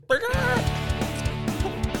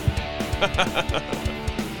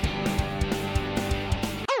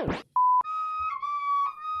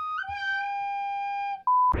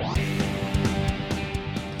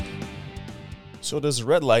So does the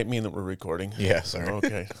red light mean that we're recording? Yeah, sorry.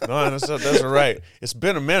 Okay. No, that's all right. It's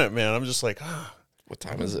been a minute, man. I'm just like, What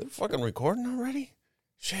time is it? fucking recording already?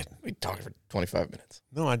 Shit. We talked for 25 minutes.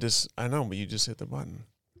 No, I know, but you just hit the button.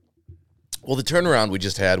 Well, the turnaround we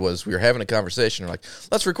just had was we were having a conversation. We're like,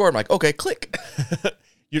 let's record. I'm like, okay, click.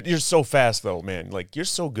 You're so fast, though, man. Like, you're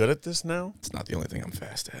so good at this now. It's not the only thing I'm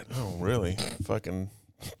fast at. Oh, really? Fucking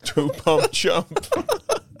two-pump jump.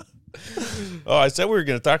 Oh, I said we were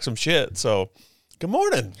going to talk some shit, so good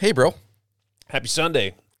morning. Hey, bro. Happy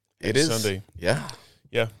Sunday. It is Sunday. Yeah.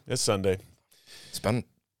 Yeah, it's Sunday. It's been,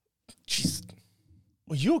 jeez.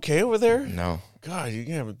 Well, you okay over there? No. God, you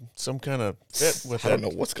have some kind of fit with I that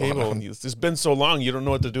don't know what's cable. going on. It's been so long, you don't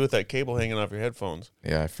know what to do with that cable hanging off your headphones.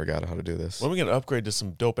 Yeah, I forgot how to do this. When are we going to upgrade to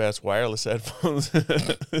some dope-ass wireless headphones?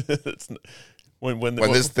 when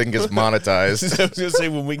This thing gets monetized. I was going to say,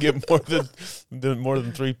 when we get more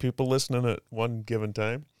than 3 people listening at one given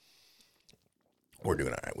time. We're doing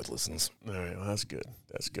all right with listens. All right, well, that's good.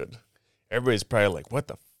 That's good. Everybody's probably like, what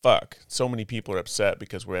the fuck? So many people are upset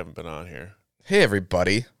because we haven't been on here. Hey,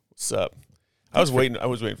 everybody. What's up? I was waiting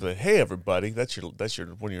for that. Hey, everybody. That's your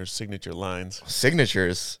one of your signature lines.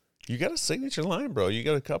 Signatures. You got a signature line, bro. You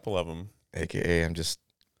got a couple of them. AKA, I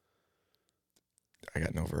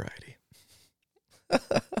got no variety.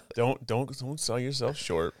 Don't sell yourself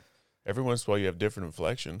short. Every once in a while, you have different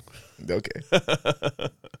inflection. Okay.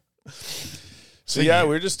 So yeah, we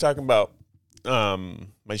were just talking about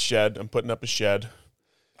my shed. I'm putting up a shed.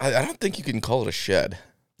 I don't think you can call it a shed.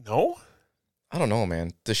 No? I don't know,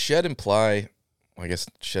 man. Does shed imply... Well, I guess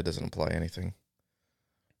shed doesn't imply anything.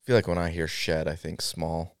 I feel like when I hear shed, I think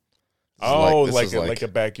small. Like a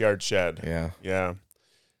backyard shed. Yeah. Yeah.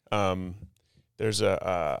 There's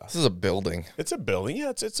a... This is a building. It's a building. Yeah,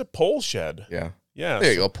 it's a pole shed. Yeah. Yeah.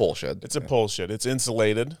 There you go, pole shed. It's a pole shed. It's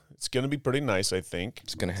insulated. It's going to be pretty nice, I think.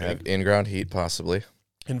 It's going to have in-ground heat, possibly.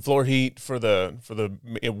 In-floor heat for the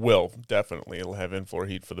it will, definitely. It'll have in-floor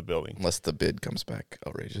heat for the building. Unless the bid comes back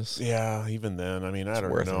outrageous. Yeah, even then. I mean, I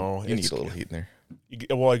don't know. You need a little heat in there.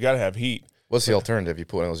 Well, you got to have heat. What's the alternative? You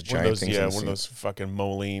put one of those giant things in the one of those fucking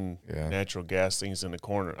Moline Yeah. natural gas things in the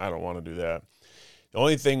corner. I don't want to do that. The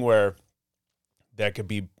only thing where that could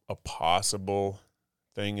be a possible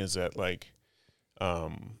thing is that, like,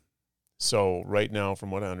 so right now,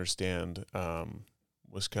 from what I understand,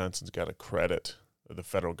 Wisconsin's got a credit, or the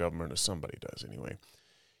federal government or somebody does anyway,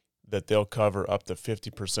 that they'll cover up to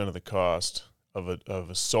 50% of the cost of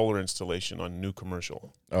a solar installation on new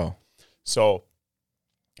commercial. Oh, So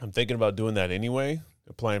I'm thinking about doing that anyway,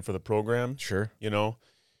 applying for the program. sure. You know,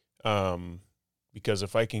 because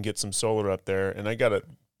if I can get some solar up there, and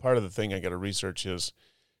part of the thing I got to research is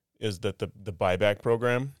that the buyback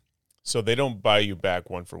program. So they don't buy you back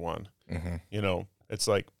one for one. Mm-hmm. You know, it's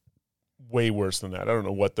like way worse than that. I don't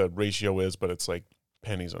know what the ratio is, but it's like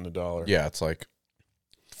pennies on the dollar. Yeah, it's like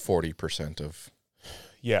 40% of...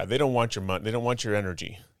 Yeah, they don't want your money. They don't want your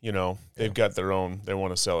energy. You know, they've got their own. They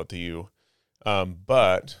want to sell it to you.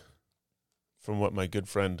 But from what my good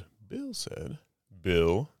friend Bill said,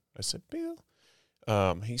 I said, Bill,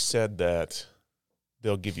 he said that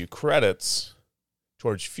they'll give you credits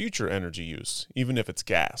towards future energy use, even if it's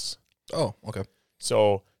gas. Oh, okay.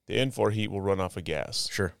 So the in-floor heat will run off of gas.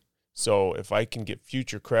 Sure. So if I can get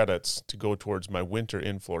future credits to go towards my winter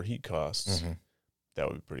in-floor heat costs, that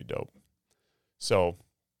would be pretty dope. So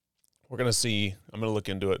we're going to see. I'm going to look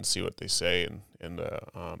into it and see what they say. And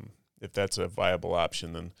if that's a viable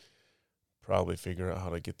option, then probably figure out how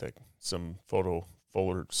to get some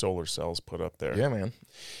solar cells put up there. Yeah, man.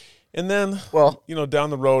 And then, Well, down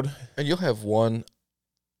the road. and you'll have one...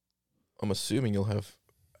 I'm assuming you'll have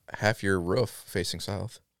half your roof facing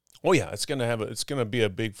south. Oh yeah, it's gonna be a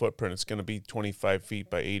big footprint. It's gonna be 25 feet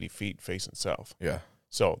by 80 feet facing south. Yeah.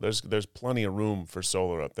 So there's plenty of room for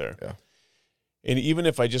solar up there. Yeah. And even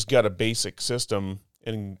if I just got a basic system,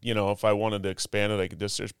 and if I wanted to expand it, I could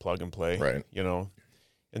just plug and play. Right.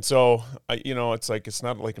 And so it's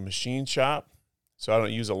not like a machine shop, so I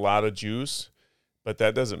don't use a lot of juice. But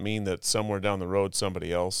that doesn't mean that somewhere down the road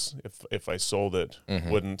somebody else, if I sold it,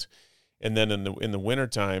 wouldn't. And then in the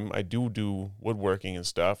wintertime, I do woodworking and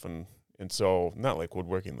stuff, and so not like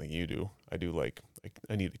woodworking like you do. I do like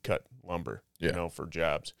I need to cut lumber, for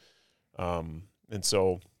jobs. And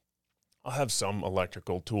so I'll have some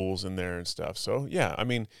electrical tools in there and stuff. So yeah, I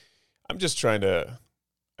mean, I'm just trying to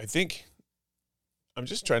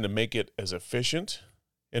make it as efficient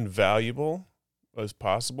and valuable as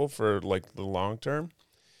possible for like the long term.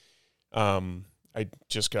 I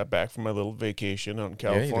just got back from my little vacation out in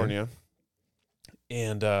Yeah, you did. California,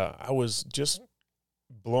 and I was just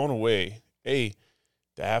blown away. The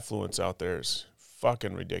affluence out there is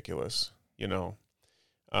fucking ridiculous. You know,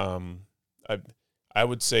 I I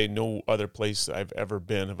would say no other place I've ever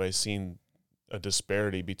been have I seen a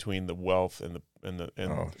disparity between the wealth and the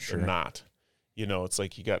Sure. not. You know, it's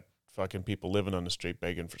like you got fucking people living on the street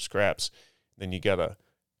begging for scraps. Then you got a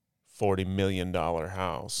 $40 million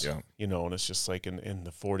house. Yeah. You know, and it's just like in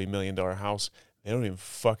the $40 million house, they don't even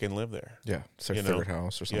fucking live there. Yeah. It's their You know? third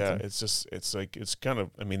house or something. Yeah, it's like, it's kind of,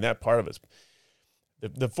 I mean, that part of it's,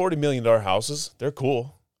 the $40 million houses, they're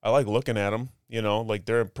cool. I like looking at them, you know, like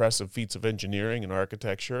they're impressive feats of engineering and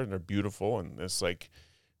architecture, and they're beautiful. And it's like,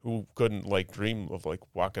 who couldn't like dream of like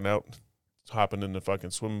walking out, hopping in the fucking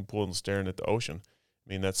swimming pool and staring at the ocean? I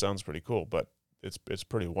mean, that sounds pretty cool, but it's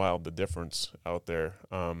pretty wild, the difference out there.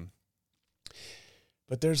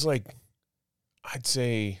 But there's like, I'd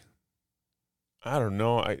say, I don't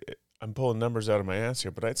know, I'm pulling numbers out of my ass here,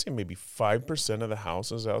 but I'd say maybe 5% of the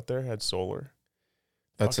houses out there had solar.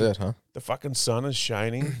 That's it, huh? The fucking sun is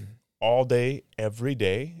shining all day, every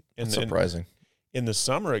day. That's surprising. In the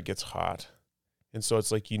summer, it gets hot. And so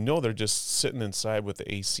it's like, you know, they're just sitting inside with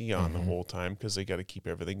the AC on the whole time because they got to keep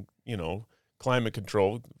everything, you know, climate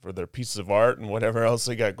controlled for their pieces of art and whatever else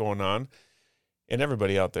they got going on. And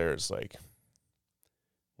everybody out there is like,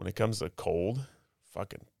 when it comes to cold,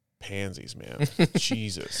 fucking pansies, man.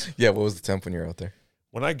 Jesus. Yeah, what was the temp when you were out there?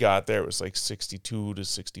 When I got there, it was like 62 to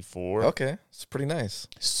 64. Okay, it's pretty nice.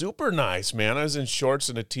 Super nice, man. I was in shorts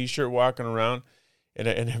and a T-shirt walking around, and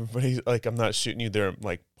everybody, like, I'm not shooting you, they're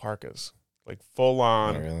like parkas, like full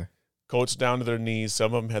on, Not really. coats down to their knees.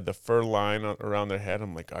 Some of them had the fur line around their head.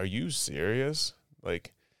 I'm like, are you serious?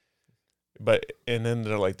 Like, and then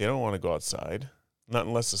they're like, they don't want to go outside, not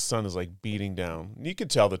unless the sun is like beating down. And you could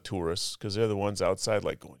tell the tourists because they're the ones outside,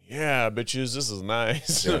 like going, yeah, bitches, this is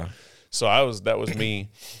nice. Yeah. So that was me.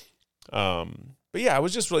 But yeah, I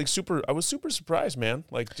was just like I was super surprised, man.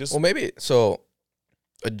 Like just, Well, maybe so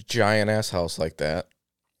a giant ass house like that,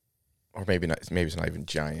 or maybe not. Maybe it's not even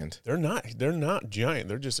giant. they're not giant.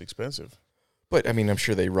 They're just expensive. But I mean, I'm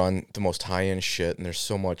sure they run the most high end shit, and there's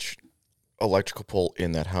so much electrical pull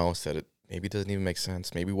in that house that it maybe doesn't even make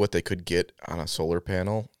sense. Maybe what they could get on a solar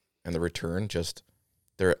panel and the return, just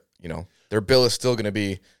their bill is still going to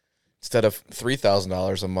be, instead of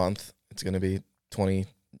 $3,000 a month, it's going to be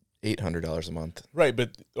 $2,800 a month. Right, but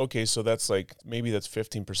okay, so that's like, maybe that's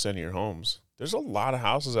 15% of your homes. There's a lot of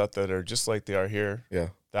houses out there that are just like they are here. Yeah.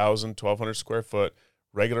 1,000, 1,200 square foot,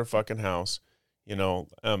 regular fucking house. You know,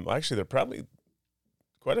 actually, they're probably,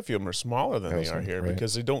 quite a few of them are smaller than they are here, right,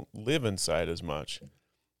 because they don't live inside as much.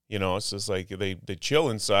 You know, it's just like they chill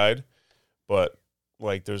inside, but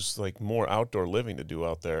like there's like more outdoor living to do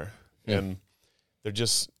out there. Yeah. And they're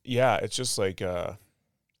just, yeah, it's just like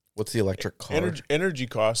What's the electric car? energy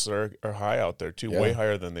costs are high out there too, Yeah. way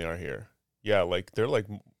higher than they are here. Yeah, like they're like,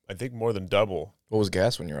 I think more than double. What was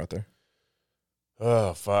gas when you were out there?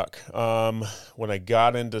 Oh, fuck. When I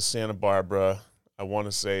got into Santa Barbara, I want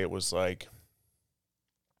to say it was like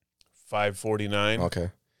 $5.49. Okay.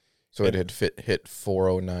 So it had hit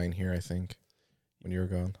 409 here, I think, when you were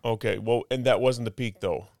gone. Okay, well, and that wasn't the peak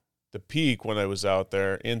though. The peak when I was out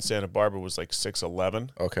there in Santa Barbara was like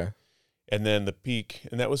 611, Okay. and then the peak,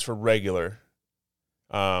 and that was for regular.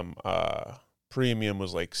 Premium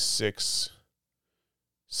was like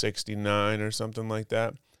 669 or something like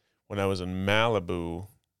that. When I was in Malibu,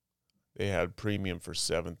 they had premium for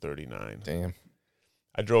 739. Damn.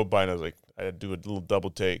 I drove by and I was like, I had to do a little double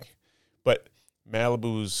take. But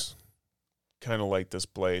Malibu's kind of like this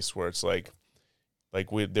place where it's like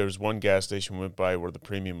there was one gas station we went by where the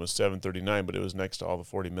premium was $7.39, but it was next to all the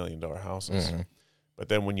 $40 million houses. Mm-hmm. But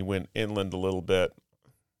then when you went inland a little bit,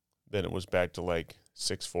 then it was back to like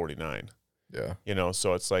 $6.49. Yeah. You know,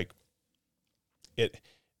 so it's like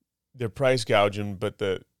they're price gouging, but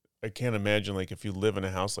I can't imagine like if you live in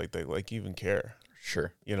a house like that, like you even care.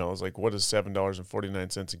 Sure. You know, it's like, what is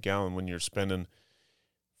 $7.49 a gallon when you're spending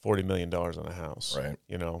 $40 million on a house? Right.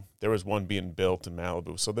 You know, there was one being built in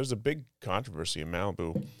Malibu. So there's a big controversy in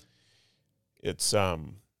Malibu. It's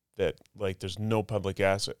that like there's no public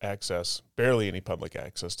access, barely any public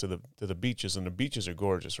access to the beaches, and the beaches are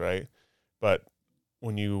gorgeous, right? But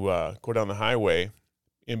when you go down the highway,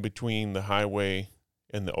 in between the highway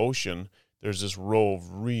and the ocean, there's this row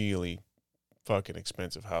of really fucking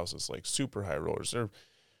expensive houses, like super high rollers. They're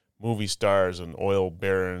movie stars and oil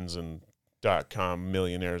barons and .com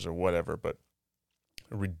millionaires or whatever, but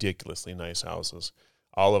ridiculously nice houses.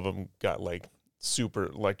 All of them got like super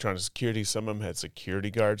electronic security. Some of them had security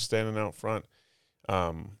guards standing out front.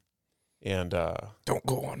 And Don't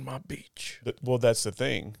go on my beach. well, that's the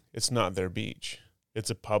thing. It's not their beach. It's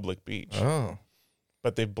a public beach. Oh.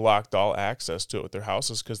 But they've blocked all access to it with their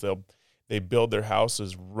houses because they build their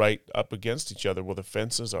houses right up against each other where the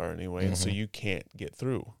fences are anyway, and so you can't get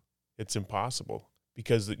through. It's impossible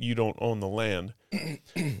because you don't own the land.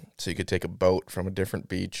 So you could take a boat from a different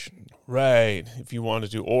beach. Right, if you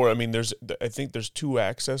wanted to. Or, I mean, I think there's 2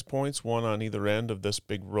 access points, one on either end of this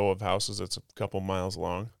big row of houses that's a couple miles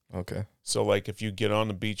long. Okay. So, like, if you get on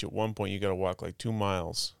the beach at one point, you got to walk like 2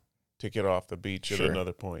 miles to get off the beach at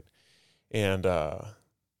another point. And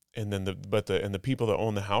then the people that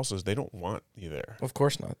own the houses, they don't want you there. Of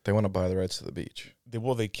course not. They want to buy the rights to the beach.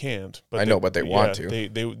 They can't. But I know, but they want to.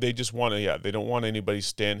 They just want to. Yeah, they don't want anybody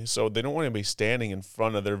standing. So they don't want anybody standing in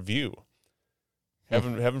front of their view.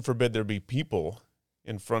 Heaven forbid there be people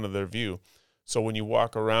in front of their view. So when you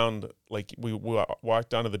walk around, like we walked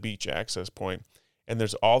down to the beach access point, and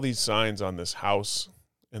there's all these signs on this house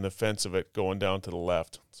and the fence of it going down to the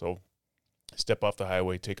left. So step off the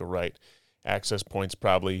highway, take a right. Access point's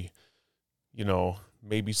probably,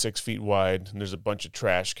 maybe 6 feet wide, and there's a bunch of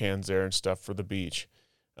trash cans there and stuff for the beach.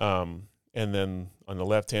 And then on the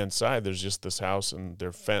left-hand side, there's just this house and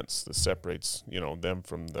their fence that separates, them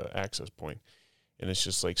from the access point. And it's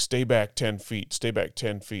just like, stay back 10 feet, stay back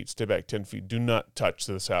 10 feet, stay back 10 feet. Do not touch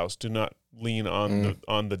this house. Do not lean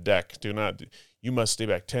on the deck. You must stay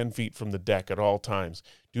back 10 feet from the deck at all times.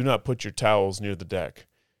 Do not put your towels near the deck.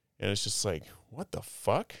 And it's just like, what the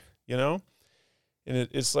fuck, And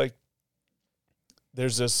it's like,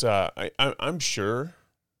 there's this, I'm sure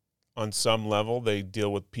on some level they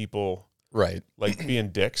deal with people right, like being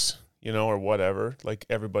dicks, or whatever, like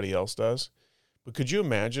everybody else does. But could you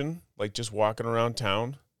imagine, like, just walking around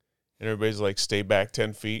town and everybody's like, stay back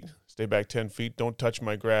 10 feet, stay back 10 feet, don't touch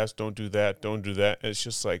my grass, don't do that, don't do that. And it's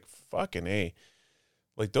just like, fucking A.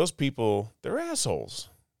 Like, those people, they're assholes.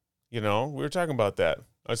 We were talking about that.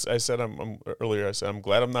 I said earlier, I'm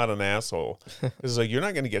glad I'm not an asshole. It's like, you're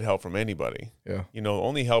not going to get help from anybody. Yeah. The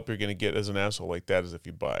only help you're going to get as an asshole like that is if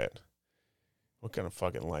you buy it. What kind of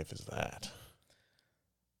fucking life is that?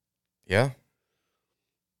 Yeah.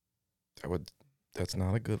 That's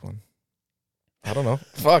not a good one. I don't know.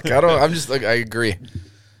 Fuck, I'm just like, I agree.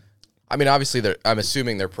 I mean, obviously, I'm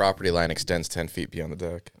assuming their property line extends 10 feet beyond the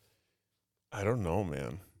deck. I don't know,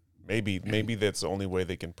 man. Maybe that's the only way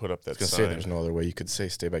they can put up that sign. I was going to say, there's no other way you could say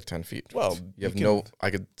stay back 10 feet. Well, I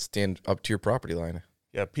could stand up to your property line.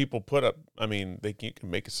 Yeah, people put up, I mean, you can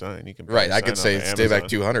make a sign. You can right, I could say stay back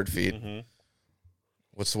 200 feet. Mm-hmm.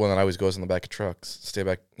 What's the one that always goes in the back of trucks? Stay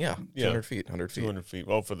back, 200 feet, 100 feet. 200 feet.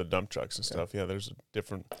 Well, for the dump trucks and stuff. Yeah, there's a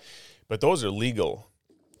different, but those are legal.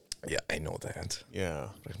 Yeah, I know that. Yeah.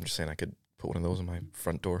 But I'm just saying I could put one of those in my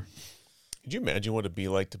front door. Could you imagine what it'd be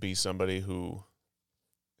like to be somebody who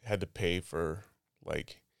had to pay for,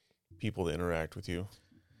 like, people to interact with you?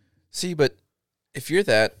 See, but if you're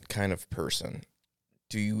that kind of person,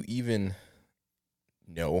 do you even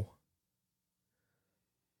know?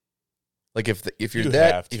 Like, if you're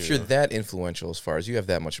that influential, as far as you have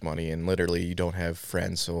that much money and literally you don't have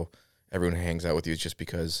friends, so everyone who hangs out with you is just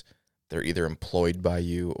because they're either employed by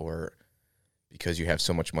you or because you have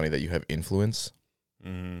so much money that you have influence.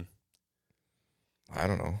 Mm-hmm. I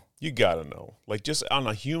don't know. You gotta know. Like, just on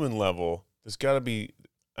a human level, there's gotta be,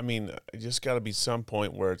 it just gotta be some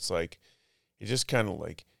point where it's like, you just kind of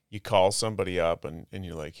like, you call somebody up and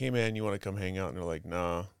you're like, hey man, you want to come hang out? And they're like,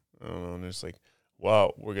 nah, I don't know. And it's like,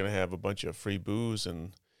 wow, we're going to have a bunch of free booze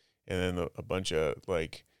and then a bunch of,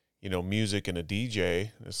 like, music and a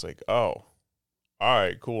DJ. And it's like, oh, all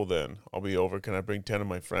right, cool then. I'll be over. Can I bring 10 of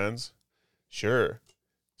my friends? Sure.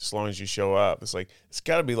 As long as you show up. It's like, it's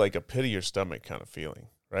got to be like a pit of your stomach kind of feeling,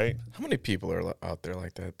 right? How many people are out there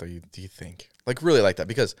like that, though, do you think? Like, really like that?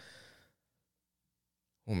 Because,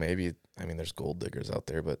 well, maybe, there's gold diggers out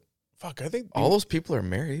there, but fuck, I think all those people are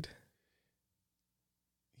married.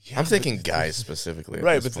 Yeah, I'm thinking guys specifically.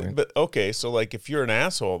 Right, but okay, so like if you're an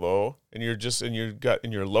asshole though, and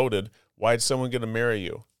you're loaded, why'd someone gonna marry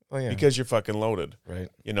you? Oh yeah, because you're fucking loaded. Right.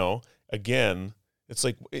 Again, it's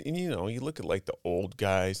like, you look at like the old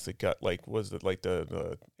guys that got like, was it like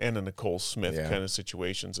the Anna Nicole Smith kind of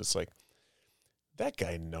situations? It's like, that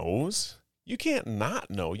guy knows. You can't not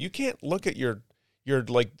know. You can't look at you're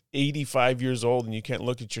like 85 years old and you can't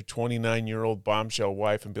look at your 29-year-old bombshell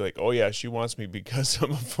wife and be like, oh yeah, she wants me because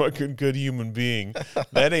I'm a fucking good human being.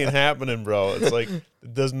 That ain't happening, bro. It's like,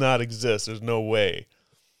 it does not exist. There's no way.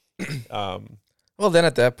 Well, then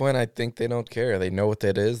at that point, I think they don't care. They know what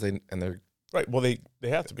that is. They're right. Well, they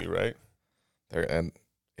have to be, right? And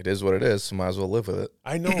it is what it is. So might as well live with it.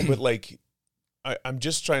 I know, but like, I'm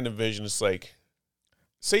just trying to envision. It's like,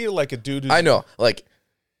 say you're like a dude who's, I know, like,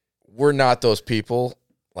 we're not those people,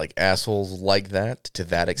 like assholes like that to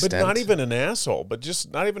that extent. but not even an asshole, but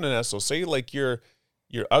just not even an asshole. Say like you're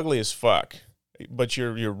ugly as fuck, but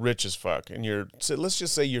you're rich as fuck, and let's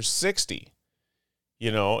just say you're 60,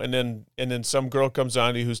 and then some girl comes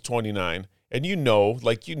on to you who's 29, and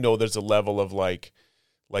there's a level of like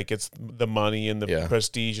it's the money and the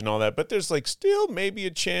prestige and all that, but there's like still maybe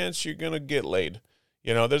a chance you're gonna get laid.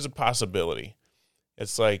 There's a possibility.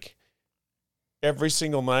 It's like every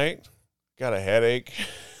single night, got a headache.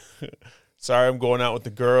 Sorry, I'm going out with the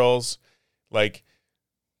girls. Like,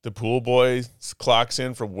 the pool boy clocks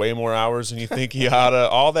in for way more hours than you think he oughta.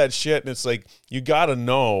 All that shit, and it's like you gotta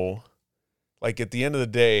know. Like at the end of the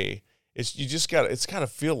day, it's gotta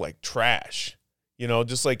feel like trash.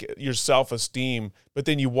 Just like your self-esteem. But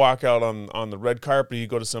then you walk out on the red carpet, you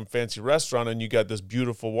go to some fancy restaurant, and you got this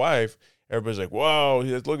beautiful wife. Everybody's like, whoa,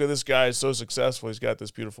 look at this guy. He's so successful. He's got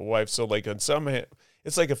this beautiful wife. So, like, on some hand,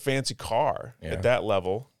 it's like a fancy car at that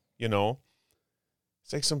level,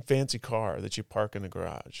 It's like some fancy car that you park in the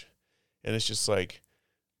garage. And it's just like,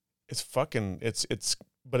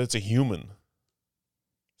 but it's a human.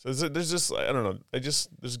 So there's just, I don't know.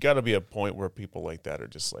 There's got to be a point where people like that are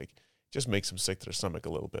just like, just makes them sick to their stomach a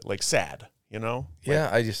little bit. Like sad,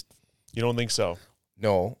 Yeah, You don't think so?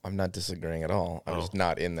 No, I'm not disagreeing at all. I'm just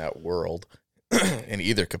not in that world in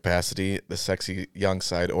either capacity, the sexy young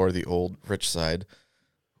side or the old rich side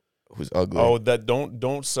who's ugly. Oh,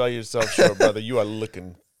 don't sell yourself short, brother. You are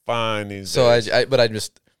looking fine these days.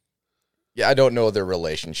 I don't know their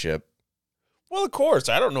relationship. Well, of course,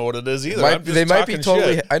 I don't know what it is either. They might be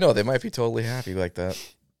totally. Shit. I know they might be totally happy like that.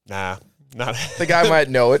 Nah, not. The guy might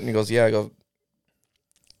know it, and he goes, "Yeah." I go,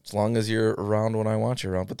 as long as you're around when I want you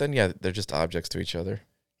around. But then, they're just objects to each other.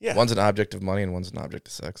 Yeah. One's an object of money and one's an object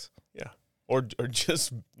of sex. Yeah. Or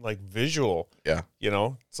just like visual. Yeah.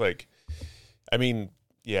 It's like, I mean,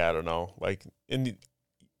 I don't know. Like, you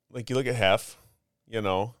look at Hef, but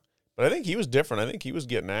I think he was different. I think he was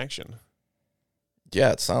getting action.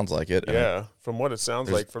 Yeah, it sounds like it. Yeah. From what it sounds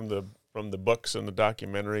like from the books and the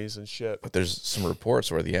documentaries and shit. But there's some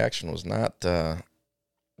reports where the action was not,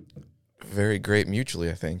 very great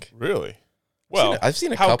mutually, I think. Really? Well, I've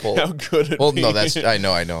seen a couple. How good it Well, be?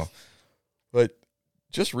 no, I know. But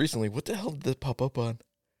just recently, what the hell did this pop up on?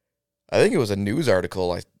 I think it was a news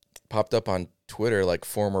article. I popped up on Twitter, like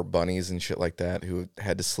former bunnies and shit like that who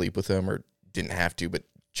had to sleep with him or didn't have to, but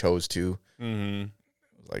chose to. Mm-hmm.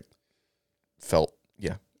 Like, felt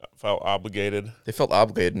obligated. They felt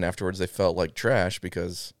obligated, and afterwards they felt like trash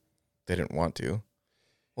because they didn't want to.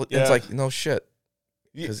 Well, yeah. It's like, no shit.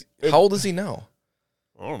 Because how old is he now?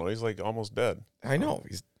 I don't know. He's like almost dead. I know.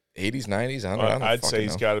 He's 80s, 90s. I don't I'd say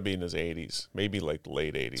he's got to be in his 80s, maybe like the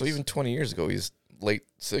late 80s. So even 20 years ago, he's late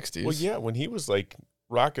 60s. Well, yeah, when he was like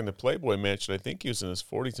rocking the Playboy Mansion, I think he was in his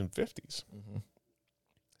 40s and 50s. Mm-hmm.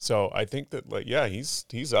 So I think that, like, yeah,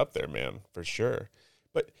 he's up there, man, for sure.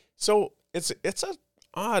 But so it's a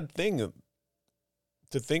odd thing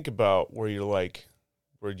to think about where you're like,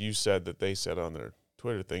 where you said that they said on their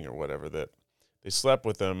Twitter thing or whatever that they slept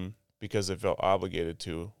with him because they felt obligated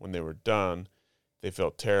to. When they were done, they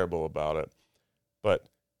felt terrible about it. But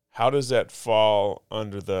how does that fall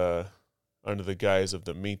under the guise of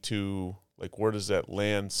the Me Too? Like, where does that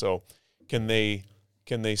land? So can they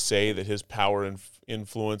say that his power and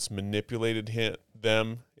influence manipulated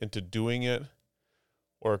them into doing it?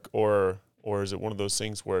 Or is it one of those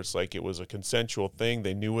things where it's like it was a consensual thing?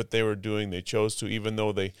 They knew what they were doing. They chose to, even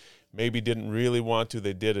though they maybe didn't really want to,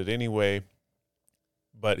 they did it anyway.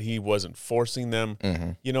 But he wasn't forcing them.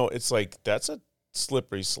 Mm-hmm. It's like that's a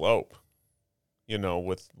slippery slope,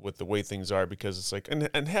 with the way things are, because it's like,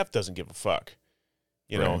 and Hef doesn't give a fuck.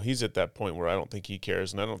 He's at that point where I don't think he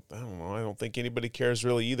cares, and I don't know. I don't think anybody cares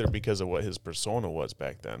really either because of what his persona was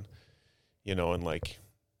back then. And like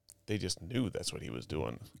they just knew that's what he was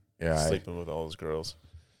doing. Yeah, sleeping with all those girls.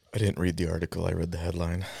 I didn't read the article. I read the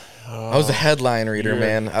headline. I was a headline reader,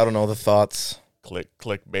 man. I don't know the thoughts.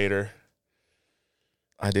 Clickbaiter.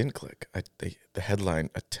 I didn't click. The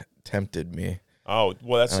headline tempted me. Oh,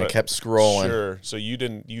 well, that's. And I kept scrolling. Sure. So you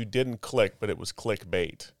didn't click, but it was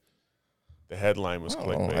clickbait. The headline was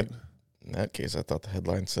clickbait. In that case, I thought the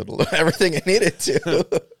headline said everything I needed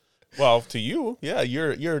to. Well, to you, yeah,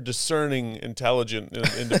 you're a discerning, intelligent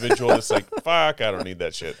individual that's like, fuck, I don't need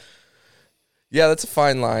that shit. Yeah, that's a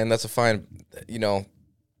fine line. That's a fine,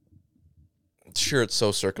 sure, it's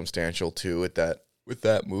so circumstantial too with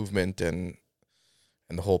that movement and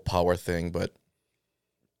the whole power thing. But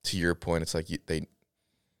to your point, it's like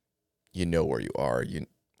you know where you are. You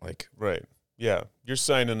like right. Yeah, you're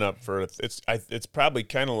signing up for it. It's probably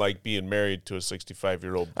kind of like being married to a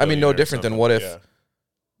 65-year-old. I mean, no different than what if Yeah.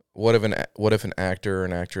 what if an actor or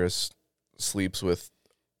an actress sleeps with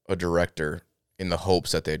a director in the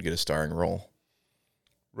hopes that they'd get a starring role?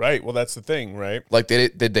 Right. Well, that's the thing, right? Like,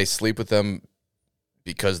 did they sleep with them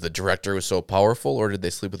because the director was so powerful, or did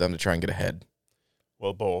they sleep with them to try and get ahead?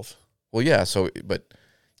 Well, both. Well, yeah. So, but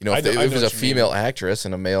if I it know was a what you mean. female actress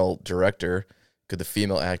and a male director, could the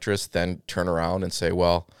female actress then turn around and say,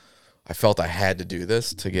 "Well, I felt I had to do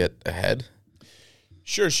this to get ahead"?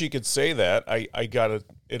 Sure, she could say that. I got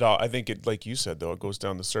it all. I think it, like you said, though, it goes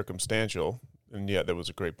down to circumstantial. And yeah, that was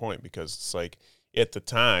a great point, because it's like at the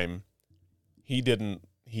time, he didn't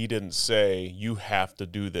say you have to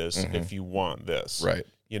do this if you want this, Right.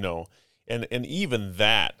 And even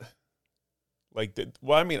that, like,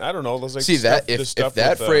 well, I mean, I don't know. There's like See, stuff, that the if stuff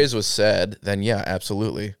that with, phrase was said, then yeah,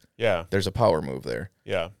 absolutely, yeah, there's a power move there.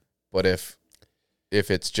 yeah, But if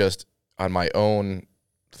it's just on my own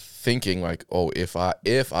thinking, like, oh, if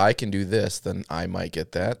I can do this, then I might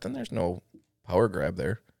get that, then there's no power grab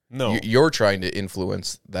there. no, You're trying to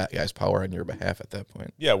influence that guy's power on your behalf at that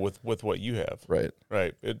point. yeah, with what you have, Right.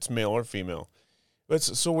 right? It's male or female. But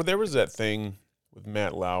so there was that thing with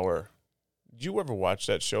Matt Lauer. Did you ever watch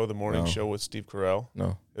that show, The Morning No. Show with Steve Carell?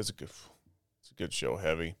 No. It's a good show,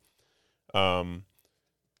 heavy.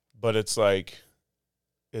 But it's like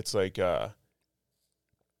I'm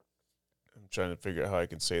trying to figure out how I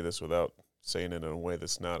can say this without saying it in a way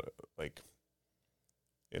that's not like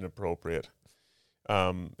inappropriate.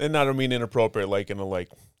 And I don't mean inappropriate like in a like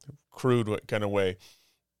crude kind of way.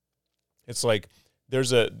 It's like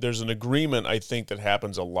there's an agreement, I think, that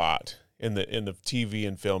happens a lot in the TV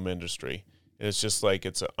and film industry. And it's just like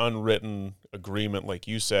it's an unwritten agreement, like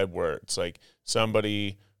you said, where it's like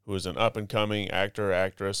somebody who is an up-and-coming actor or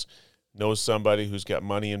actress knows somebody who's got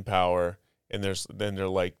money and power, and then they're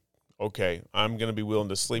like, okay, I'm going to be willing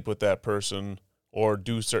to sleep with that person or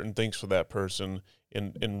do certain things for that person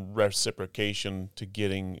in reciprocation to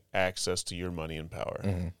getting access to your money and power,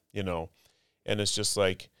 And it's just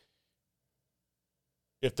like,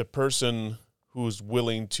 if the person who's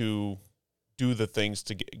willing to do the things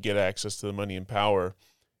to get access to the money and power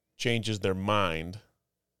changes their mind,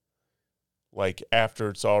 like after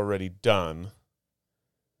it's already done,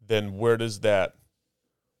 then where does the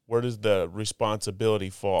responsibility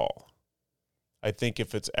fall? I think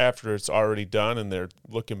if it's after it's already done and they're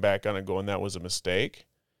looking back on it going, that was a mistake,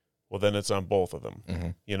 well, then it's on both of them,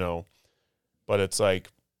 But it's like,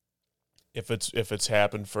 if it's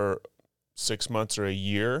happened for 6 months or a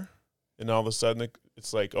year, and all of a sudden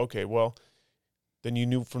it's like, okay, well, then you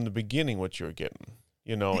knew from the beginning what you were getting.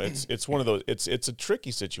 It's one of those. It's a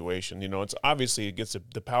tricky situation. It's obviously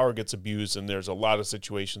the power gets abused, and there's a lot of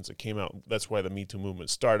situations that came out. That's why the Me Too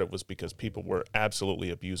movement started, was because people were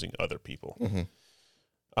absolutely abusing other people.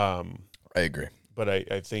 I agree. But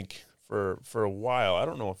I think for a while, I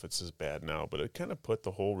don't know if it's as bad now, but it kind of put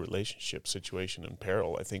the whole relationship situation in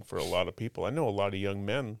peril, I think, for a lot of people. I know a lot of young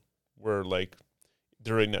men were like,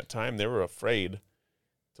 during that time, they were afraid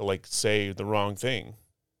to like say the wrong thing,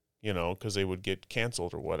 because they would get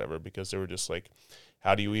canceled or whatever, because they were just like,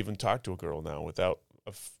 how do you even talk to a girl now without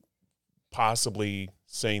possibly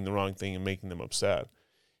saying the wrong thing and making them upset?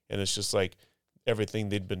 And it's just like everything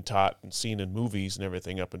they'd been taught and seen in movies and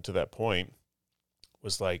everything up until that point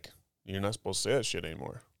was like, you're not supposed to say that shit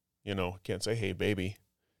anymore. Can't say, hey, baby,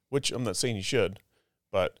 which I'm not saying you should,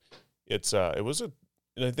 but it was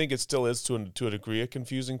and I think it still is to a degree a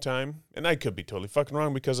confusing time. And I could be totally fucking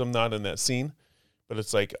wrong because I'm not in that scene. But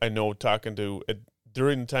it's like, I know talking to,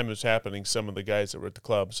 during the time it was happening, some of the guys that were at the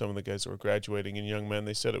club, some of the guys that were graduating, and young men,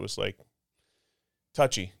 they said it was like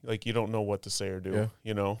touchy. Like, you don't know what to say or do,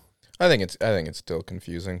 I think it's still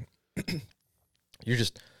confusing. You're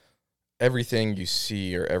just, everything you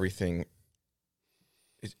see or everything's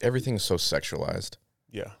so sexualized.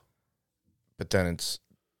 Yeah. But then it's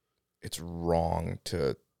wrong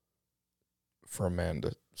for a man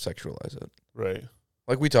to sexualize it. Right.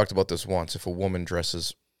 Like we talked about this once. If a woman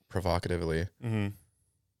dresses provocatively,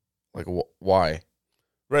 like why?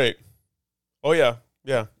 Right. Oh yeah,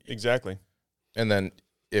 yeah, exactly. And then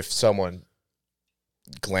if someone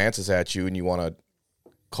glances at you and you want to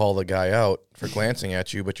call the guy out for glancing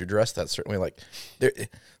at you, but you're dressed that certainly, like there,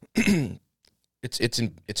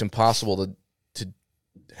 it's impossible to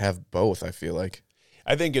have both. I feel like.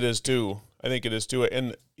 I think it is too.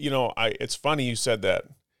 And it's funny you said that,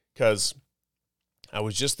 because I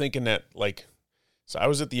was just thinking that, like, so I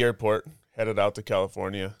was at the airport headed out to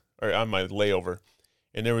California, or on my layover,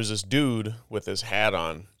 and there was this dude with his hat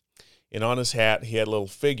on, and on his hat he had a little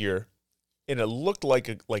figure, and it looked like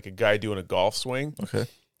a guy doing a golf swing. Okay.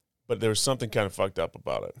 But there was something kind of fucked up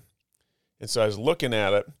about it. And so I was looking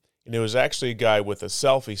at it, and it was actually a guy with a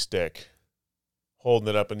selfie stick holding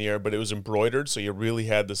it up in the air, but it was embroidered, so you really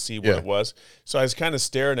had to see what it was. So I was kind of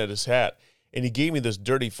staring at his hat, and he gave me this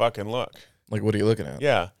dirty fucking look. Like, what are you looking at?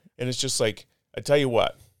 Yeah. And it's just like, I tell you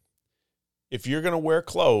what, if you're going to wear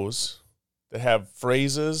clothes that have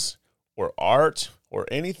phrases or art or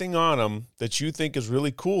anything on them that you think is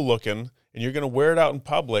really cool looking, and you're going to wear it out in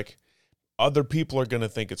public, other people are going to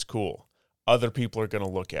think it's cool. Other people are going to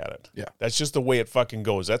look at it. Yeah. That's just the way it fucking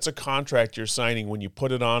goes. That's a contract you're signing when you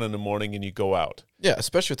put it on in the morning and you go out. Yeah,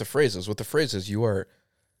 especially with the phrases. With the phrases, you are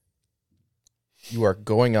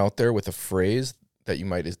going out there with a phrase that you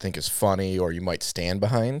might think is funny or you might stand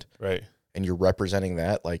behind. Right. And you're representing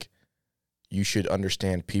that. Like, you should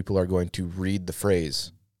understand people are going to read the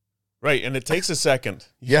phrase. Right. And it takes a second.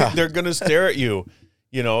 Yeah. They're going to stare at you,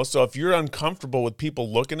 you know? So if you're uncomfortable with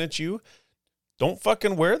people looking at you, don't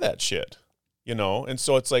fucking wear that shit, you know? And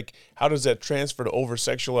so it's like, how does that transfer to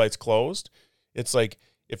over-sexualized clothes? It's like,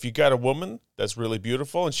 if you got a woman that's really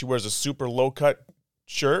beautiful and she wears a super low-cut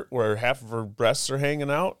shirt where half of her breasts are hanging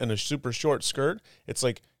out and a super short skirt, it's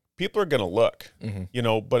like, people are going to look, you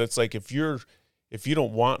know? But it's like, if you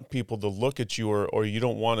don't want people to look at you or you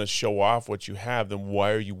don't want to show off what you have, then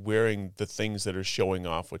why are you wearing the things that are showing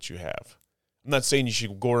off what you have? I'm not saying you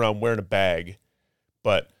should go around wearing a bag,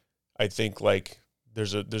 but I think like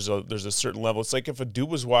there's a certain level. It's like if a dude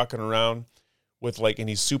was walking around with like, and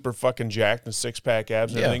he's super fucking jacked and 6-pack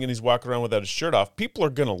abs and everything, and he's walking around without his shirt off, people are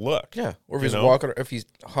gonna look. Yeah. Or if he's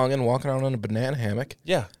hung and walking around in a banana hammock.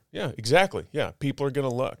 Yeah. Yeah. Exactly. Yeah. People are gonna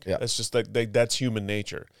look. Yeah. That's just like that's human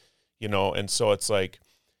nature, you know. And so it's like,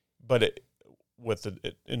 but with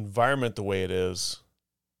the environment the way it is,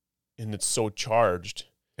 and it's so charged.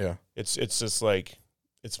 Yeah. It's just like.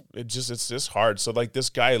 It's just hard. So like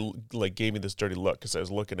this guy like gave me this dirty look because I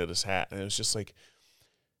was looking at his hat, and it was just like,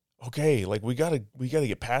 okay, like we gotta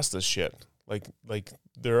get past this shit. Like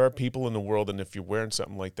there are people in the world, and if you're wearing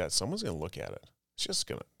something like that, someone's gonna look at it. It's just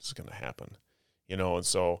gonna happen, you know. And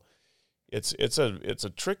so it's a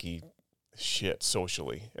tricky shit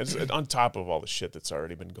socially. It's on top of all the shit that's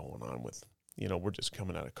already been going on with, you know, we're just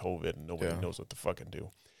coming out of COVID and nobody knows what to fucking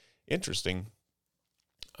do. Interesting.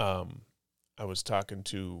 I was talking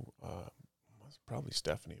to probably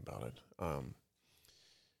Stephanie about it,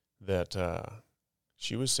 that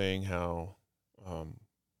she was saying how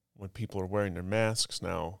when people are wearing their masks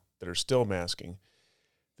now that are still masking,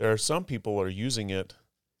 there are some people are using it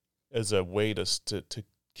as a way to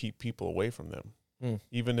keep people away from them.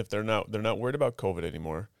 Even if they're not worried about COVID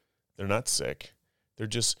anymore, they're not sick, they're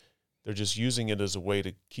just using it as a way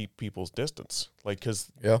to keep people's distance, like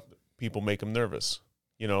because people make them nervous.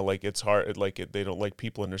 You know, like it's hard, they don't like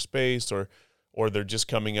people in their space, or they're just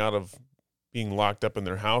coming out of being locked up in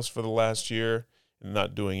their house for the last year and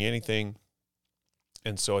not doing anything.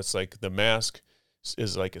 And so it's like the mask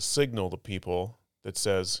is like a signal to people that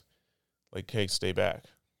says, like, hey, stay back,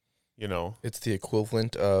 you know? It's the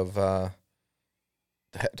equivalent of the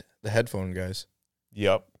headphone guys.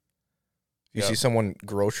 Yep. You see someone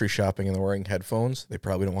grocery shopping and they're wearing headphones, they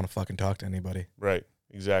probably don't want to fucking talk to anybody. Right,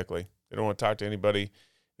 exactly. They don't want to talk to anybody.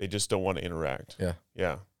 They just don't want to interact. Yeah.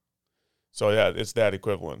 Yeah. So yeah, it's that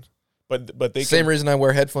equivalent. But they same reason I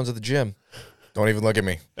wear headphones at the gym. Don't even look at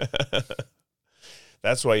me.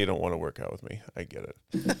 That's why you don't want to work out with me. I get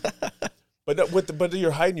it. But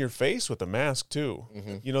you're hiding your face with the mask too.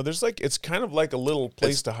 Mm-hmm. You know, there's like, it's kind of like a little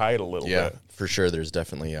place to hide a little bit. Yeah, for sure. There's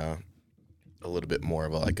definitely a little bit more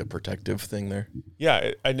of a protective thing there.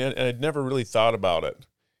 Yeah, I'd never really thought about it.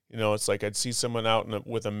 You know, it's like I'd see someone out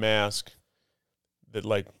with a mask that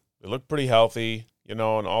like they look pretty healthy, you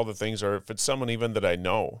know, and all the things are, if it's someone even that I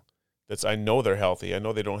know they're healthy, I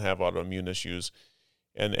know they don't have autoimmune issues,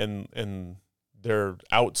 and they're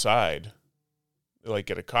outside, like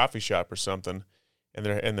at a coffee shop or something, and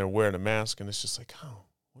they're wearing a mask, and it's just like, oh,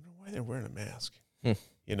 I wonder why they're wearing a mask,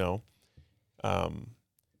 you know.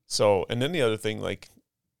 So, and then the other thing, like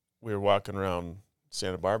we were walking around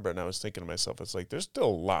Santa Barbara, and I was thinking to myself, it's like there's still a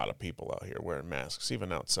lot of people out here wearing masks,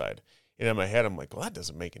 even outside. And in my head, I'm like, well, that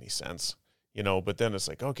doesn't make any sense, you know. But then it's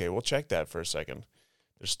like, okay, we'll check that for a second.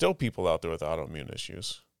 There's still people out there with autoimmune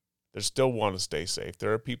issues. They still want to stay safe.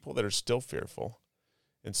 There are people that are still fearful.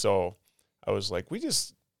 And so I was like, we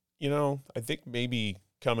just, you know, I think maybe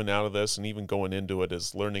coming out of this and even going into it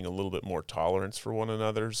is learning a little bit more tolerance for one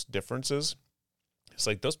another's differences. It's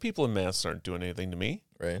like those people in masks aren't doing anything to me.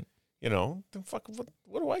 Right. You know, then fuck,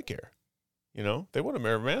 what do I care? You know, they want to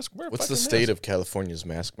wear a mask. What's the state of California's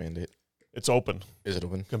mask mandate? It's open. Is it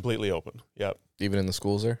open? Completely open. Yep. Even in the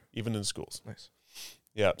schools there? Even in schools. Nice.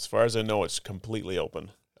 Yeah, as far as I know, it's completely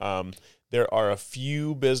open. There are a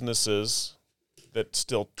few businesses that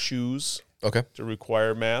still choose to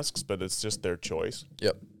require masks, but it's just their choice.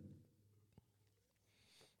 Yep.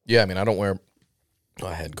 Yeah, I mean, I don't wear.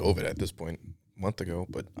 I had COVID at this point a month ago,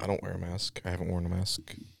 but I don't wear a mask. I haven't worn a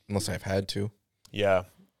mask unless I've had to. Yeah,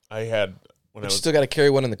 I had when I was still got to carry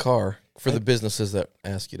one in the car for the businesses that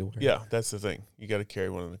ask you to wear. Yeah, that's the thing. You got to carry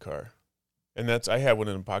one in the car, and I had one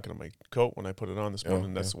in the pocket of my coat when I put it on this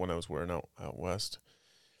morning. That's the one I was wearing out west.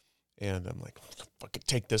 And I'm like, fucking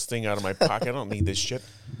take this thing out of my pocket. I don't need this shit.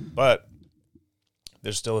 But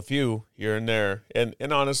there's still a few here and there. And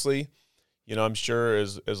honestly, you know, I'm sure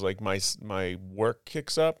as like my work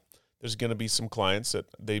kicks up, there's going to be some clients that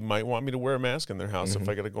they might want me to wear a mask in their house if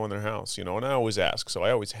I got to go in their house, you know, and I always ask. So I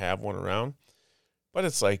always have one around. But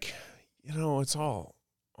it's like, you know, it's all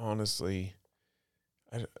honestly,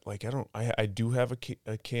 I do have a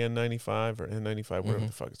KN95 or N95, whatever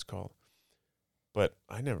the fuck it's called. But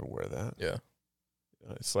I never wear that. Yeah.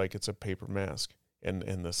 It's like it's a paper mask. And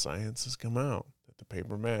the science has come out that the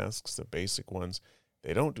paper masks, the basic ones,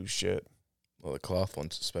 they don't do shit. Well, the cloth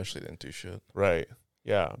ones especially didn't do shit. Right.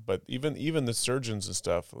 Yeah. But even the surgeons and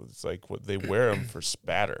stuff, it's like what they wear them for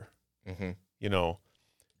spatter. Mm-hmm. You know,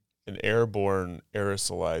 an airborne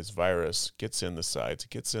aerosolized virus gets in the sides, it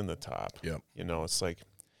gets in the top. Yep. You know, it's like,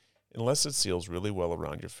 unless it seals really well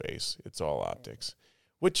around your face, it's all optics,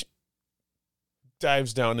 which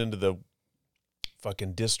dives down into the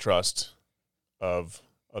fucking distrust of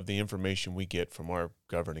the information we get from our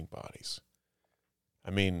governing bodies.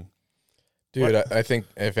 I mean, dude, I think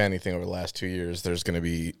if anything over the last 2 years, there's going to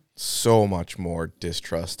be so much more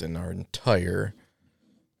distrust in our entire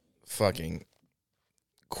fucking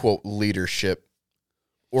quote leadership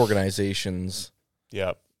organizations.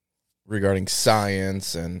 Yep. Regarding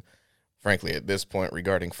science and frankly at this point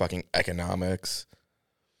regarding fucking economics.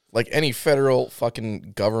 Like any federal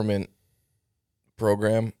fucking government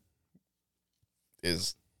program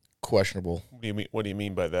is questionable. What do you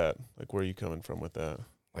mean by that? Like, where are you coming from with that?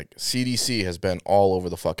 Like CDC has been all over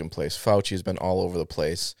the fucking place. Fauci has been all over the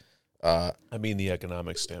place. I mean, the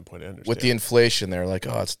economic standpoint, I understand. With the inflation, they're like,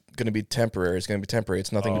 oh, it's going to be temporary. It's going to be temporary.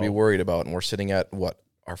 It's nothing to be worried about. And we're sitting at what?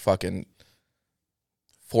 Our fucking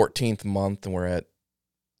 14th month, and we're at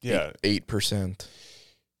 8%.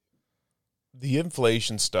 The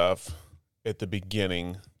inflation stuff at the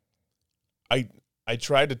beginning, I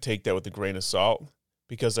tried to take that with a grain of salt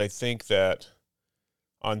because I think that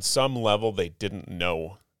on some level they didn't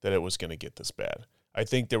know that it was going to get this bad. I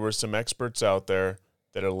think there were some experts out there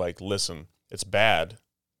that are like, listen, it's bad.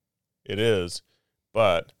 It is.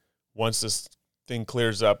 But once this thing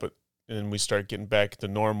clears up and we start getting back to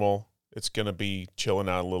normal, it's going to be chilling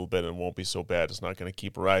out a little bit and won't be so bad. It's not going to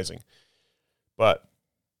keep rising.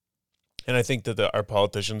 And I think that our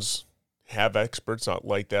politicians have experts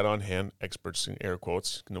like that on hand, experts in air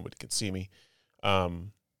quotes, nobody can see me,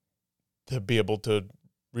 to be able to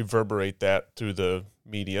reverberate that through the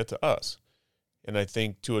media to us. And I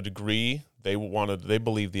think to a degree they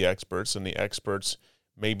believe the experts, and the experts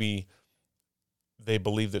maybe they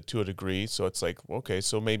believed it to a degree. So it's like, okay,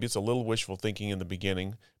 so maybe it's a little wishful thinking in the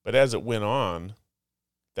beginning, but as it went on,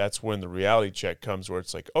 that's when the reality check comes where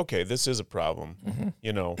it's like, okay, this is a problem,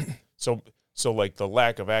 you know? So like the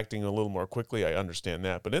lack of acting a little more quickly, I understand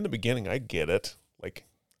that. But in the beginning, I get it. Like,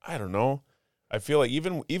 I don't know. I feel like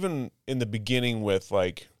even in the beginning with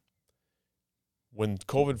like when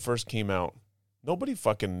COVID first came out, nobody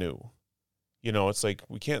fucking knew. You know, it's like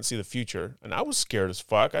we can't see the future. And I was scared as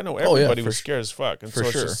fuck. I know everybody was scared as fuck. And so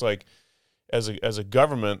it's just like as a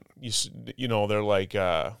government, you know, they're like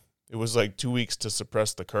it was like 2 weeks to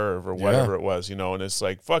suppress the curve or whatever it was, you know, and it's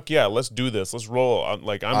like, fuck yeah, let's do this. Let's roll.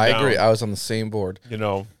 I agree. I was on the same board. You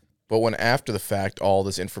know. But when after the fact, all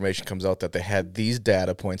this information comes out that they had these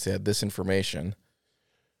data points, they had this information.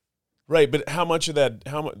 Right, but how much of that,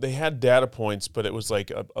 they had data points, but it was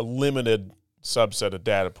like a limited subset of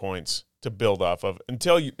data points to build off of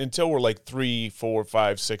until we're like 3, 4,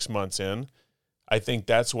 5, 6 months in. I think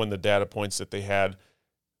that's when the data points that they had,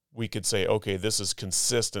 we could say, okay, this is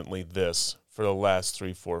consistently this for the last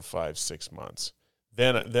 3, 4, 5, 6 months.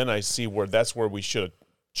 Then I see that's where we should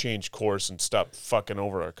change course and stop fucking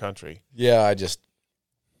over our country. Yeah,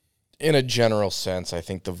 in a general sense, I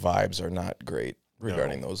think the vibes are not great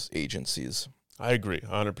regarding those agencies. I agree,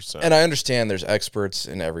 100%. And I understand there's experts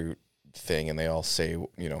in everything, and they all say,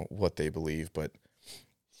 you know, what they believe, but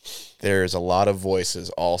there's a lot of voices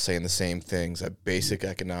all saying the same things, that basic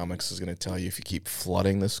economics is going to tell you if you keep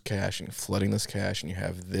flooding this cash and you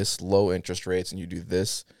have this low interest rates and you do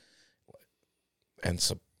this, and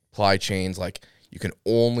supply chains, like you can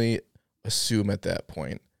only assume at that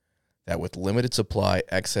point that with limited supply,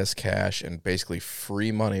 excess cash, and basically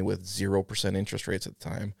free money with 0% interest rates at the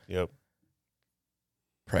time, Yep.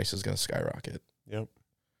 price is going to skyrocket. Yep.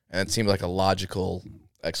 And it seemed like a logical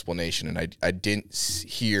explanation, and I didn't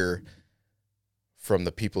hear from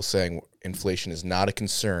the people saying inflation is not a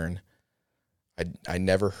concern. I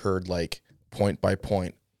never heard like point by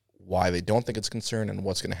point why they don't think it's a concern and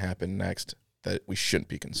what's going to happen next that we shouldn't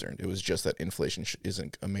be concerned. It was just that inflation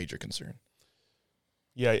isn't a major concern.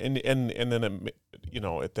 Yeah, and then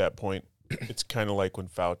at that point, it's kind of like when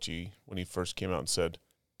Fauci, when he first came out and said,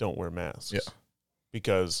 "Don't wear masks,"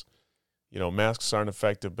 because masks aren't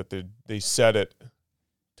effective, but they said it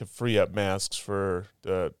to free up masks for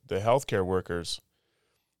the healthcare workers,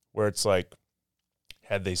 where it's like,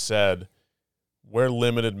 had they said, wear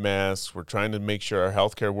limited masks, we're trying to make sure our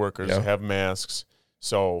healthcare workers have masks,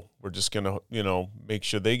 so we're just going to, make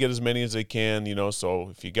sure they get as many as they can, so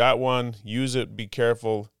if you got one, use it, be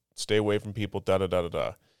careful, stay away from people,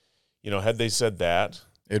 da-da-da-da-da. Had they said that,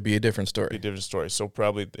 it'd be a different story. So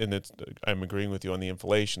probably, and I'm agreeing with you on the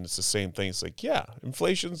inflation. It's the same thing. It's like, yeah,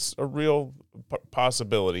 inflation's a real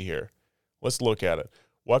possibility here. Let's look at it.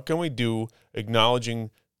 What can we do acknowledging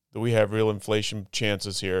that we have real inflation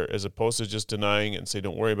chances here, as opposed to just denying it and say,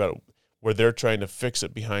 don't worry about it, where they're trying to fix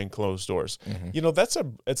it behind closed doors. Mm-hmm.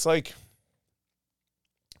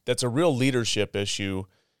 That's a real leadership issue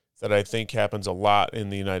that I think happens a lot in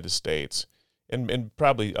the United States and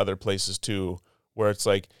probably other places too, where it's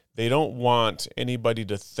like they don't want anybody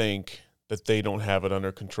to think that they don't have it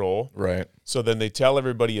under control. Right. So then they tell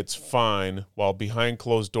everybody it's fine, while behind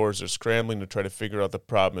closed doors they're scrambling to try to figure out the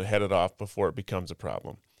problem and head it off before it becomes a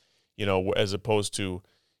problem. As opposed to,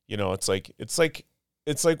 it's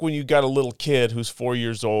like when you got a little kid who's 4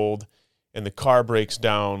 years old and the car breaks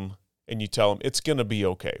down and you tell them it's going to be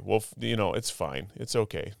okay. Well, it's fine. It's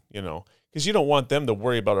okay, because you don't want them to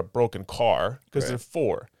worry about a broken car because they're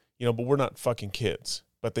 4, but we're not fucking kids.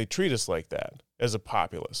 But they treat us like that as a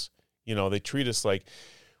populace. They treat us like,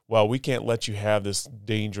 well, we can't let you have this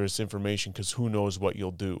dangerous information because who knows what you'll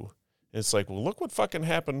do. And it's like, well, look what fucking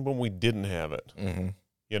happened when we didn't have it. Mm-hmm.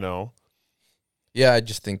 Yeah, I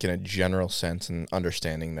just think in a general sense and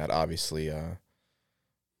understanding that obviously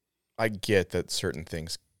I get that certain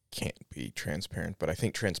things can't be transparent, but I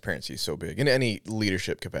think transparency is so big in any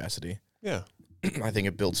leadership capacity. Yeah. I think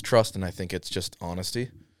it builds trust, and I think it's just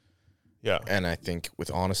honesty. Yeah. And I think with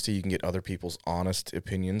honesty, you can get other people's honest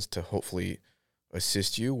opinions to hopefully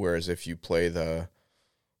assist you, whereas if you play the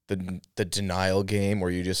denial game or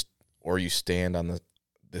you stand on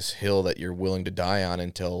this hill that you're willing to die on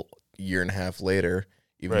until a year and a half later,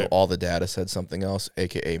 even though all the data said something else,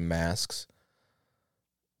 aka masks.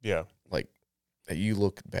 Yeah. Like, you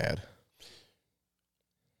look bad.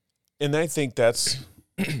 And I think that's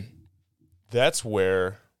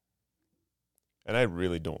where, and I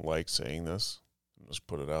really don't like saying this, I'll just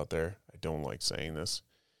put it out there, I don't like saying this,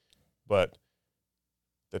 but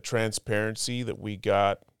the transparency that we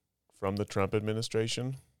got from the Trump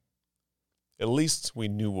administration, at least we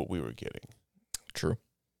knew what we were getting. True.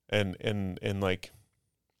 And like,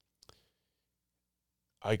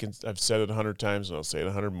 I've said it 100 times and I'll say it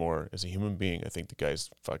 100 more. As a human being, I think the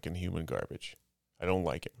guy's fucking human garbage. I don't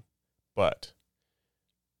like him. But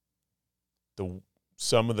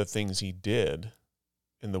some of the things he did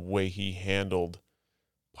and the way he handled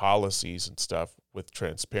policies and stuff with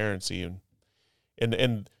transparency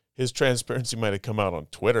and his transparency might have come out on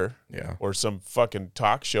Twitter, or some fucking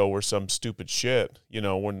talk show or some stupid shit,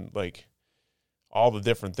 when like all the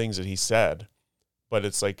different things that he said, but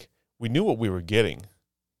it's like we knew what we were getting,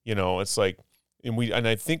 it's like, and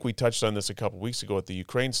I think we touched on this a couple weeks ago with the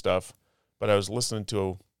Ukraine stuff, but I was listening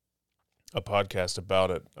to a podcast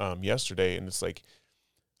about it yesterday, and it's like,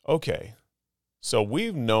 okay, so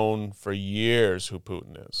we've known for years who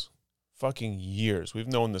Putin is. Fucking years. We've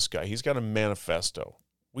known this guy. He's got a manifesto.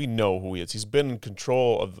 We know who he is. He's been in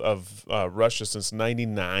control of Russia since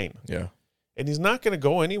 1999. Yeah. And he's not going to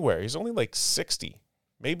go anywhere. He's only like 60.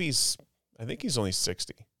 I think he's only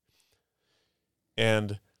 60.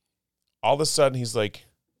 And all of a sudden, he's like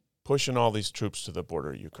pushing all these troops to the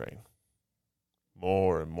border of Ukraine.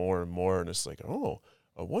 More and more and more. And it's like, oh,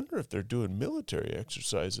 I wonder if they're doing military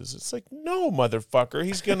exercises. It's like, no, motherfucker.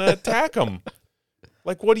 He's going to attack them.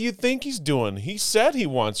 Like, what do you think he's doing? He said he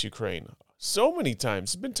wants Ukraine so many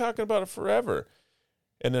times. He's been talking about it forever.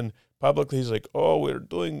 And then publicly he's like, oh, we're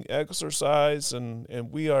doing exercise and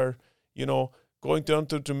we are, going down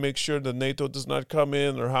to make sure that NATO does not come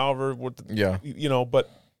in or however. But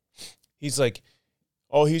he's like,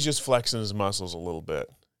 oh, he's just flexing his muscles a little bit.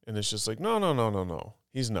 And it's just like, no.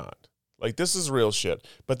 He's not. Like, this is real shit.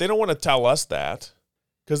 But they don't want to tell us that,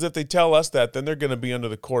 because if they tell us that, then they're going to be under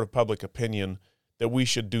the court of public opinion that we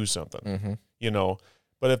should do something,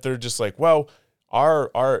 But if they're just like, well,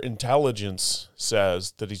 our intelligence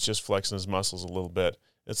says that he's just flexing his muscles a little bit,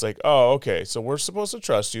 it's like, oh, okay, so we're supposed to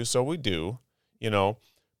trust you, so we do,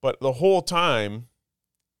 But the whole time,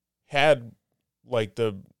 had like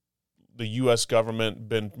the U.S. government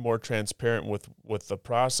been more transparent with the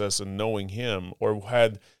process and knowing him, or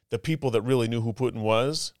had the people that really knew who Putin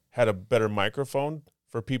was had a better microphone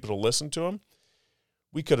for people to listen to him,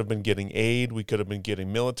 we could have been getting aid, we could have been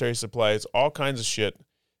getting military supplies, all kinds of shit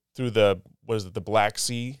through the Black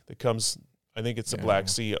Sea that comes, I think it's the Black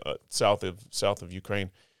Sea south of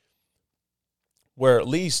Ukraine, where at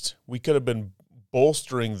least we could have been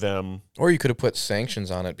bolstering them. Or you could have put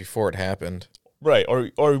sanctions on it before it happened. Right,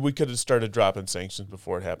 or we could have started dropping sanctions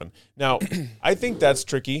before it happened. Now, I think that's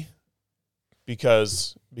tricky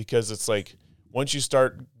because it's like, once you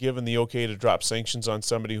start giving the okay to drop sanctions on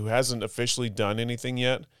somebody who hasn't officially done anything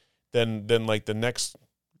yet, then like the next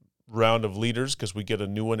round of leaders, because we get a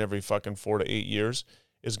new one every fucking 4 to 8 years,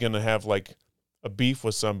 is going to have like a beef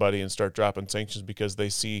with somebody and start dropping sanctions because they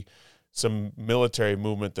see some military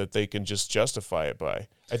movement that they can just justify it by.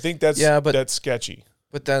 I think that's sketchy.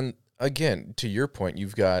 But then again, to your point,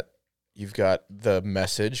 you've got the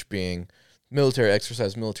message being military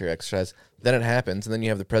exercise. Then it happens, and then you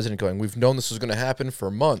have the president going, "We've known this was going to happen for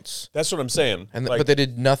months." That's what I'm saying. And but they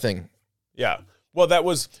did nothing. Yeah. Well, that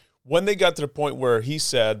was when they got to the point where he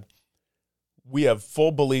said, "We have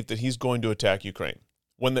full belief that he's going to attack Ukraine."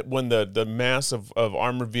 When the mass of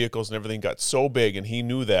armored vehicles and everything got so big, and he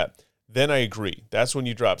knew that, then I agree. That's when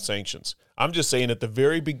you drop sanctions. I'm just saying at the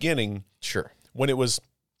very beginning, sure, when it was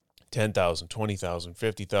 10,000, 20,000,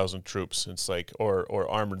 50,000 troops, it's like, or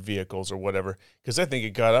armored vehicles or whatever, because I think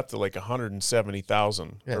it got up to like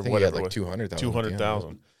 170,000 or whatever. Like 200,000.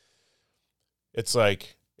 200,000. It's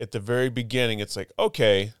like, at the very beginning, it's like,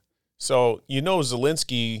 okay, so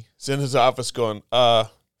Zelensky's in his office going,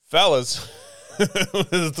 fellas,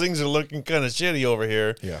 things are looking kind of shitty over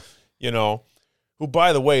here. Yeah. Who,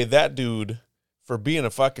 by the way, that dude, for being a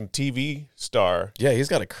fucking TV star. Yeah, he's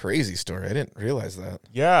got a crazy story. I didn't realize that.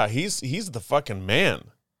 Yeah, he's the fucking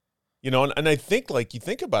man. And I think, like, you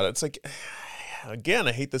think about it, it's like, again,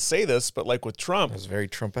 I hate to say this, but like with Trump. It was very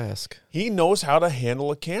Trump-esque. He knows how to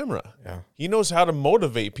handle a camera. Yeah. He knows how to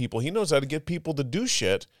motivate people. He knows how to get people to do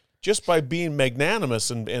shit just by being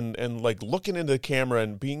magnanimous and like looking into the camera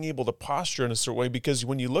and being able to posture in a certain way. Because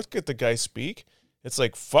when you look at the guy speak, it's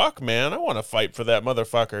like, fuck, man, I want to fight for that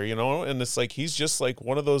motherfucker, And it's like, he's just like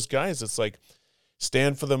one of those guys. It's like,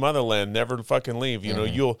 stand for the motherland, never fucking leave.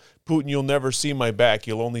 Putin, you'll never see my back.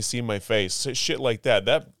 You'll only see my face. Shit like that.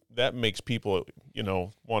 That makes people,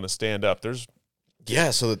 want to stand up.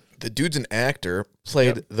 Yeah, so the dude's an actor,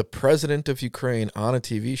 played the president of Ukraine on a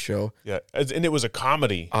TV show. Yeah, and it was a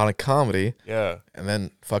comedy. On a comedy. Yeah. And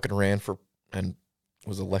then fucking ran for and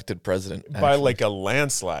was elected president. By like a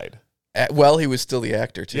landslide. Well, he was still the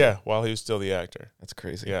actor, too. Yeah, while he was still the actor. That's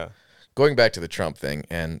crazy. Yeah. Going back to the Trump thing,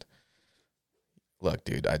 and look,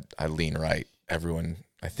 dude, I lean right. Everyone,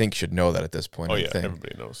 I think, should know that at this point. Oh, yeah,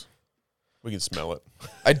 everybody knows. We can smell it.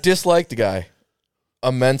 I dislike the guy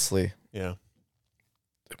immensely. Yeah.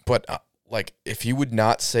 But, if he would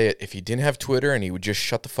not say it, if he didn't have Twitter and he would just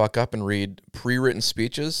shut the fuck up and read pre-written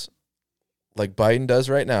speeches like Biden does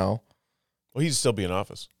right now. Well, he'd still be in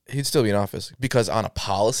office. He'd still be in office because on a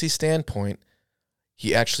policy standpoint,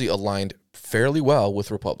 he actually aligned fairly well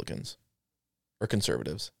with Republicans or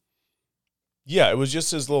conservatives. Yeah, it was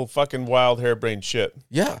just his little fucking wild harebrained shit.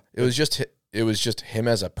 Yeah, it was just him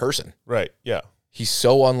as a person. Right, yeah. He's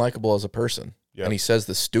so unlikable as a person. Yep. And he says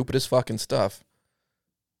the stupidest fucking stuff.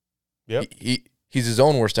 Yep. He's his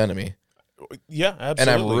own worst enemy. Yeah, absolutely. And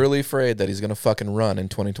I'm really afraid that he's going to fucking run in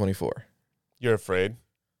 2024. You're afraid?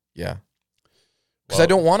 Yeah. Because I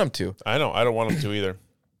don't want him to. I know. I don't want him to either.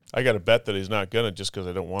 I got to bet that he's not going to just because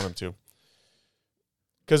I don't want him to.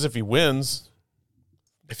 Because if he wins...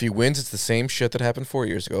 If he wins, it's the same shit that happened 4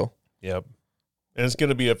 years ago. Yep. And it's going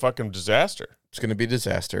to be a fucking disaster. It's going to be a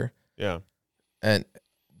disaster. Yeah.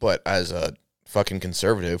 But as a fucking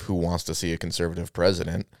conservative who wants to see a conservative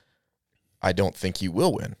president, I don't think he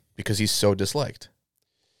will win because he's so disliked.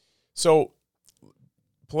 So,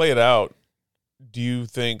 play it out. Do you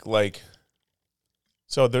think,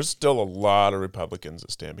 So there's still a lot of Republicans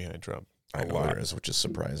that stand behind Trump. I know there is, which is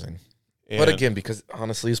surprising. But again, because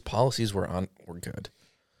honestly, his policies were good.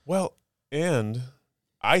 Well, and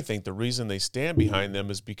I think the reason they stand behind them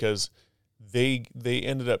is because they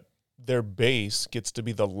ended up, their base gets to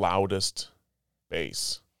be the loudest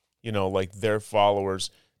base. you know, like their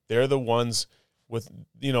followers. They're the ones with,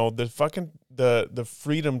 you know, the fucking the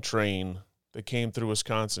freedom train that came through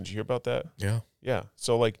Wisconsin. Did you hear about that? Yeah. Yeah.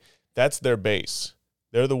 So like that's their base.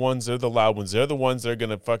 They're the ones, they're the loud ones. They're the ones that are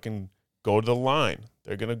gonna fucking go to the line.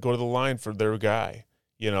 They're gonna go to the line for their guy,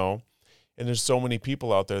 you know? And there's so many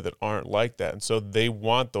people out there that aren't like that. And so they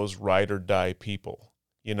want those ride or die people,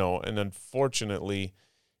 you know, and unfortunately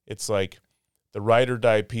it's like the ride or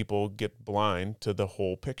die people get blind to the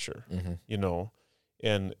whole picture, you know?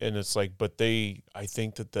 And it's like, but I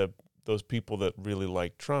think that those people that really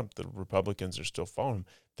like Trump, the Republicans are still following him.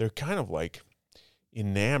 They're kind of like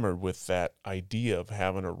enamored with that idea of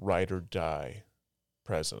having a ride or die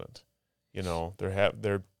president. You know, they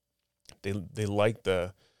like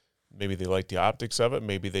maybe they like the optics of it.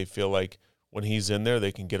 Maybe they feel like when he's in there,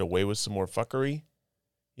 they can get away with some more fuckery,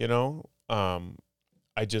 you know?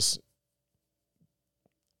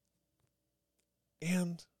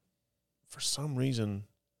 And for some reason,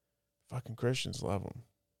 fucking Christians love him.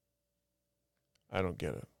 I don't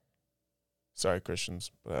get it. Sorry,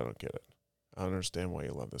 Christians, but I don't get it. I don't understand why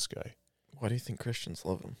you love this guy. Why do you think Christians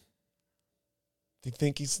love him? They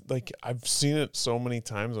think he's like, I've seen it so many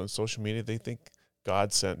times on social media. They think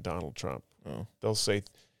God sent Donald Trump. Oh. They'll say,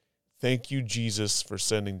 thank you, Jesus, for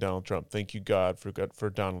sending Donald Trump. Thank you, God, for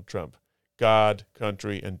Donald Trump. God,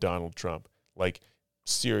 country, and Donald Trump. Like,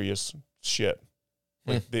 serious shit.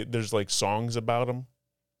 Like there's like songs about him.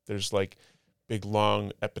 There's like big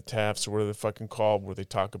long epitaphs or whatever they're fucking called where they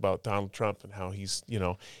talk about Donald Trump and how he's, you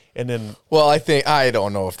know, and then. Well, I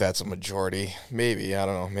don't know if that's a majority. Maybe, I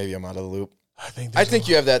don't know. Maybe I'm out of the loop. I think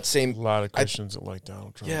you have that same. A lot of Christians that like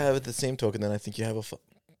Donald Trump. Yeah, but the same token, then I think you have a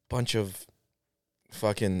bunch of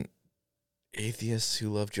fucking atheists who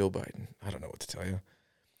love Joe Biden. I don't know what to tell you.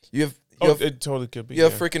 It totally could be. You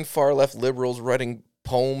have freaking far left liberals writing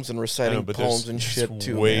poems and reciting poems and shit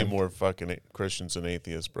too. Way more fucking Christians than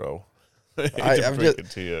atheists, bro. I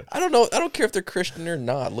don't know. I don't care if they're Christian or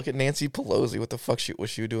not. Look at Nancy Pelosi. What the fuck was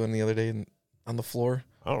she doing the other day on the floor?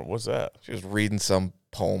 I don't know. What's that? She was reading some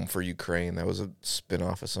poem for Ukraine. That was a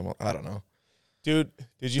spinoff of some. I don't know. Dude,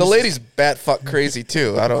 did you? The lady's bat fuck crazy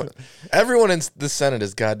too. Everyone in the Senate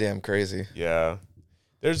is goddamn crazy. Yeah,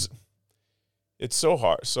 it's so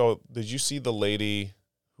hard. So, did you see the lady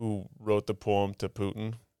who wrote the poem to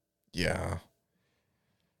Putin? Yeah.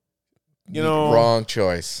 You know, wrong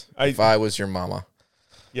choice. If I was your mama.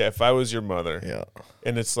 Yeah, if I was your mother. Yeah.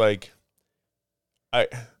 And it's like, I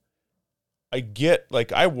get,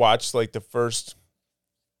 like, I watched like the first,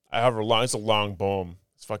 however long, it's a long poem.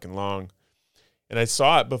 It's fucking long. And I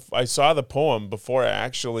saw it, I saw the poem before I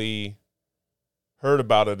actually heard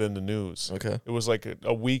about it in the news. Okay. It was like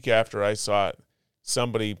a week after I saw it.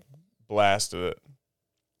 Somebody blasted it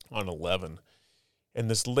on 11. And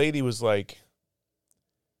this lady was like,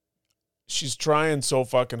 she's trying so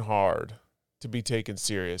fucking hard to be taken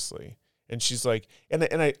seriously. And she's like,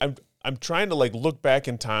 I'm trying to like look back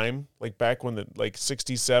in time, like back when the like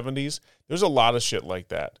 60s, 70s, there's a lot of shit like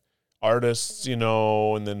that. Artists, you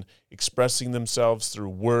know, and then expressing themselves through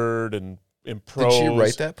word and in prose. Did she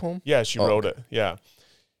write that poem? Yeah, she wrote it. Yeah.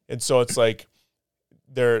 And so it's like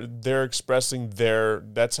they're expressing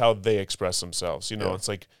that's how they express themselves. You know, yeah. It's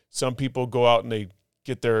like some people go out and they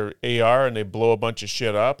get their AR and they blow a bunch of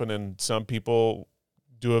shit up, and then some people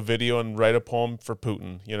do a video and write a poem for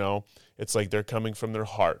Putin, you know. It's like they're coming from their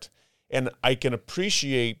heart. And I can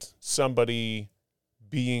appreciate somebody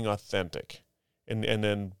being authentic and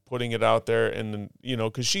then putting it out there, and then, you know,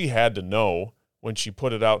 because she had to know when she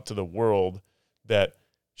put it out to the world that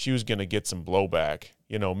she was going to get some blowback,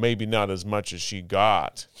 you know, maybe not as much as she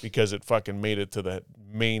got because it fucking made it to the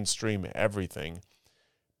mainstream everything.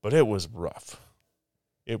 But it was rough.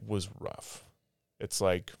 It was rough. It's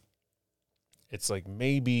like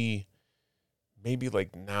maybe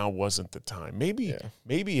like now wasn't the time. Maybe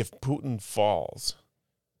if Putin falls,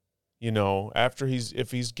 you know,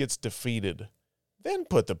 if he gets defeated, then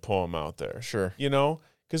put the poem out there. Sure. You know,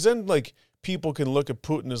 because then like people can look at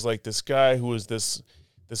Putin as like this guy who was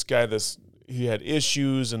he had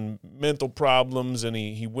issues and mental problems, and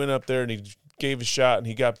he went up there and he gave a shot and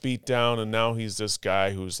he got beat down, and now he's this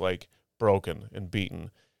guy who's like broken and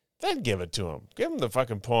beaten. Then give it to him. Give him the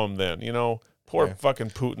fucking poem then, you know. Poor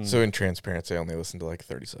fucking Putin. So in transparency, I only listened to like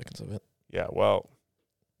 30 seconds of it. Yeah, well,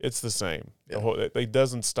 it's the same. Yeah. It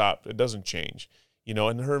doesn't stop. It doesn't change. You know,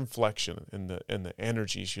 and her inflection and the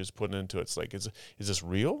energy she was putting into it's like, is this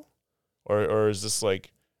real? Or is this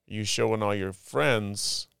like you showing all your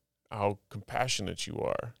friends how compassionate you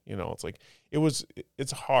are? You know, it's like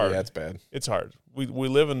it's hard. Yeah, it's bad. It's hard. We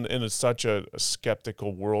live in such a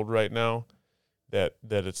skeptical world right now that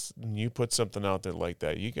it's, when you put something out there like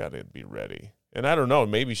that, you got to be ready. And I don't know,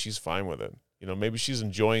 maybe she's fine with it. You know, maybe she's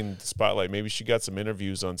enjoying the spotlight. Maybe she got some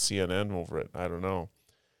interviews on CNN over it. I don't know.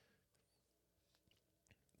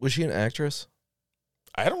 Was she an actress?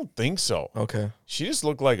 I don't think so. Okay. She just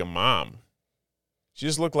looked like a mom. She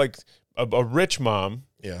just looked like a rich mom.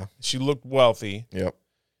 Yeah. She looked wealthy. Yep.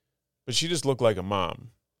 But she just looked like a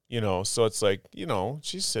mom. You know, so it's like, you know,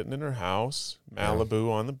 she's sitting in her house,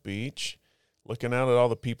 Malibu on the beach, looking out at all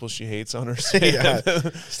the people she hates on her sand.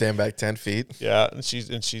 Stand back 10 feet. Yeah, and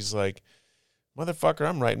she's like, motherfucker,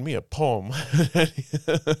 I'm writing me a poem.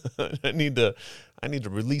 I need to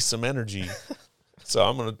release some energy. So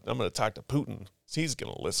I'm gonna talk to Putin. He's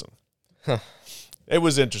gonna listen. Huh. It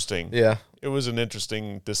was interesting. Yeah. It was an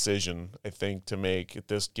interesting decision, I think, to make at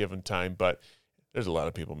this given time. But there's a lot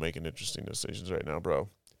of people making interesting decisions right now, bro.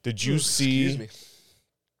 Did you see? Excuse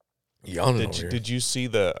me. Yawning over here. Did you see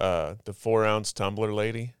the 4-ounce tumbler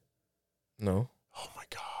lady? No. Oh my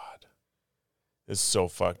god, it's so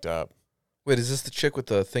fucked up. Wait, is this the chick with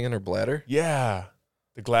the thing in her bladder? Yeah,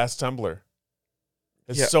 the glass tumbler.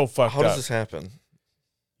 It's Yeah, so fucked How up. does this happen?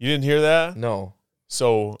 You didn't hear that? No.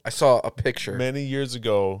 So I saw a picture. many years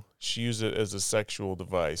ago, she used it as a sexual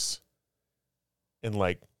device, and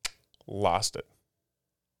like lost it.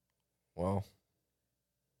 Wow.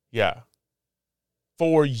 Yeah,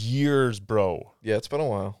 4 years, bro. Yeah, it's been a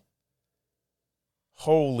while.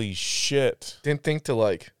 Holy shit! Didn't think to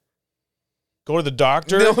like. Go to the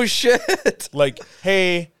doctor. No shit. Like,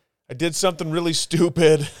 hey, I did something really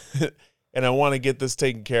stupid, and I want to get this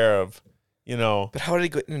taken care of. You know. But how did it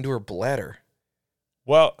get into her bladder?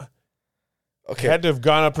 Well, Okay. had to have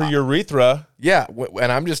gone up her urethra. Yeah,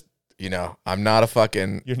 and I'm just, I'm not a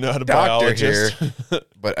fucking You're not a doctor biologist. here,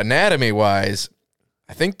 but anatomy-wise,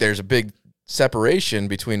 I think there's a big separation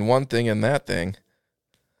between one thing and that thing.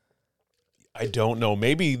 I don't know.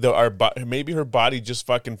 Maybe maybe her body just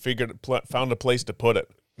fucking found a place to put it.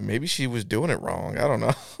 Maybe she was doing it wrong. I don't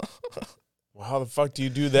know. Well, how the fuck do you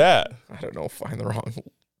do that? I don't know. Find the wrong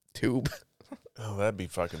tube. Oh, that'd be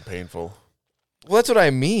fucking painful. Well, that's what I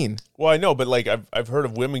mean. Well, I know, but like I've heard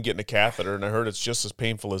of women getting a catheter, and I heard it's just as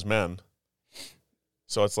painful as men.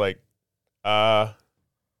 So it's like,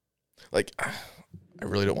 Like, I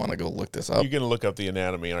really don't want to go look this up. you're gonna look up the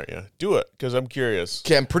anatomy, aren't you? Do it, because I'm curious.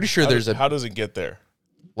 Okay, I'm pretty sure How does it get there?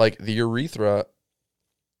 like the urethra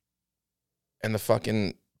and the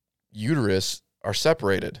fucking uterus are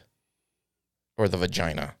separated, or the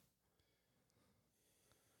vagina.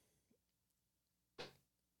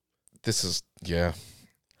 This is, yeah.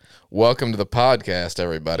 Welcome to the podcast,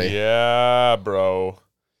 everybody. Yeah, bro.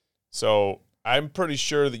 So I'm pretty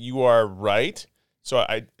sure that you are right. So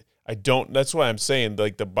I don't, that's why I'm saying,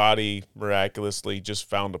 like, the body miraculously just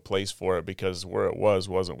found a place for it, because where it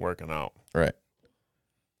wasn't working out. Right.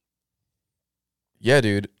 Yeah,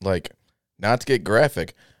 dude. Like, not to get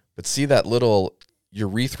graphic, but see that little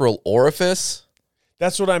urethral orifice?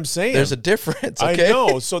 That's what I'm saying. There's a difference, okay? I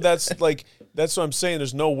know. So that's like, that's what I'm saying.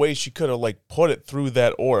 There's no way she could have like put it through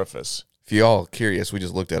that orifice. If y'all curious, we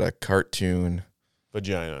just looked at a cartoon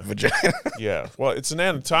Vagina. Yeah. Well, it's an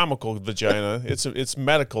anatomical vagina. It's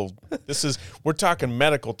medical. We're talking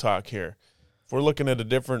medical talk here. If we're looking at a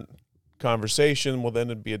different conversation, well, then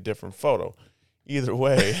it'd be a different photo. Either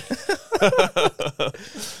way,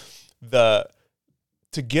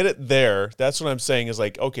 to get it there, that's what I'm saying is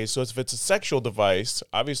like, okay, so if it's a sexual device,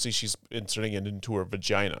 obviously she's inserting it into her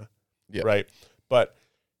vagina, right? But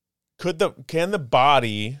can the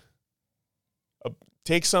body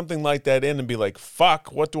take something like that in and be like,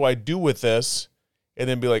 fuck, what do I do with this? And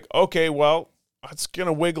then be like, okay, well, it's going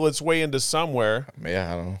to wiggle its way into somewhere.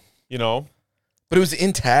 Yeah, I don't know. You know? But it was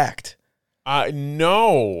intact. I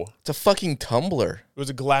know. It's a fucking tumbler. It was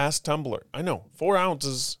a glass tumbler. I know. 4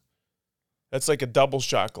 ounces. That's like a double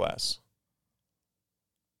shot glass.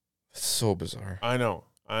 It's so bizarre. I know.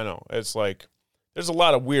 It's like, there's a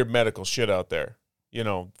lot of weird medical shit out there. You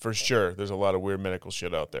know, for sure. There's a lot of weird medical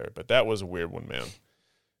shit out there. But that was a weird one, man.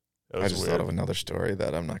 I just thought of another story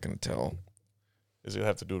that I'm not going to tell. Does it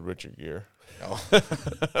have to do with Richard Gere? No.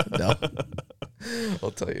 No.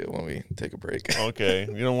 I'll tell you when we take a break. Okay.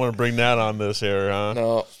 You don't want to bring that on this here, huh?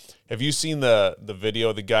 No. Have you seen the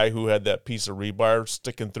video of the guy who had that piece of rebar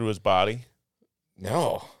sticking through his body?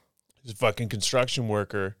 No. He's a fucking construction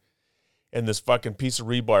worker, and this fucking piece of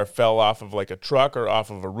rebar fell off of like a truck or off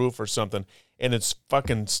of a roof or something, and it's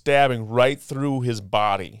fucking stabbing right through his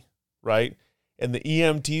body, right? And the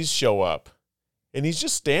EMTs show up, and he's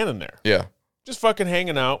just standing there. Yeah. Just fucking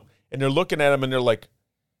hanging out, and they're looking at him, and they're like,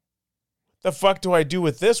 the fuck do I do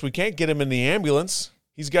with this? We can't get him in the ambulance.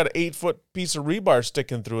 He's got an 8-foot piece of rebar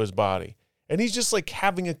sticking through his body. And he's just like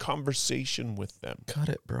having a conversation with them. Cut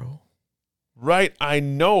it, bro. Right? I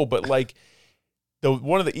know, but like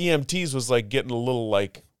one of the EMTs was like getting a little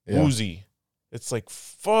like woozy. It's like,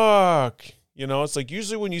 fuck. You know, it's like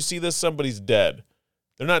usually when you see this, somebody's dead.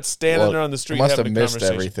 They're not standing there on the street must having have a missed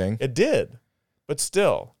conversation. everything. It did. But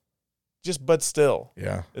still.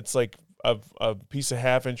 Yeah. It's like a piece of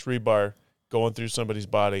half-inch rebar going through somebody's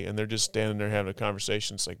body, and they're just standing there having a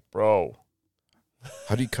conversation. It's like, bro.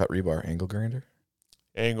 How do you cut rebar? Angle grinder?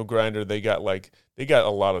 Angle grinder. They got a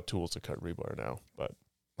lot of tools to cut rebar now. But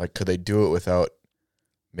like, could they do it without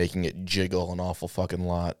making it jiggle an awful fucking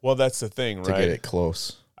lot? Well, that's the thing, right? To get it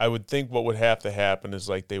close. I would think what would have to happen is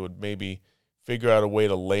like they would maybe figure out a way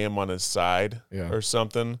to lay him on his side or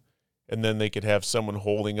something, and then they could have someone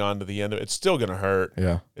holding on to the end of it. It's still going to hurt.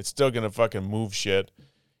 Yeah. It's still going to fucking move shit.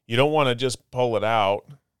 You don't want to just pull it out.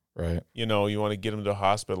 Right. You know, you want to get him to the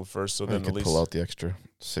hospital first, so then you at least pull out the extra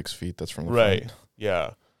 6 feet that's from the right. front.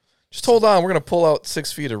 Yeah. Just hold on. We're going to pull out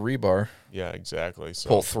 6 feet of rebar. Yeah, exactly. So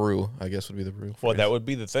pull through, I guess, would be the real well, phrase. that would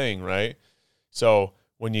be the thing, right? So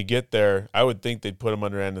when you get there, I would think they'd put him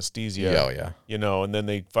under anesthesia. Yeah, yeah. You know, and then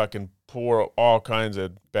they fucking pour all kinds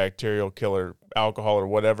of bacterial killer alcohol or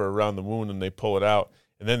whatever around the wound, and they pull it out,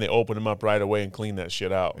 and then they open him up right away and clean that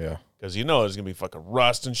shit out. Yeah. Because you know there's going to be fucking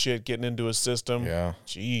rust and shit getting into his system. Yeah.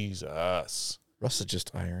 Jesus. Rust is just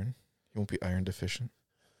iron. You won't be iron deficient.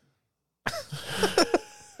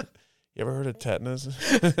 You ever heard of tetanus?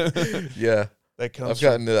 Yeah. That comes I've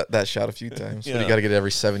gotten that shot a few times. Yeah. But you got to get it every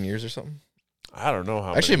 7 years or something? I don't know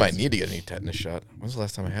how. Actually, I many might need to get a new tetanus shot. When's the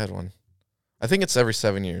last time I had one? I think it's every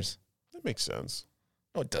 7 years. That makes sense.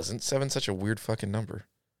 No, it doesn't. 7's such a weird fucking number.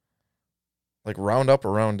 Like, round up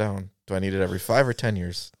or round down? Do I need it every 5 or 10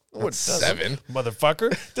 years? No, it doesn't. 7.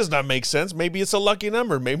 Motherfucker. Does not make sense. Maybe it's a lucky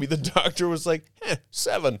number. Maybe the doctor was like,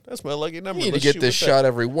 7. That's my lucky number. You need Let's to get shoot this with that. shot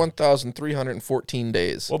every 1,314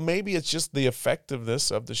 days. Well, maybe it's just the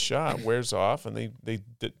effectiveness of the shot wears off, and they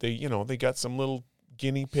you know, they got some little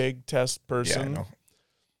guinea pig test person. Yeah, I know.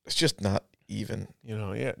 It's just not even. You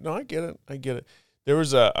know, yeah. No, I get it. There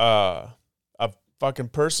was a fucking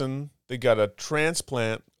person that got a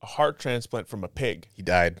heart transplant from a pig. He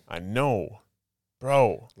died. I know.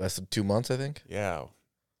 Bro. Less than 2 months, I think. Yeah.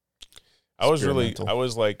 I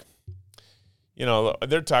was like, you know,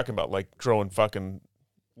 they're talking about like growing fucking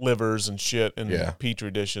livers and shit in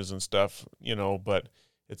Petri dishes and stuff, you know, but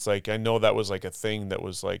it's like, I know that was like a thing that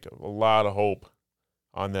was like a lot of hope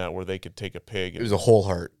on that where they could take a pig. It was a whole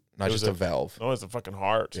heart, not just a valve. No, it's a fucking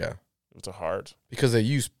heart. Yeah. It was a heart. Because they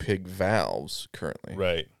use pig valves currently.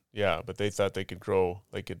 Right. Yeah, but they thought they could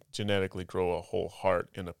genetically grow a whole heart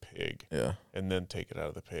in a pig. Yeah. And then take it out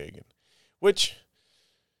of the pig. Which,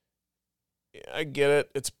 I get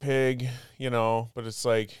it. It's a pig, you know, but it's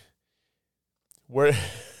like, where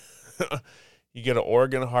you get an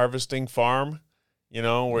organ harvesting farm, you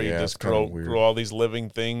know, where you just grow all these living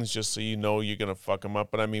things just so you know you're going to fuck them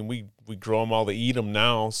up. But I mean, we grow them all to eat them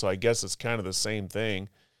now, so I guess it's kind of the same thing,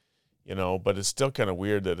 you know, but it's still kind of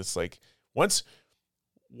weird that it's like, once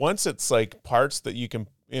it's like parts that you can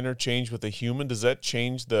interchange with a human, does that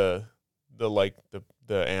change the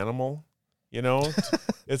animal? You know,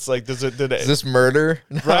 it's like, is this murder?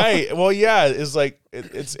 No. Right. Well, yeah, it's like,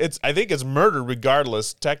 it's, I think it's murder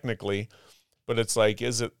regardless, technically, but it's like,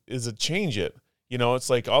 is it change it? You know, it's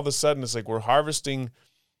like all of a sudden it's like we're harvesting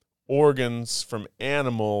organs from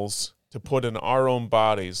animals to put in our own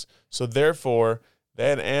bodies. So therefore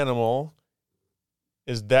that animal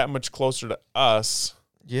is that much closer to us.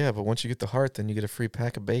 Yeah, but once you get the heart, then you get a free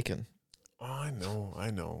pack of bacon. Oh,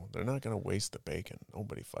 I know. They're not going to waste the bacon.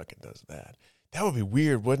 Nobody fucking does that. That would be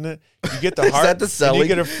weird, wouldn't it? You get the heart, that the selling? And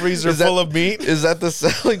you get a freezer full of meat. Is that the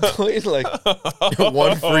selling point? Like,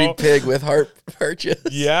 one free pig with heart purchase?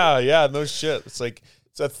 Yeah, no shit. It's like,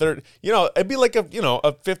 it's a third, you know, it'd be like a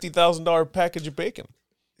 $50,000 package of bacon.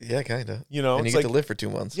 Yeah, kind of. You know, and you get to live for 2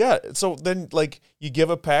 months. Yeah, so then, like, you give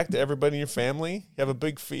a pack to everybody in your family, you have a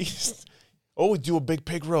big feast. Oh, we do a big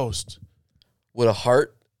pig roast. Would a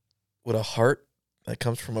heart that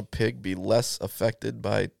comes from a pig be less affected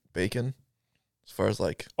by bacon? As far as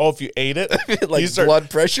like, if you ate it, like blood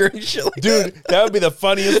pressure and shit like dude, that would be the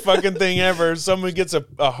funniest fucking thing ever. Someone gets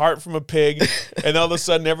a heart from a pig, and all of a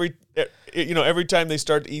sudden, every time they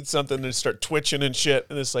start to eat something, they start twitching and shit,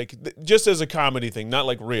 and it's like, just as a comedy thing, not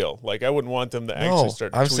like real. Like, I wouldn't want them to actually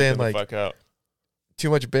start tweaking the fuck out. Too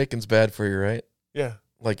much bacon's bad for you, right? Yeah.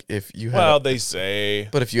 Like if you had they say.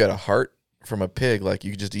 But if you had a heart from a pig, like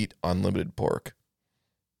you could just eat unlimited pork.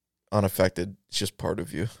 Unaffected. It's just part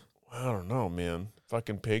of you. I don't know, man.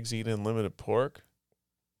 Fucking pigs eat unlimited pork?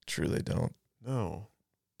 True, they don't. No.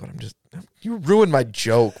 but you ruined my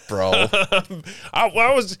joke, bro.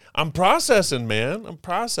 I'm processing, man. I'm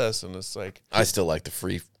processing. It's like I still like the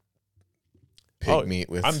free pig meat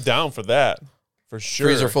with. I'm down for that, for sure.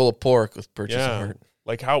 Freezer full of pork with purchase of heart.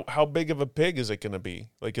 Like how big of a pig is it going to be?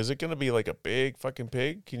 Like, is it going to be like a big fucking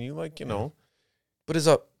pig? Can you like,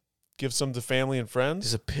 But give some to family and friends?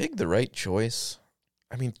 Is a pig the right choice?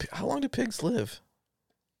 I mean, how long do pigs live?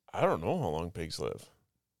 I don't know how long pigs live.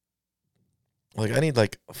 Like, I need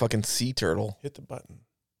like a fucking sea turtle. Hit the button.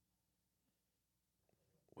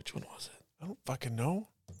 Which one was it? I don't fucking know.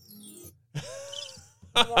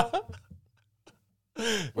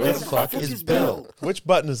 Where the fuck is Bill? Which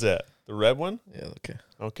button is that? The red one? Yeah, okay.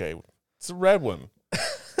 Okay. It's the red one.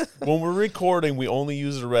 When we're recording, we only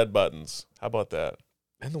use the red buttons. How about that?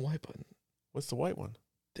 And the white button. What's the white one?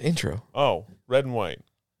 The intro. Oh, red and white.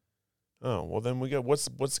 Oh, well then we got what's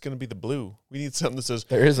going to be the blue? We need something that says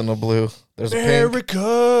there isn't a blue. There's America.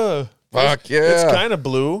 A pink. Fuck yeah. It's kind of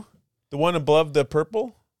blue. The one above the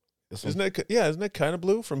purple? Isn't it kind of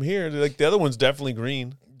blue from here? Like the other one's definitely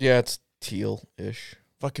green. Yeah, it's teal-ish.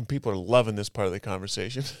 Fucking people are loving this part of the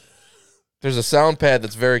conversation. There's a sound pad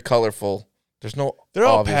that's very colorful. There's no. They're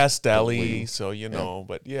all pastel-y, so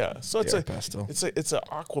but yeah. So it's a pastel. It's a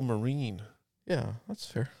aquamarine. Yeah, that's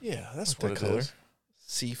fair. Yeah, that's like what that it color. is.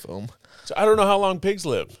 Sea foam. So I don't know how long pigs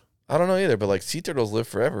live. I don't know either, but like sea turtles live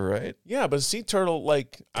forever, right? Yeah, but a sea turtle,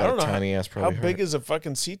 like I Got don't a know tiny ass how probably big heart. is a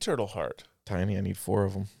fucking sea turtle heart. Tiny. I need 4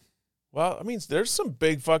 of them. Well, I mean, there's some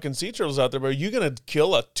big fucking sea turtles out there, but are you gonna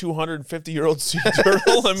kill a 250-year-old sea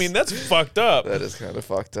turtle? I mean, that's fucked up. That is kind of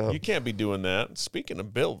fucked up. You can't be doing that. Speaking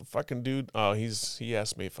of Bill, the fucking dude, he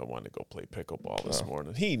asked me if I wanted to go play pickleball this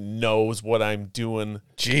morning. He knows what I'm doing.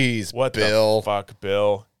 Jeez, What Bill. the fuck,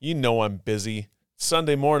 Bill? You know I'm busy.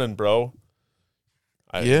 Sunday morning, bro.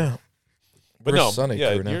 Yeah. But We're no, Sunday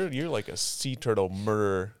crew now. you're like a sea turtle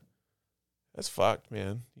murderer. That's fucked,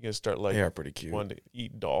 man. You gotta start like They are pretty cute. wanting to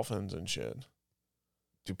eat dolphins and shit.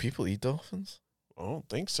 Do people eat dolphins? I don't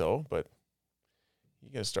think so, but you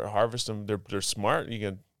gotta start harvesting them. They're smart. You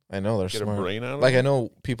can I know they're get smart. a brain out of Like them. I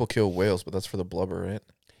know people kill whales, but that's for the blubber, right?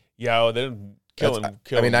 Yeah, well, they're killing.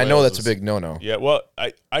 I mean, I know that's a big no-no. Yeah, well,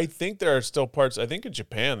 I think there are still parts. I think in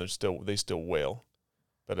Japan they still whale,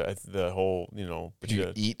 but the whole But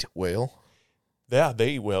you eat whale? Yeah, they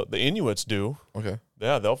eat whale. The Inuits do. Okay.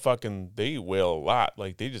 Yeah, they eat whale a lot.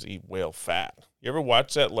 Like they just eat whale fat. You ever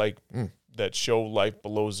watch that that show Life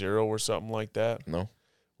Below Zero or something like that? No.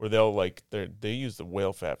 Where they use the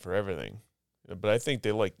whale fat for everything, but I think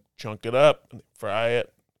they like chunk it up, fry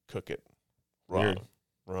it, cook it, Weird.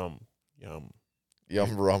 rum, yum,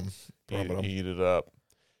 rum. eat it up.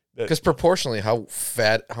 Because proportionally, how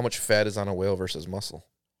much fat is on a whale versus muscle?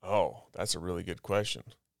 Oh, that's a really good question.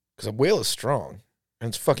 Because a whale is strong, and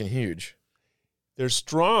it's fucking huge. They're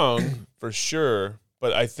strong for sure,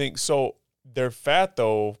 but I think so. Their fat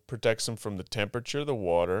though protects them from the temperature of the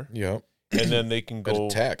water. Yeah. And then they can But go.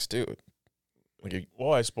 it attacks, dude.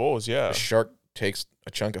 Well, I suppose, yeah. A shark takes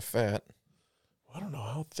a chunk of fat. I don't know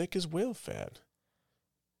how thick is whale fat.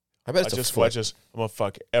 I bet it's a foot. I'm gonna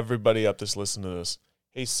fuck everybody up that's listening to this.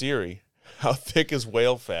 Hey Siri, how thick is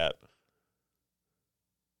whale fat?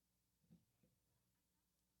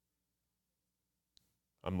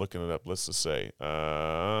 I'm looking it up. Let's just say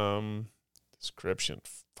description.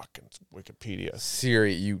 Fucking Wikipedia.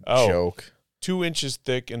 Siri, you Oh. joke. 2 inches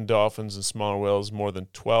thick in dolphins and smaller whales, more than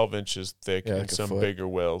 12 inches thick Yeah, in like a some foot. bigger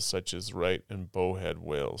whales, such as right and bowhead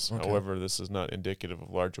whales. Okay. However, this is not indicative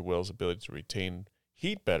of larger whales' ability to retain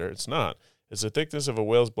heat better. It's not, as the thickness of a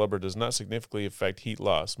whale's blubber does not significantly affect heat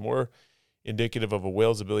loss. More indicative of a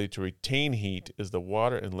whale's ability to retain heat is the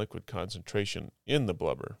water and liquid concentration in the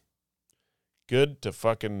blubber. Good to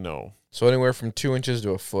fucking know. So anywhere from 2 inches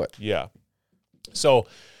to a foot. Yeah. So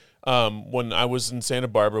when I was in Santa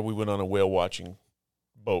Barbara, we went on a whale watching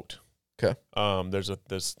boat. Okay. There's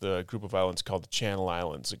the group of islands called the Channel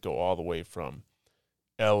Islands that go all the way from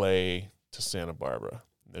L.A. to Santa Barbara.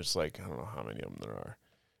 There's like, I don't know how many of them there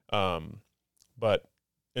are. But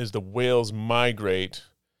as the whales migrate,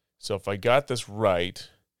 so if I got this right,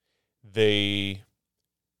 they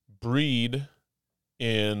breed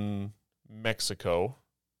in Mexico,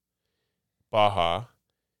 Baja,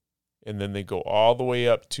 and then they go all the way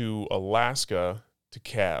up to Alaska to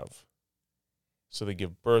calve. So they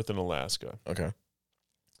give birth in Alaska. Okay.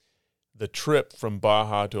 The trip from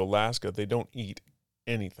Baja to Alaska, they don't eat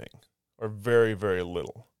anything or very, very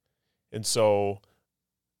little. And so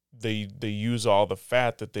they use all the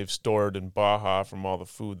fat that they've stored in Baja from all the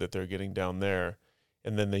food that they're getting down there,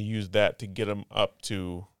 and then they use that to get them up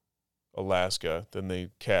to Alaska. Then they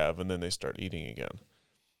calve, and then they start eating again.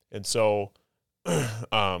 And so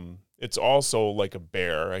it's also like a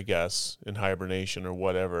bear, I guess, in hibernation or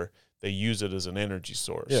whatever. They use it as an energy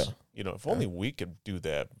source. Yeah. You know, if only we could do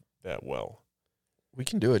that well. We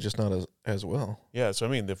can do it, just not as well. Yeah, so I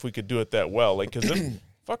mean, if we could do it that well, like, because then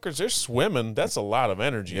fuckers, they're swimming. That's a lot of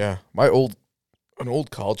energy. Yeah. An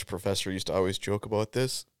old college professor used to always joke about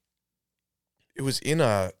this. It was in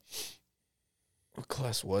what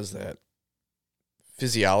class was that?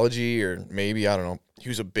 Physiology, or maybe, I don't know. He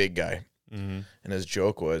was a big guy. Mm-hmm. And his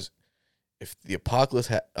joke was, if the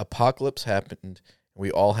apocalypse happened and we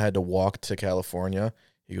all had to walk to California,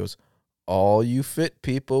 he goes, all you fit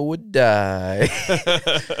people would die.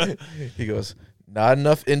 He goes, not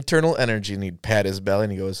enough internal energy. And he'd pat his belly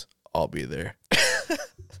and he goes, I'll be there.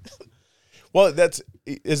 Well,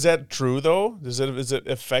 is that true though? Is it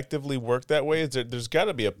effectively work that way? There's got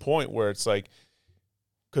to be a point where it's like,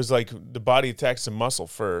 because like the body attacks the muscle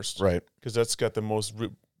first, Right. Because that's got the most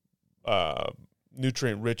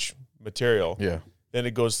nutrient rich material. Yeah. Then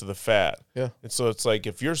it goes to the fat. Yeah. And so it's like,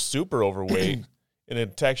 if you're super overweight and it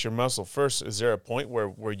attacks your muscle first, is there a point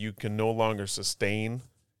where you can no longer sustain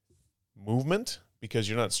movement because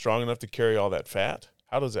you're not strong enough to carry all that fat?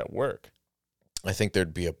 How does that work? I think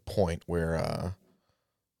there'd be a point where,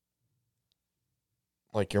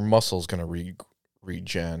 like, your muscle's going to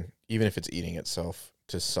regen, even if it's eating itself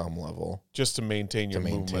to some level. Just to maintain your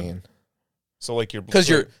movement. So like because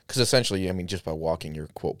essentially, I mean, just by walking, you're,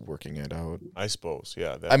 quote, working it out. I suppose,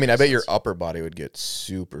 yeah. I mean, I bet your upper body would get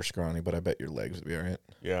super scrawny, but I bet your legs would be all right.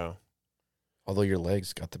 Yeah. Although your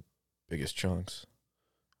legs got the biggest chunks.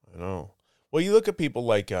 I know. Well, you look at people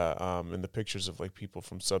like in the pictures of like people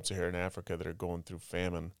from sub-Saharan Africa that are going through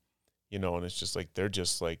famine, you know, and it's just like they're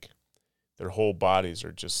just like their whole bodies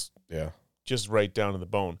are just right down to the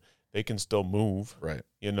bone. They can still move, right?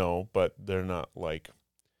 You know, but they're not like.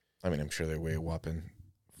 I mean, I'm sure they weigh a whopping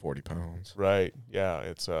 40 pounds. Right. Yeah.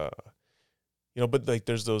 It's you know, but like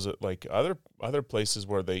there's those like other places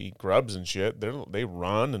where they eat grubs and shit. They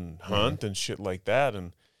run and hunt and shit like that,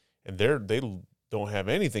 and they don't have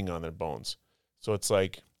anything on their bones. So it's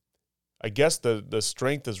like, I guess the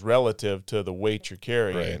strength is relative to the weight you're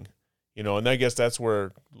carrying, right. You know, and I guess that's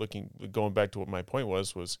where going back to what my point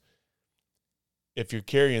was if you're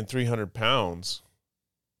carrying 300 pounds,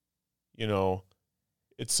 you know,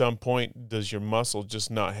 at some point, does your muscle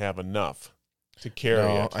just not have enough to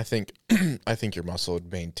carry it? I think I think your muscle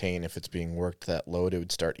would maintain if it's being worked that load. It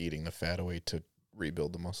would start eating the fat away to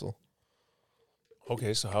rebuild the muscle.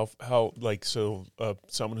 Okay, so how like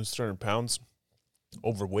someone who's 300 pounds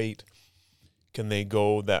overweight, can they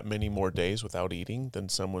go that many more days without eating than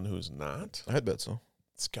someone who's not? I bet so.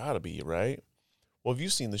 It's got to be, right? Well, have you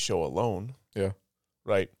seen the show Alone? Yeah.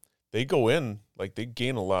 Right. They go in, like, they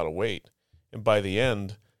gain a lot of weight, and by the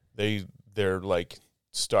end, they're like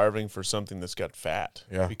starving for something that's got fat.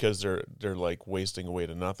 Yeah. Because they're like wasting away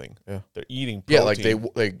to nothing. Yeah. They're eating protein. Yeah,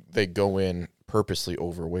 like they go in purposely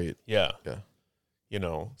overweight. Yeah. Yeah. You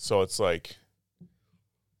know, so it's like,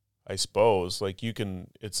 I suppose, like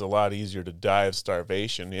it's a lot easier to die of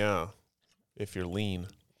starvation, yeah, if you're lean.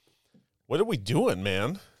 What are we doing,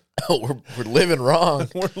 man? we're living wrong.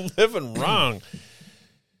 We're living wrong.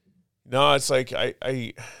 No, it's like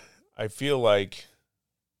I feel like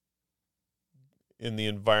in the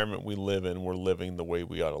environment we live in, we're living the way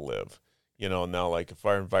we ought to live. You know, now like if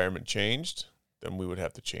our environment changed, then we would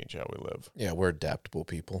have to change how we live. Yeah, we're adaptable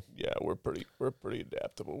people. Yeah, we're pretty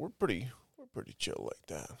adaptable. We're pretty chill like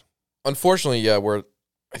that. Unfortunately, yeah,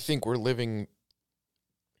 I think we're living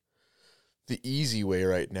the easy way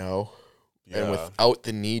right now. Yeah. And without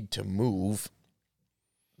the need to move,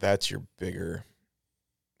 that's your bigger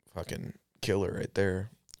fucking killer right there.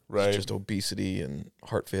 Right. It's just obesity and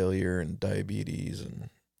heart failure and diabetes and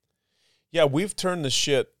yeah, we've turned the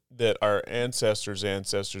shit that our ancestors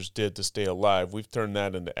did to stay alive. We've turned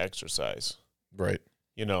that into exercise. Right.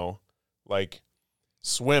 You know, like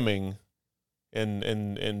swimming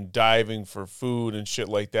and diving for food and shit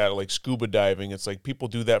like that, like scuba diving. It's like people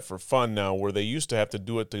do that for fun now, where they used to have to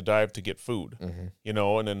do it to dive to get food, you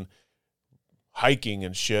know, and then hiking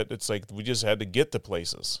and shit. It's like we just had to get to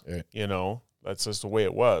places, you know. That's just the way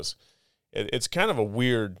it was. It's kind of a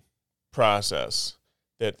weird process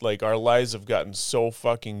that, like, our lives have gotten so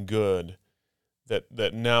fucking good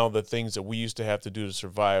that now the things that we used to have to do to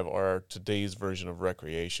survive are today's version of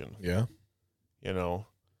recreation. Yeah. You know?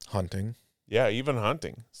 Hunting. Yeah, even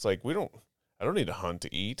hunting. It's like I don't need to hunt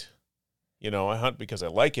to eat. You know, I hunt because I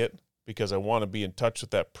like it, because I want to be in touch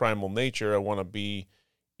with that primal nature. I want to be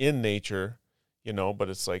in nature, you know, but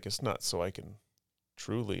it's like, it's not so I can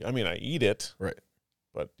truly, I mean, I eat it. Right.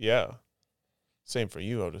 But yeah, same for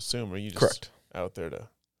you, I would assume. Are you just correct out there to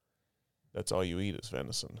that's all you eat is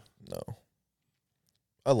venison. No.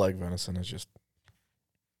 I like venison. It's just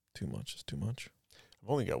too much. It's too much. I've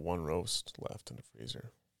only got one roast left in the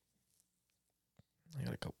freezer. I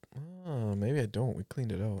got a couple. Oh, maybe I don't. We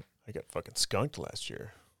cleaned it out. I got fucking skunked last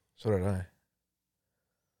year. So did I. I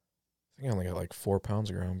think I only got like 4 pounds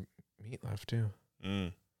of ground meat left, too.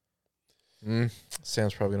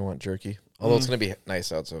 Sam's probably going to want jerky. Although it's going to be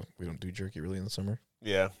nice out, so we don't do jerky really in the summer.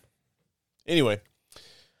 Yeah. Anyway,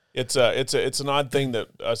 it's an odd thing that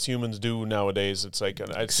us humans do nowadays. It's like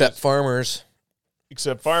Except farmers.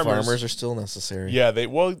 Except farmers. Farmers are still necessary. Yeah,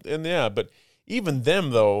 but even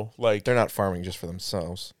them though, like they're not farming just for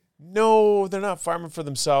themselves. No, they're not farming for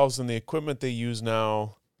themselves, and the equipment they use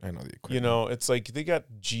now. I know the equipment. You know, it's like they got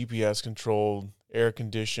GPS controlled, air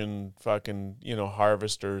conditioned, fucking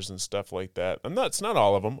harvesters and stuff like that. And that's not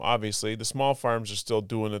all of them, obviously. The small farms are still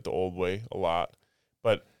doing it the old way a lot,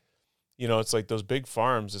 but it's like those big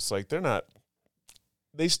farms. It's like they're not.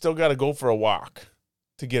 They still got to go for a walk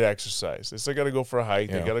to get exercise. They still got to go for a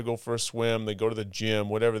hike. Yeah. They got to go for a swim. They go to the gym,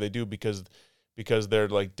 whatever they do, because their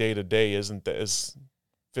like day to day isn't as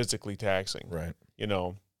physically taxing. Right.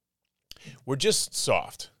 We're just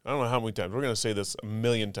soft. I don't know how many times. We're going to say this a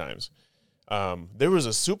million times. There was a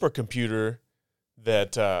supercomputer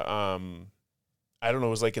that, I don't know,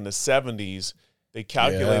 it was like in the 70s. They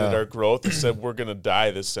calculated our growth and said we're going to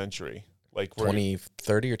die this century. Like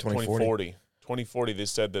 2030 or 2040? 2040, they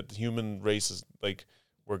said that the human race is like,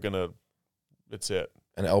 that's it.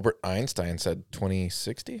 And Albert Einstein said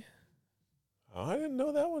 2060? Oh, I didn't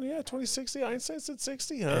know that one. Yeah, 2060. Einstein said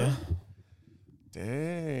 60, huh? Yeah.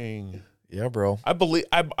 Dang. Yeah, bro. I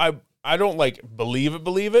don't believe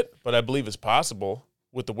it, but I believe it's possible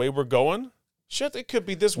with the way we're going. Shit, it could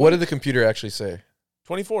be this way. What did the computer actually say?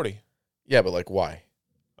 2040. Yeah, but like why?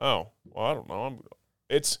 Oh, well, I don't know.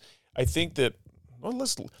 I think that, well,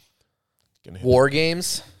 let's. War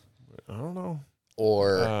games? I don't know.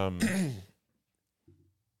 Or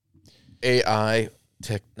AI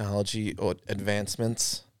technology or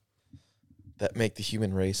advancements that make the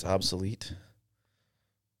human race obsolete?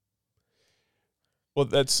 Well,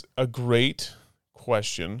 that's a great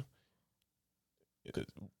question.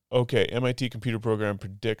 Okay, MIT computer program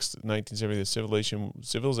predicts that 1970 the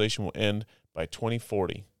civilization will end by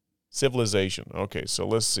 2040. Civilization. Okay, so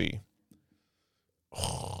let's see.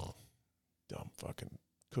 Oh, dumb fucking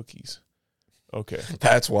cookies. Okay.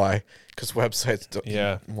 That's why, because websites don't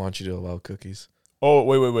want you to allow cookies. Oh,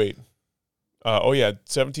 wait.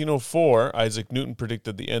 1704, Isaac Newton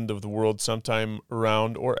predicted the end of the world sometime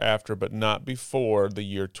around or after, but not before the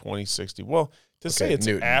year 2060. Well, say it's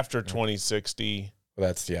Newton. After 2060,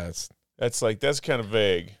 that's kind of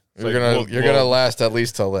vague. You're gonna last at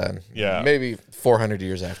least till then. Yeah, maybe 400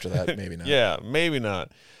 years after that. Maybe not. Yeah, maybe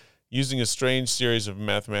not. Using a strange series of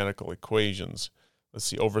mathematical equations. Let's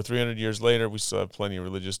see. Over 300 years later, we still have plenty of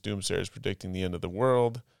religious doomsayers predicting the end of the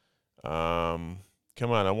world. Come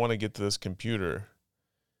on, I want to get to this computer.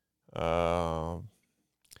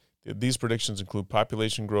 These predictions include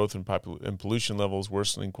population growth and pollution levels,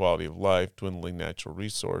 worsening quality of life, dwindling natural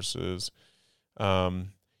resources.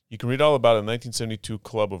 You can read all about it in 1972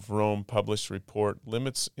 Club of Rome published report,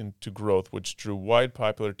 Limits to Growth, which drew wide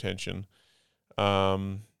popular attention.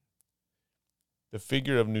 The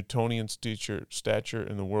figure of Newtonian stature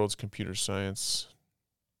in the world's computer science.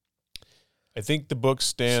 I think the books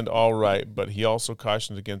stand all right, but he also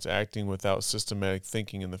cautions against acting without systematic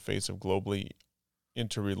thinking in the face of globally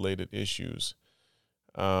interrelated issues.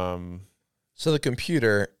 So the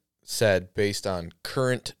computer said, based on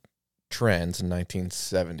current trends in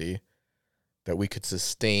 1970, that we could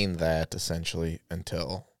sustain that essentially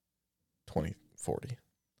until 2040.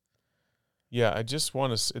 Yeah, I just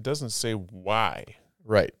want to. It doesn't say why.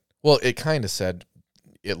 Right. Well, it kind of said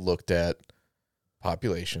it looked at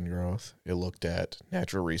population growth. It looked at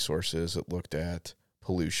natural resources. It looked at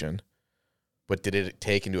pollution. But did it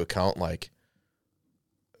take into account like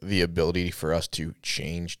the ability for us to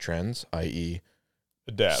change trends, i.e.,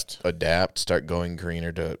 adapt, start going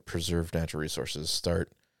greener to preserve natural resources,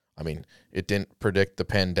 it didn't predict the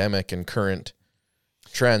pandemic and current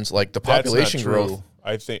trends like the population growth.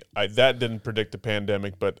 I think that didn't predict the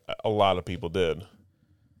pandemic, but a lot of people did.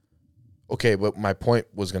 Okay, but my point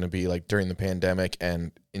was going to be like during the pandemic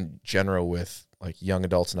and in general with like young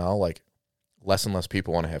adults now, like less and less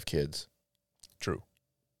people want to have kids. True.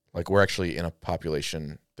 Like we're actually in a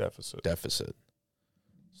population deficit.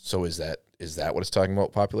 So is that what it's talking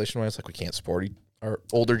about population wise? Like we can't support our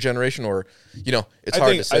older generation, or it's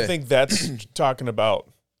hard to say. I think that's talking about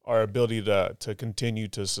our ability to continue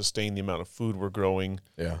to sustain the amount of food we're growing.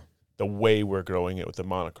 Yeah. The way we're growing it with the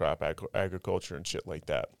monocrop agriculture and shit like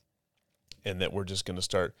that. and that we're just going to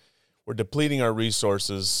start. We're depleting our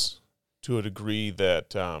resources to a degree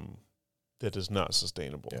that that is not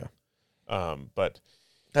sustainable. Yeah. But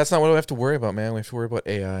that's not what we have to worry about, man. We have to worry about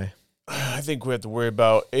AI. I think we have to worry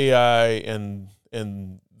about AI and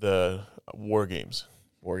the war games.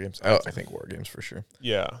 War games. Oh, I think war games for sure.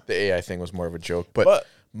 Yeah. The AI thing was more of a joke, but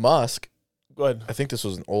Musk. Go ahead. I think this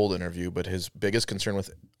was an old interview, but his biggest concern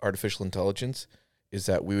with artificial intelligence is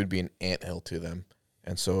that we would be an anthill to them.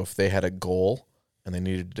 And so if they had a goal and they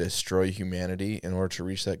needed to destroy humanity in order to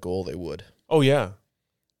reach that goal, they would. Oh, yeah.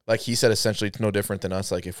 Like he said, essentially, it's no different than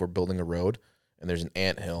us. Like if we're building a road and there's an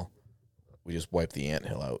anthill, we just wipe the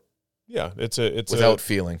anthill out. Yeah, it's without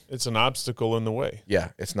feeling. It's an obstacle in the way. Yeah,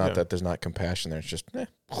 it's not that there's not compassion there. It's just,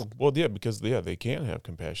 Well, yeah, because they can't have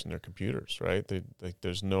compassion. They're computers, right?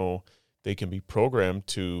 They can be programmed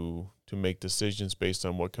to make decisions based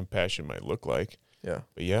on what compassion might look like. Yeah.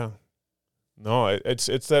 But yeah, no, it's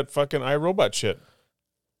that fucking iRobot shit.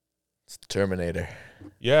 It's Terminator.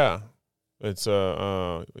 Yeah, it's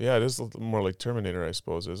it is more like Terminator, I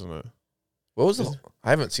suppose, isn't it? What was I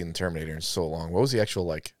haven't seen the Terminator in so long. What was the actual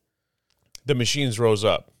like? The machines rose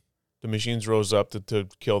up. The machines rose up to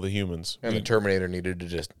kill the humans. And the Terminator needed to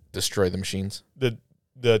just destroy the machines. The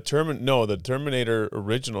Terminator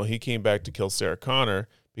original, he came back to kill Sarah Connor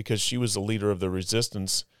because she was the leader of the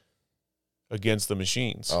resistance against the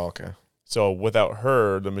machines. Oh, okay. So without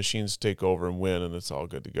her, the machines take over and win, and it's all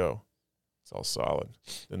good to go. It's all solid.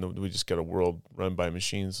 And we just got a world run by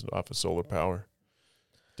machines off of solar power.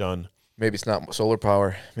 Done. Maybe it's not solar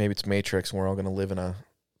power. Maybe it's Matrix, and we're all going to live in a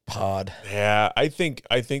pod. Yeah, I think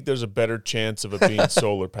there's a better chance of it being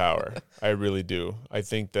solar power. I really do. I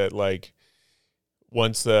think that like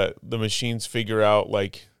once the machines figure out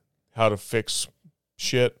like how to fix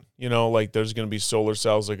shit, like there's going to be solar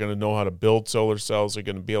cells. They're going to know how to build solar cells. They're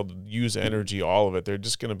going to be able to use energy, all of it. They're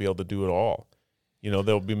just going to be able to do it all.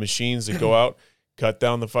 There'll be machines that go out, cut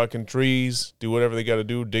down the fucking trees, do whatever they got to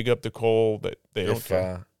do, dig up the coal. That they don't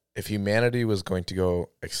care. If humanity was going to go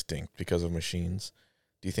extinct because of machines,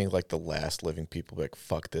 do you think like the last living people be like,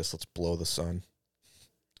 fuck this, let's blow the sun?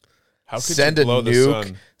 How could you blow the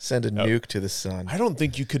sun? Send a nuke to the sun. I don't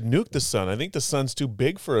think you could nuke the sun. I think the sun's too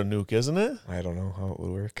big for a nuke, isn't it? I don't know how it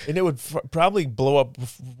would work. And it would probably blow up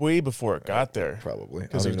way before it got there. Probably.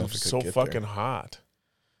 Because it's so fucking hot.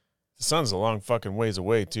 The sun's a long fucking ways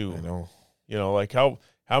away, too. I know. Like how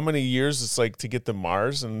many years it's like to get to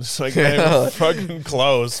Mars, and it's like fucking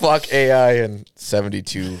close. Fuck AI in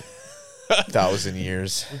 72,000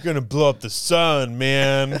 years. We're going to blow up the sun,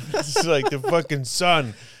 man. It's like the fucking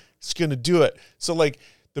sun. It's going to do it. So, like,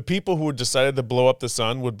 the people who decided to blow up the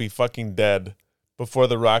sun would be fucking dead before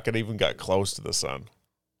the rocket even got close to the sun.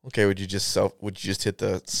 Okay, would you just hit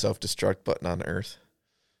the self-destruct button on Earth?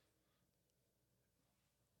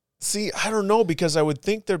 See, I don't know, because I would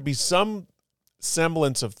think there'd be some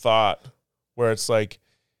semblance of thought where it's like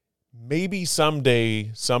maybe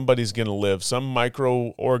someday somebody's going to live, some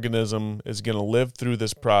microorganism is going to live through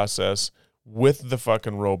this process with the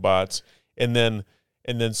fucking robots, and then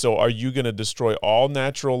so are you going to destroy all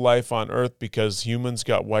natural life on Earth because humans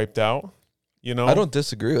got wiped out? I don't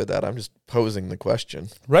disagree with that. I'm just posing the question.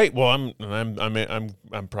 Right. Well,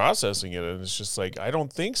 I'm processing it, and it's just like I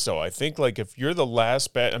don't think so. I think like if you're the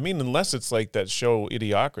last unless it's like that show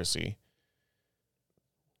Idiocracy,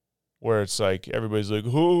 where it's like everybody's like,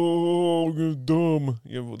 oh, you're dumb,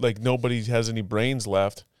 like nobody has any brains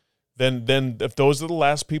left. Then if those are the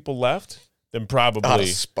last people left, then probably out of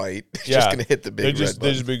spite, just gonna hit the big red button.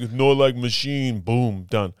 They just be no like machine, boom,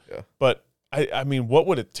 done. Yeah. But I mean, what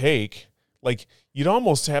would it take? Like, you'd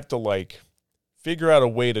almost have to, like, figure out a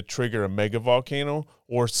way to trigger a mega volcano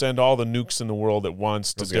or send all the nukes in the world at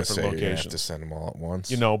once to different locations. You have to send them all at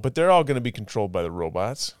once. But they're all going to be controlled by the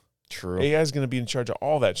robots. True. AI is going to be in charge of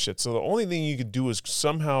all that shit. So the only thing you could do is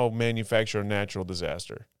somehow manufacture a natural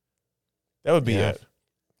disaster. That would be it.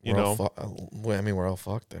 We're all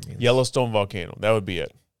fucked. Yellowstone volcano. That would be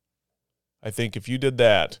it. I think if you did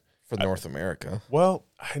that. For North America. Well,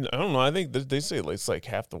 I don't know. I think they say it's like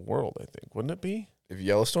half the world, I think. Wouldn't it be? If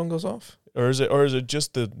Yellowstone goes off? Or is it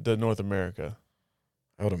just the North America?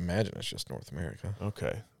 I would imagine it's just North America.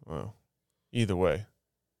 Okay. Well, either way,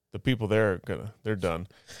 the people there they're done.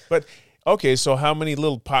 But okay, so how many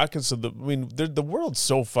little pockets of the world's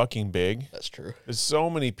so fucking big. That's true. There's so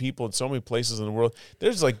many people in so many places in the world.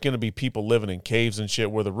 There's like going to be people living in caves and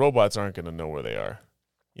shit where the robots aren't going to know where they are.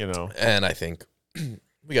 And I think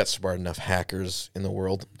we got smart enough hackers in the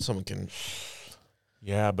world. Someone can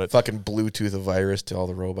but fucking Bluetooth a virus to all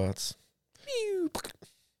the robots.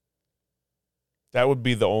 That would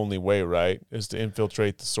be the only way, right? Is to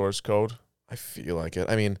infiltrate the source code. I feel like it.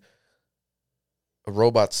 I mean, a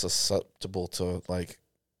robot's susceptible to like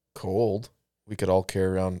cold. We could all carry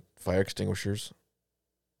around fire extinguishers.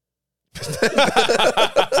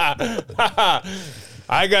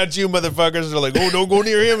 I got you, motherfuckers. They're like, oh, don't go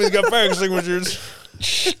near him. He's got fire extinguishers.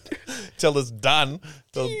 Till it's done.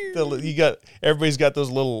 Everybody's got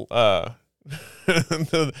those little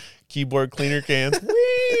the keyboard cleaner cans.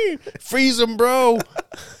 Whee! Freeze them, bro.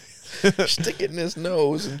 Stick it in his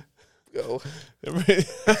nose and go.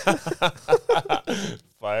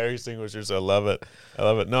 Fire extinguishers. I love it.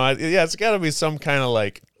 No, it's got to be some kind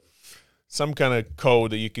of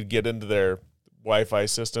code that you could get into their Wi-Fi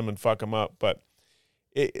system and fuck them up. But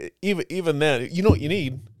even then, you know what you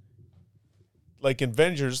need? Like in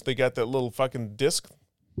Avengers, they got that little fucking disc,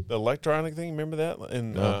 the electronic thing. Remember that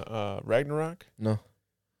in Ragnarok? No,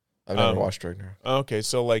 I've never watched Ragnarok. Okay,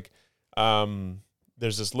 so like,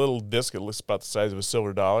 there's this little disc that looks about the size of a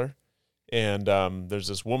silver dollar, and there's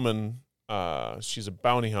this woman. She's a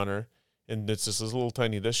bounty hunter, and it's just this little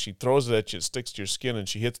tiny disc. She throws it at you, it sticks to your skin, and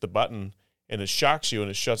she hits the button, and it shocks you, and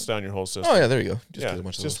it shuts down your whole system. Oh yeah, there you go.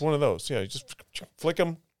 Just one of those. Yeah, you just flick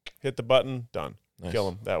them, hit the button, done. Nice. Kill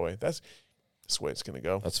them that way. That's the way it's gonna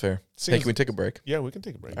go. That's fair. Hey, can we take a break? Yeah, we can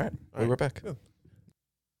take a break. All right, we'll be right back. Good.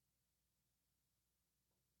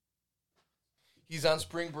 He's on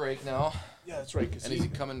spring break now. Yeah, that's right. And is he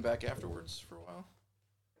coming back afterwards for a while?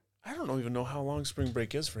 I don't even know how long spring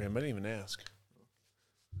break is for him. I didn't even ask.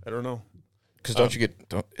 I don't know. Because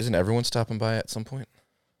isn't everyone stopping by at some point?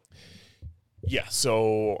 Yeah,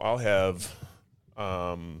 so I'll have,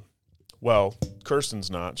 well, Kirsten's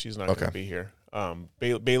not. She's not going to be here.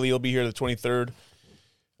 Bailey will be here the 23rd,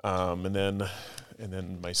 and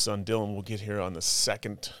then my son Dylan will get here on the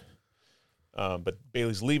 2nd. But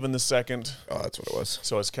Bailey's leaving the 2nd. Oh, that's what it was.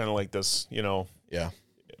 So it's kind of like this, you know. Yeah.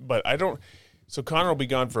 But I don't. So Connor will be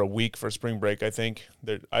gone for a week for spring break, I think.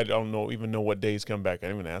 I don't even know what day he's coming back. I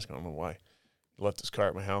didn't even ask him. I don't know why. He left his car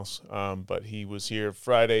at my house. But he was here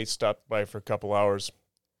Friday, stopped by for a couple hours,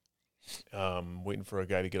 waiting for a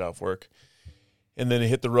guy to get off work. And then he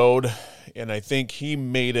hit the road, and I think he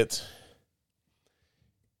made it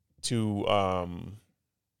to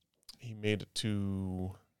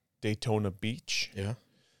Daytona Beach. Yeah.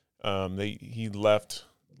 He left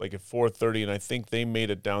like at 4:30, and I think they made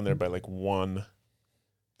it down there by like 1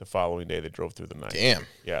 the following day. They drove through the night. Damn.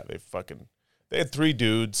 Yeah, they had 3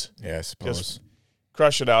 dudes. Yeah, I suppose. Just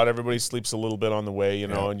crush it out. Everybody sleeps a little bit on the way, you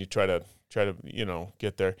know, and you try to, you know,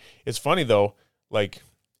 get there. It's funny though, like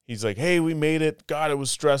he's like, "Hey, we made it. God, it was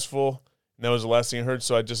stressful." And that was the last thing I heard.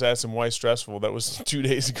 So I just asked him why stressful. That was 2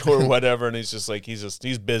 days ago or whatever. And he's just like,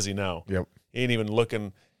 he's busy now. Yep. He ain't even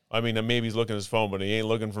looking. I mean, maybe he's looking at his phone, but he ain't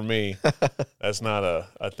looking for me. That's not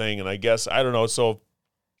a thing. And I guess, I don't know. So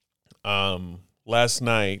last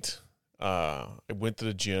night, I went to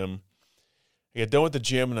the gym. I got done with the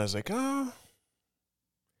gym, and I was like, kind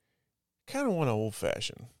of want an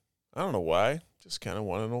old-fashioned. I don't know why. Just kind of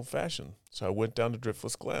want an old-fashioned. So I went down to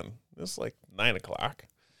Driftless Glen. It was like 9 o'clock.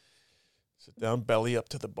 Sit down, belly up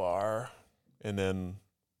to the bar. And then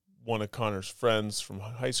one of Connor's friends from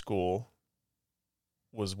high school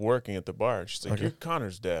was working at the bar. She's like, "You're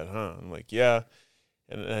Connor's dad, huh?" I'm like, "Yeah."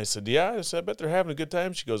 And I said, "Yeah." I said, "I bet they're having a good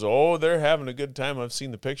time." She goes, "Oh, they're having a good time. I've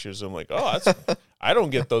seen the pictures." I'm like, "Oh, that's I don't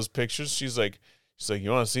get those pictures." She's like,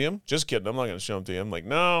 "You want to see them?" Just kidding. I'm not going to show them to you. I'm like,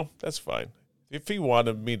 "No, that's fine." If he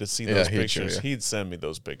wanted me to see those pictures, he'd send me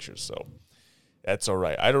those pictures. So that's all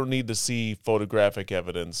right. I don't need to see photographic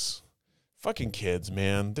evidence. Fucking kids,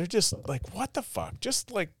 man. They're just like, what the fuck?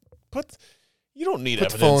 Just like you don't need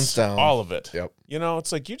evidence. Phones down. All of it. Yep. You know,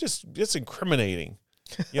 it's like it's incriminating.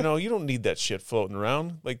 You know, you don't need that shit floating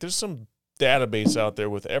around. Like there's some database out there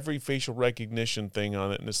with every facial recognition thing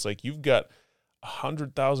on it, and it's like you've got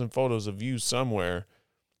 100,000 photos of you somewhere.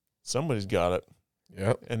 Somebody's got it.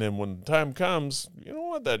 Yep. And then when the time comes, you don't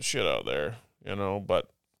want that shit out there, you know, but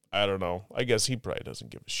I don't know. I guess he probably doesn't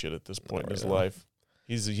give a shit at this point in his life.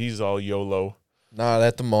 He's all YOLO. Not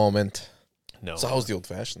at the moment. No. So how was the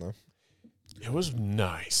old-fashioned, though? It was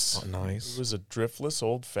nice. Oh, nice. It was a driftless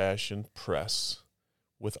old-fashioned press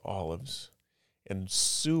with olives and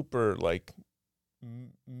super, like,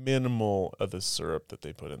 minimal of the syrup that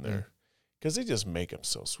they put in there. Because they just make them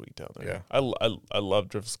so sweet down there. Yeah. I love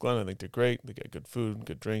Driftless Glen. I think they're great. They got good food and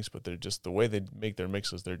good drinks, but they're just, the way they make their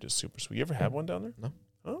mixes, they're just super sweet. You ever had one down there? No.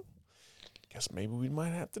 Oh? Guess maybe we might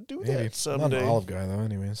have to do that someday. I'm not an olive guy, though,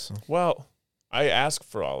 anyways. So. Well, I ask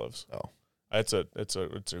for olives. Oh. It's a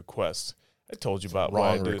request. I told you about wrong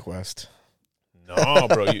why I did. request. No,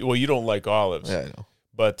 bro. You don't like olives. Yeah, I know.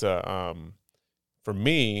 But for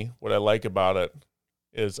me, what I like about it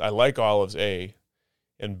is I like olives, A,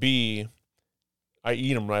 and B, I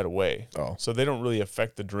eat them right away. Oh. So they don't really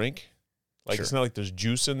affect the drink. Like, Sure. it's not like there's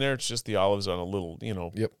juice in there. It's just the olives on a little,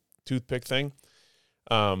 Yep. toothpick thing.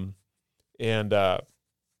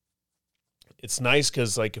 It's nice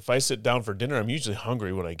because, like, if I sit down for dinner, I'm usually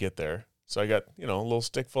hungry when I get there. So I got, a little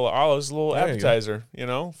stick full of olives, a little There you appetizer,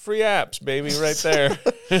 free apps, baby, right there.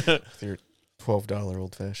 With your $12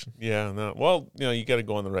 old fashioned. Yeah. No, well, you got to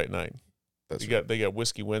go on the right night. That's They got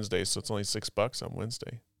Whiskey Wednesday, so it's only $6 on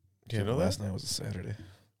Wednesday. Yeah, you know last night was a Saturday.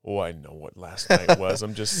 Oh, I know what last night was.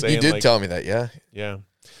 I'm just saying. You did tell me that, yeah. Yeah.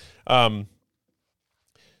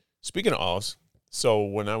 Speaking of olives, so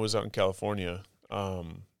when I was out in California,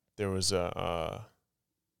 there was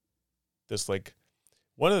this, like,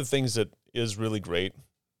 one of the things that is really great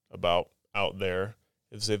about out there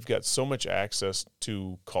is they've got so much access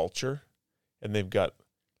to culture, and they've got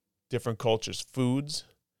different cultures, foods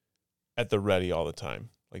at the ready all the time,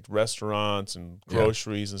 like restaurants and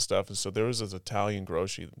groceries and stuff. And so there was this Italian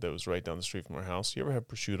grocery that was right down the street from our house. You ever have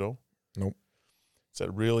prosciutto? Nope. It's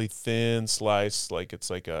that really thin slice, like it's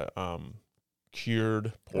like a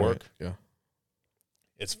cured pork. Right. Yeah.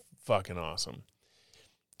 It's fucking awesome.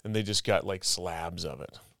 And they just got like slabs of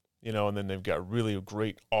it, and then they've got really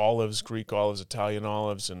great olives, Greek olives, Italian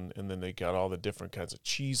olives, and then they got all the different kinds of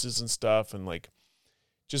cheeses and stuff, and like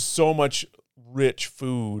just so much rich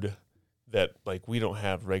food that, like, we don't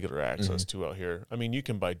have regular access to out here. I mean, you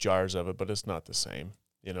can buy jars of it, but it's not the same,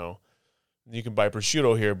 You can buy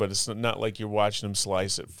prosciutto here, but it's not like you're watching them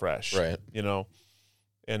slice it fresh, Right.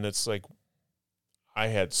 And it's like, I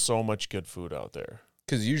had so much good food out there.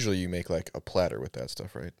 Because usually you make like a platter with that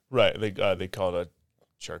stuff, right? Right. They call it a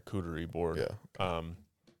charcuterie board. Yeah.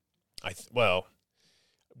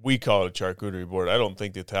 We call it a charcuterie board. I don't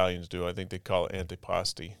think the Italians do. I think they call it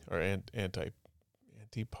antipasti or antipasta.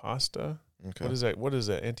 Okay. What is that? What is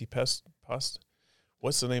that? Antipasta?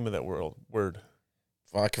 What's the name of that word?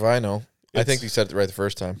 Fuck if I know. I think you said it right the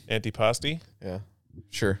first time. Antipasti? Yeah.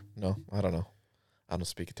 Sure. No, I don't know. I don't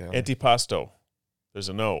speak Italian. Antipasto. There's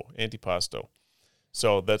a no. Antipasto.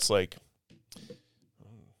 So that's like,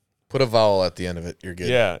 put a vowel at the end of it. You're good.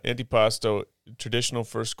 Yeah, antipasto, traditional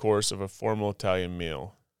first course of a formal Italian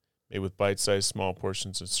meal, made with bite-sized small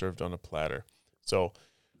portions and served on a platter. So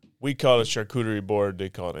we call it charcuterie board. They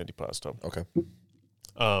call it antipasto. Okay.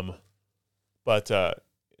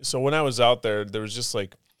 So when I was out there, there was just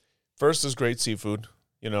like, first is great seafood,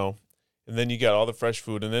 and then you got all the fresh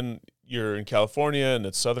food, and then you're in California, and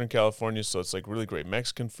it's Southern California, so it's like really great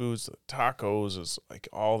Mexican foods. The tacos is like,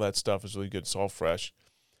 all that stuff is really good. It's all fresh.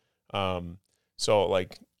 So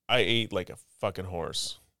like, I ate like a fucking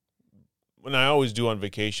horse. When I always do on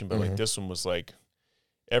vacation, but like this one was like,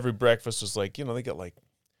 every breakfast was like, they got like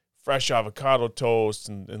fresh avocado toast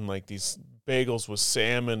and like these bagels with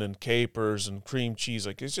salmon and capers and cream cheese.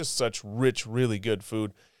 Like, it's just such rich, really good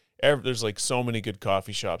food. There's like so many good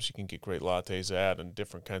coffee shops you can get great lattes at, and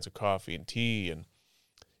different kinds of coffee and tea. And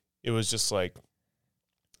it was just like,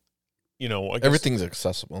 I guess, everything's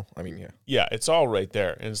accessible. I mean, yeah. Yeah, it's all right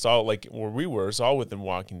there. And it's all like where we were, it's all within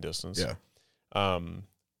walking distance. Yeah.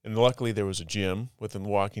 And luckily there was a gym within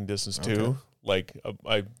walking distance too. Okay.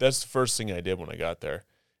 Like, that's the first thing I did when I got there.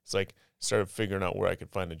 It's like, started figuring out where I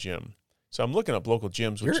could find a gym. So I'm looking up local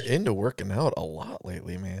gyms. You're into working out a lot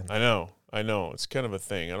lately, man. I know. It's kind of a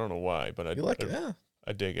thing. I don't know why, but You like it? Yeah.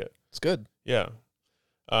 I dig it. It's good. Yeah.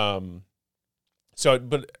 But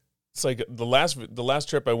it's like the last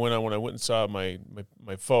trip I went on, when I went and saw my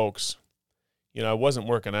folks, I wasn't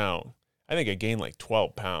working out. I think I gained like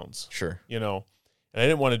 12 pounds. Sure. And I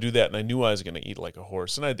didn't want to do that, and I knew I was going to eat like a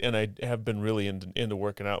horse. And I have been really into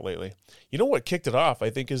working out lately. You know what kicked it off, I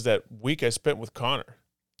think, is that week I spent with Connor.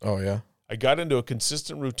 Oh yeah. I got into a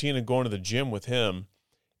consistent routine of going to the gym with him,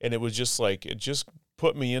 and it was just like, it just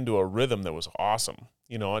put me into a rhythm that was awesome,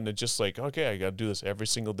 and it's just like, okay, I got to do this every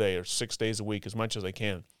single day or 6 days a week, as much as I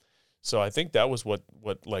can. So I think that was what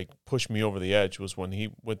like pushed me over the edge, was when he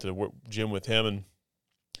went to the gym with him, and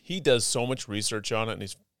he does so much research on it, and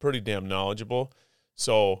he's pretty damn knowledgeable.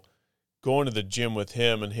 So going to the gym with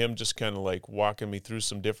him, and him just kind of like walking me through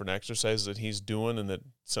some different exercises that he's doing, and that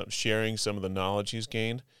sharing some of the knowledge he's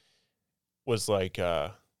gained, was like,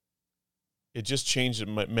 it just changed it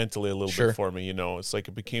mentally a little bit for me. It's like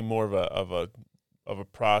it became more of a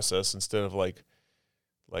process, instead of like,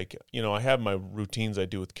 I have my routines I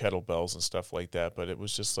do with kettlebells and stuff like that, but it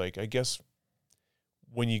was just like, I guess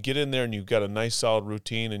when you get in there and you've got a nice solid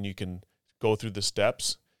routine and you can go through the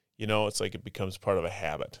steps, it's like it becomes part of a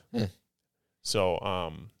habit. So,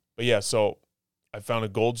 but yeah, so I found a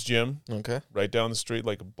Gold's Gym right down the street,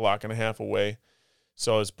 like a block and a half away.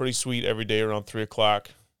 So it's pretty sweet. Every day around 3:00,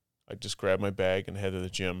 I just grab my bag and head to the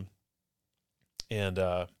gym. And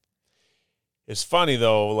it's funny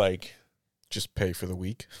though, like, Just pay for the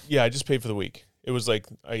week. yeah, I just paid for the week. It was like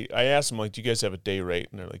I asked them, like, do you guys have a day rate?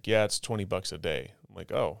 And they're like, yeah, it's $20 a day. I'm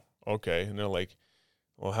like, oh, okay. And they're like,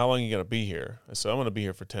 well, how long are you gonna be here? I said, I'm gonna be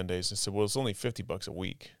here for 10 days. I said, well, it's only $50 a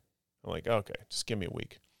week. I'm like, okay, just give me a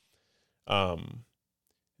week.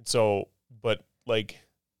 So, but like,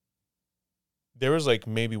 there was like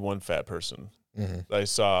maybe one fat person that I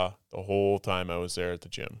saw the whole time I was there at the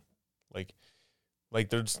gym. Like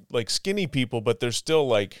there's like skinny people, but they're still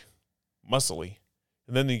like muscly.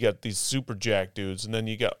 And then you got these super jack dudes, and then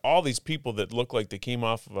you got all these people that look like they came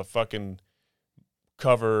off of a fucking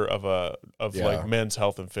cover of like Men's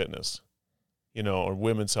Health and Fitness, you know, or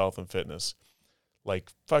Women's Health and Fitness. Like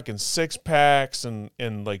fucking 6-packs and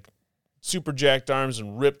like super jacked arms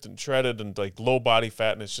and ripped and shredded and like low body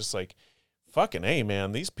fat, and it's just like, fucking A,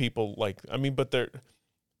 man, these people, like, I mean, but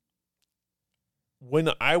when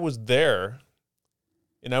I was there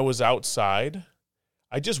and I was outside,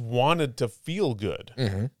 I just wanted to feel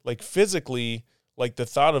good. Like physically, like the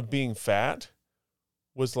thought of being fat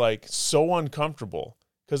was like so uncomfortable,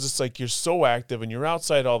 because it's like you're so active and you're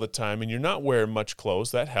outside all the time and you're not wearing much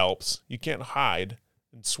clothes. That helps. You can't hide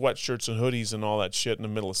in sweatshirts and hoodies and all that shit in the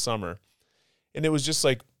middle of summer. And it was just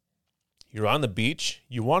like, you're on the beach,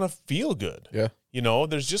 you want to feel good. Yeah. You know,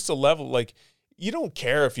 there's just a level, like, you don't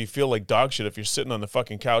care if you feel like dog shit if you're sitting on the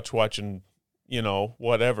fucking couch watching, you know,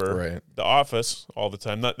 whatever, right. The Office all the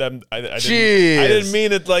time. Not that I didn't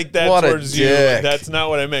mean it like that what towards you. dick. That's not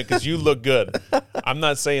what I meant, because you look good. I'm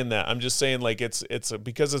not saying that. I'm just saying, like,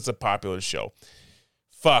 because it's a popular show.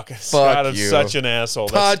 Fuck Scott, I'm you. such an asshole.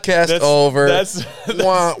 Podcast over. That's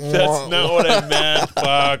not what I meant.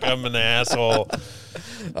 Fuck, I'm an asshole.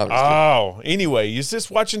 Anyway, you're just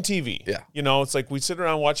watching TV. Yeah. You know, it's like we sit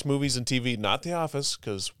around and watch movies and TV, not The Office,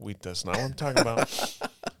 because that's not what I'm talking about.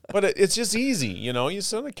 But it's just easy, you know. You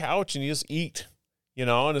sit on the couch and you just eat, you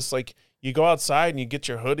know, and it's like you go outside and you get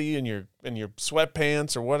your hoodie and your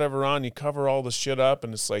sweatpants or whatever on, you cover all the shit up,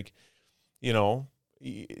 and it's like, you know,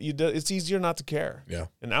 it's easier not to care. Yeah.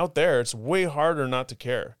 And out there, it's way harder not to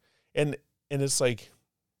care. And it's like,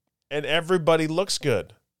 and everybody looks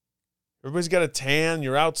good. Everybody's got a tan.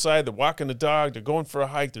 You're outside. They're walking the dog. They're going for a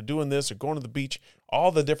hike. They're doing this. They're going to the beach.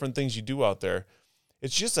 All the different things you do out there.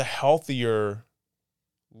 It's just a healthier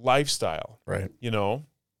lifestyle. Right. You know?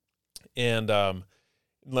 And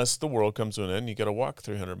unless the world comes to an end, you got to walk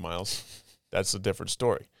 300 miles. That's a different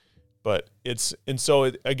story. But I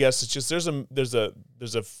guess it's just there's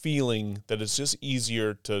a feeling that it's just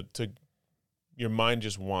easier to your mind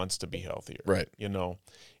just wants to be healthier, right? You know,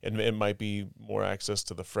 and it might be more access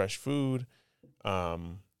to the fresh food, whatever.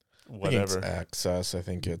 I think it's access. I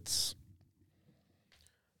think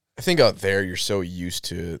out there you're so used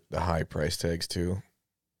to the high price tags too.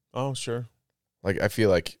 Oh, sure. Like I feel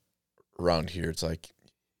like around here it's like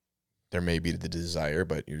there may be the desire,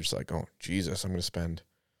 but you're just like, oh Jesus, I'm going to spend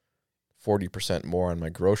 40% more on my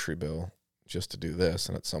grocery bill just to do this,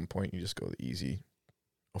 and at some point you just go the easy,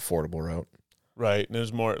 affordable route. Right, and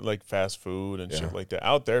there's more like fast food and shit like that.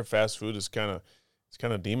 Out there, fast food is kind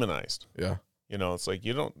of demonized. Yeah, you know, it's like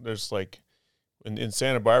there's like in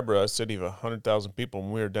Santa Barbara, a city of 100,000 people,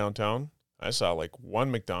 when we were downtown, I saw like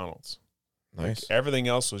one McDonald's. Nice. Like everything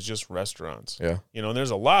else was just restaurants. Yeah, you know, and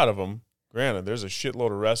there's a lot of them. Granted, there's a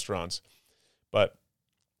shitload of restaurants, but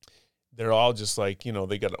they're all just like, you know,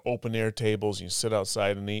 they got open air tables. You sit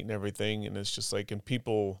outside and eat and everything, and it's just like, and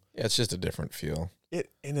people. Yeah, it's just a different feel.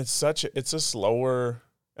 It's a slower.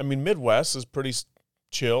 I mean, Midwest is pretty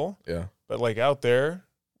chill. Yeah, but like out there,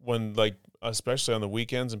 when like especially on the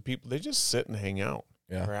weekends, and people they just sit and hang out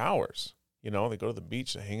for hours. You know, they go to the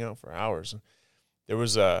beach and hang out for hours. And there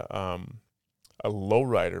was a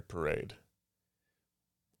lowrider parade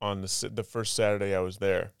on the first Saturday I was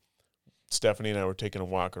there. Stephanie and I were taking a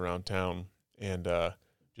walk around town, and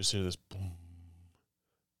just hear this boom,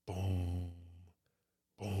 boom,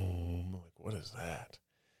 boom. I'm like, what is that?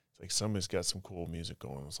 It's like somebody's got some cool music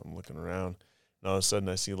going. So I'm looking around, and all of a sudden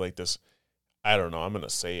I see like this, I don't know, I'm going to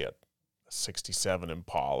say a 67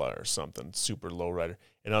 Impala or something, super lowrider.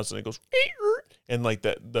 And all of a sudden it goes, and like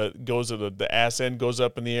the ass end goes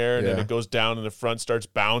up in the air, and then it goes down, and the front starts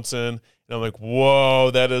bouncing. And I'm like,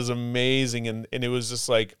 whoa, that is amazing. And it was just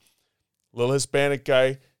like, little Hispanic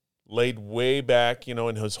guy laid way back, you know,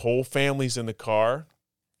 and his whole family's in the car.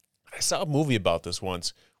 I saw a movie about this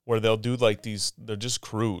once where they'll do like they're just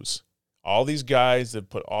crews. All these guys that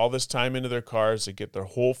put all this time into their cars, they get their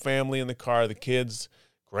whole family in the car, the kids,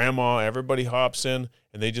 grandma, everybody hops in,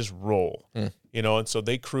 and they just roll. You know, and so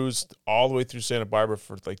they cruised all the way through Santa Barbara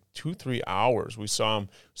for like 2-3 hours. We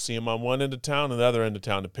see them on one end of town and the other end of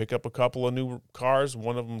town to pick up a couple of new cars.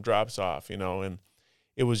 One of them drops off, you know, and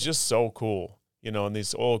it was just so cool, you know, and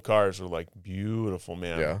these old cars were like beautiful,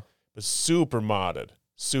 man. Yeah. But super modded,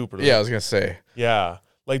 Yeah, I was going to say. Yeah.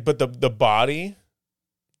 Like, but the body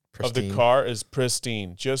Pristine. of the car is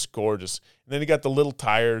pristine, just gorgeous. And then you got the little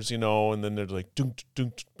tires, you know, and then they're like dunk,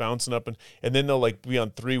 dunk, bouncing up, and then they'll like be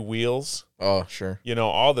on 3 wheels. Oh, sure. You know,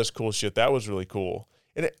 all this cool shit. That was really cool.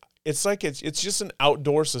 And it's like it's just an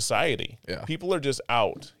outdoor society. Yeah. People are just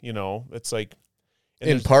out, you know. It's like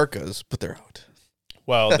In parkas, but they're out.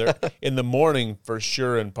 well, they're in the morning for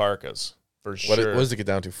sure in parkas. For sure. What does it get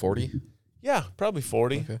down to, 40? Yeah, probably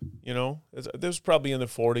 40. Okay. You know, it was probably in the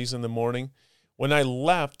 40s in the morning. When I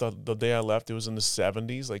left, the day I left, it was in the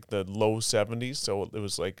 70s, like the low 70s. So it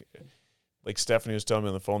was like Stephanie was telling me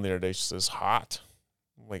on the phone the other day, she says, hot.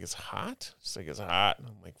 I'm like, it's hot? She's like, it's hot. And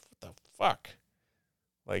I'm like, what the fuck?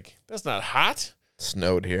 Like, that's not hot.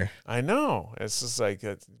 Snowed here. I know. It's just like,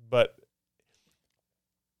 but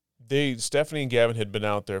Stephanie and Gavin had been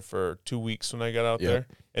out there for 2 weeks when I got out there,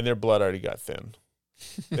 and their blood already got thin.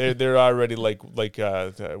 They're already like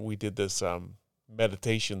we did this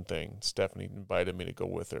meditation thing. Stephanie invited me to go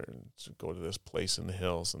with her and to go to this place in the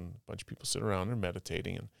hills, and a bunch of people sit around and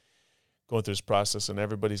meditating and going through this process, and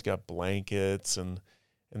everybody's got blankets and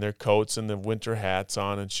their coats and the winter hats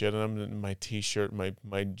on and shit, and I'm in my t-shirt,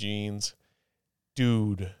 my jeans.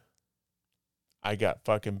 Dude, I got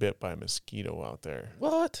fucking bit by a mosquito out there.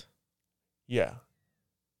 What? Yeah.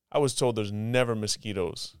 I was told there's never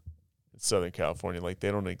mosquitoes in Southern California. Like,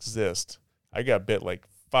 they don't exist. I got bit like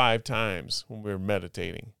 5 times when we were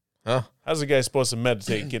meditating. Huh? How's a guy supposed to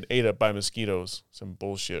meditate and get ate up by mosquitoes? Some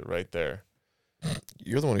bullshit right there.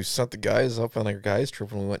 You're the one who sent the guys up on a guys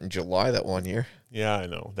trip when we went in July that one year. Yeah, I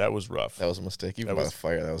know. That was rough. That was a mistake. Even by the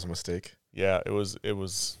fire, that was a mistake. Yeah, it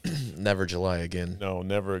was Never July again. No,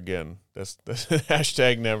 never again. That's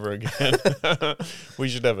hashtag never again. We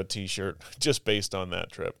should have a t-shirt just based on that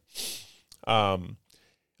trip.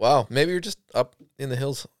 Wow, maybe you're just up in the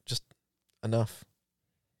hills just enough.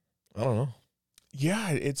 I don't know.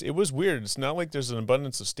 Yeah, it was weird. It's not like there's an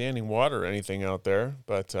abundance of standing water or anything out there,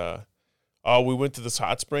 but we went to this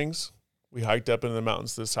hot springs. We hiked up into the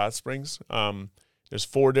mountains to this hot springs. There's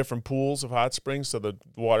 4 different pools of hot springs, so the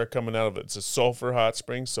water coming out of it's a sulfur hot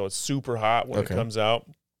spring, so it's super hot when it comes out.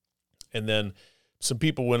 And then some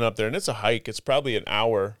people went up there, and it's a hike. It's probably an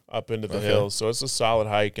hour up into the hills, so it's a solid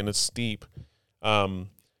hike, and it's steep.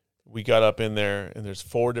 We got up in there, and there's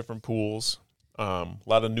 4 different pools. A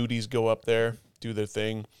lot of nudies go up there, do their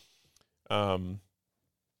thing. And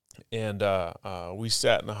we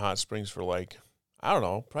sat in the hot springs for like, I don't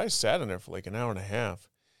know, probably sat in there for like an hour and a half.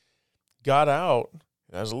 Got out,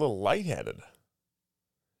 and I was a little lightheaded.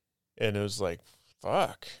 And it was like,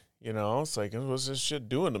 fuck, you know, it's like, what's this shit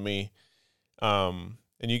doing to me? And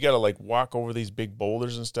you got to like walk over these big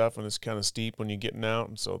boulders and stuff, and it's kind of steep when you're getting out.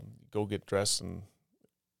 And so go get dressed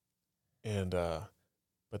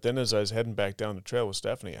but then as I was heading back down the trail with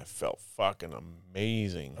Stephanie, I felt fucking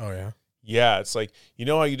amazing. Oh, yeah? Yeah, it's like, you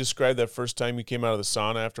know how you described that first time you came out of the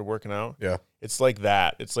sauna after working out? Yeah. It's like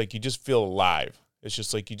that. It's like you just feel alive. It's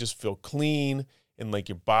just like you just feel clean, and like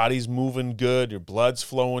your body's moving good, your blood's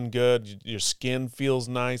flowing good, your skin feels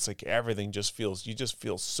nice, like everything I just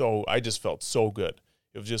felt so good.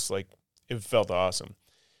 It was just like, it felt awesome.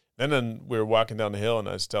 Then we were walking down the hill, and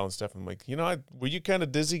I was telling Stephanie, I'm like, you know, were you kind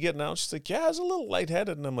of dizzy getting out? She's like, yeah, I was a little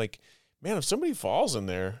lightheaded. And I'm like, man, if somebody falls in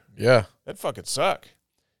there, that'd fucking suck.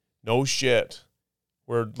 No shit.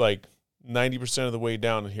 We're like 90% of the way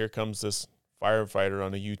down, and here comes this firefighter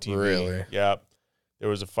on a UTV. Really? Yeah. There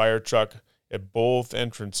was a fire truck at both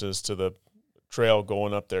entrances to the trail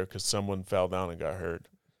going up there because someone fell down and got hurt.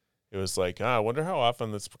 It was like, I wonder how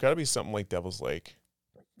often that's got to be something like Devil's Lake.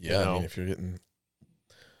 Yeah, you know? I mean, if you're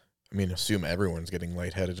assume everyone's getting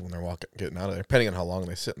lightheaded when they're getting out of there, depending on how long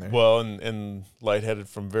they sit in there. Well, and lightheaded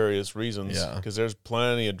from various reasons. Yeah. Because there's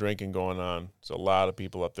plenty of drinking going on. There's a lot of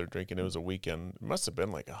people up there drinking. It was a weekend. It must have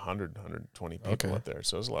been like 100, 120 people up there.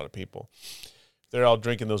 So there's a lot of people. They're all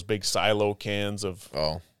drinking those big silo cans of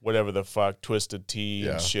whatever the fuck, Twisted Tea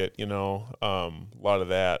and shit, you know. A lot of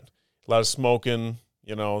that. A lot of smoking,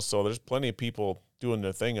 you know. So there's plenty of people doing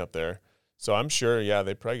their thing up there. So I'm sure,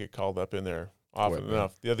 they probably get called up in there often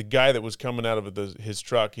enough. The other guy that was coming out of his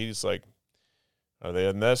truck, he's like, are they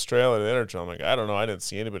in this trail or the other trail? I'm like, I don't know. I didn't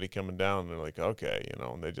see anybody coming down. And they're like, okay, you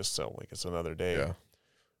know, and they just sound like it's another day. Yeah.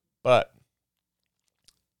 But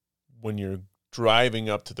when you're driving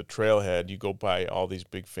up to the trailhead, you go by all these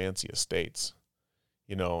big fancy estates.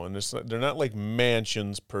 you know, and they're not like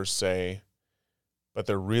mansions per se, but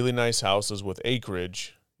they're really nice houses with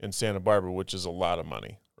acreage in Santa Barbara, which is a lot of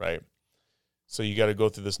money, right? So you got to go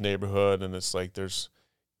through this neighborhood, and it's like there's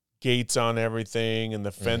gates on everything, and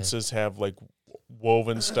the fences have like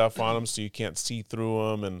woven stuff on them, so you can't see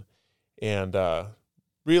through them, and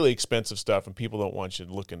really expensive stuff, and people don't want you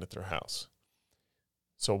to look into their house.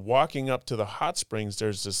 So walking up to the hot springs,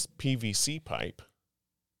 there's this PVC pipe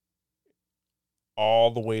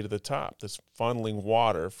all the way to the top that's funneling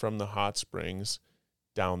water from the hot springs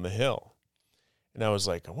down the hill. And I was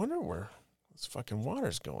like, I wonder where this fucking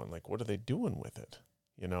water's going. Like, what are they doing with it?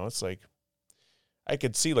 You know, it's like, I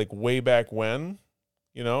could see like way back when,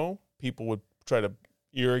 you know, people would try to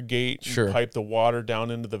irrigate and pipe the water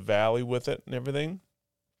down into the valley with it and everything.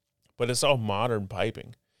 But it's all modern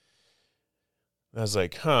piping. And I was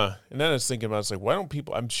like, huh. And then I was thinking about, it's like, why don't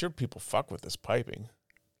people, I'm sure people fuck with this piping.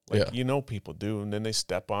 Like, you know, people do. And then they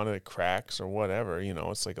step on it, it cracks or whatever. You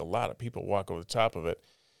know, it's like a lot of people walk over the top of it.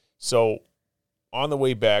 So on the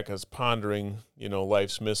way back, I was pondering, you know,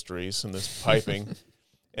 life's mysteries and this piping.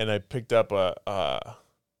 And I picked up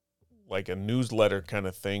like a newsletter kind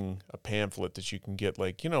of thing, a pamphlet that you can get,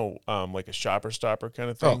 like, you know, like a shopper stopper kind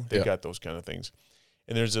of thing. They got those kind of things.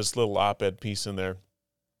 And there's this little op-ed piece in there.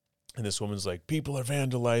 And this woman's like, people are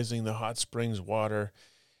vandalizing the hot springs water.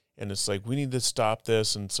 And it's like, we need to stop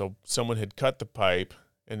this. And so someone had cut the pipe,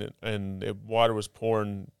 and water was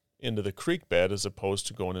pouring into the creek bed as opposed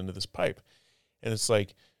to going into this pipe. And it's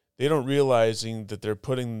like, they don't realizing that they're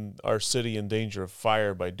putting our city in danger of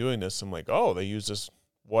fire by doing this. I'm like, oh, they use this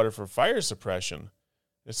water for fire suppression.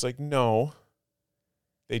 It's like, no,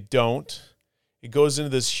 they don't. It goes into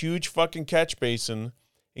this huge fucking catch basin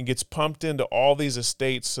and gets pumped into all these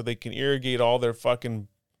estates so they can irrigate all their fucking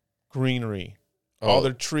greenery, all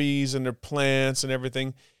their trees and their plants and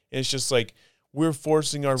everything. And it's just like, we're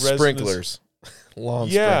forcing our sprinklers, lawn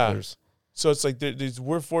sprinklers. So it's like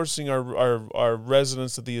we're forcing our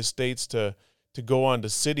residents of the estates to go on to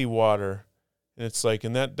city water. And it's like,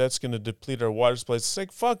 and that's going to deplete our water supplies. It's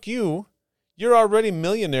like, fuck you. You're already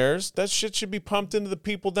millionaires. That shit should be pumped into the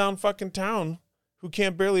people down fucking town who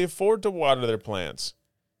can't barely afford to water their plants,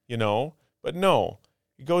 you know? But no,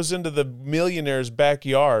 it goes into the millionaires'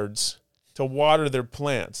 backyards to water their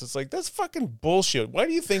plants. It's like, that's fucking bullshit. Why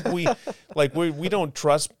do you think we we don't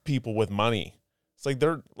trust people with money? It's like,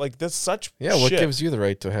 they're like, that's such shit. What gives you the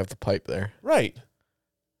right to have the pipe there? Right.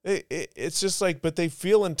 It's just like, but they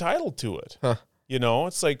feel entitled to it. Huh. You know,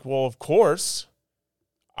 it's like, well, of course,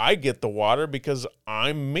 I get the water because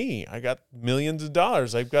I'm me. I got millions of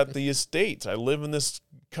dollars. I've got the estates. I live in this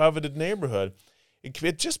coveted neighborhood.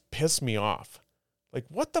 It just pissed me off. Like,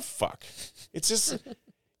 what the fuck? It's just,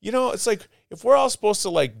 you know, it's like, if we're all supposed to,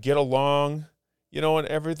 like, get along, you know, and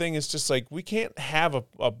everything, it's just like, we can't have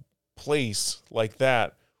a place like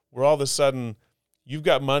that where all of a sudden you've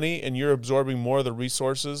got money and you're absorbing more of the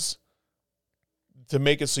resources to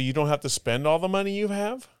make it so you don't have to spend all the money you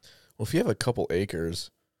have. Well, if you have a couple acres,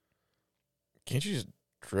 can't you just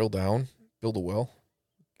drill down, build a well?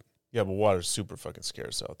 Yeah, but water's super fucking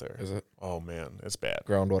scarce out there. Is it? Oh man, it's bad.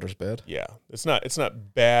 Groundwater's bad? Yeah. It's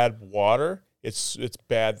not bad water. It's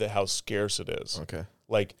bad that how scarce it is. Okay.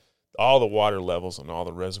 Like, all the water levels and all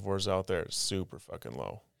the reservoirs out there are super fucking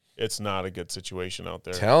low. It's not a good situation out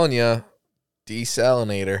there. Telling you,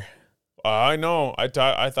 desalinator. I know. I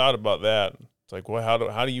thought about that. It's like, well,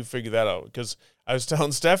 how do you figure that out? Because I was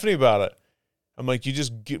telling Stephanie about it. I'm like, you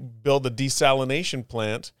just build a desalination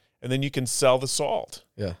plant, and then you can sell the salt.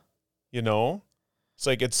 Yeah. You know? It's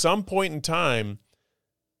like, at some point in time,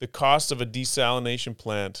 the cost of a desalination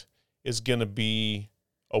plant is going to be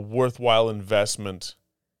a worthwhile investment,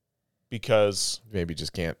 because maybe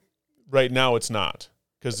just can't. Right now it's not,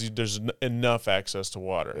 because there's enough access to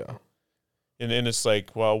water. Yeah. And it's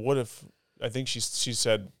like, well, what if, I think she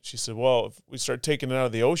said, well, if we start taking it out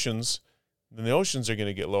of the oceans, then the oceans are going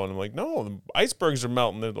to get low. And I'm like, no, the icebergs are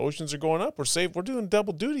melting. The oceans are going up. We're safe. We're doing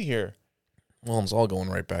double duty here. Well, it's all going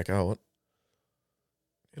right back out.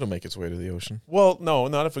 It'll make its way to the ocean. Well, no,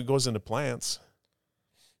 not if it goes into plants.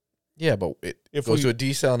 Yeah, but it goes to a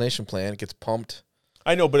desalination plant. It gets pumped.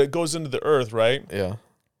 I know, but it goes into the earth, right? Yeah.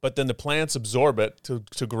 But then the plants absorb it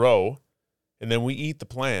to grow, and then we eat the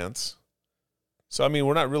plants. So, I mean,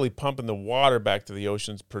 we're not really pumping the water back to the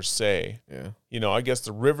oceans per se. Yeah. You know, I guess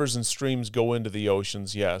the rivers and streams go into the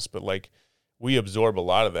oceans, yes, but, like, we absorb a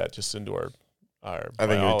lot of that just into our I biology.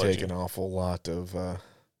 think it would take an awful lot of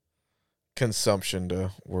consumption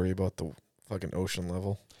to worry about the fucking ocean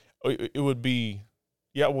level. It would be,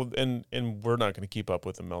 yeah, well, and we're not going to keep up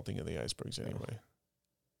with the melting of the icebergs anyway.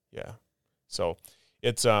 Yeah. So,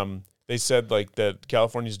 it's, they said like that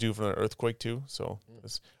California's due for an earthquake too. So,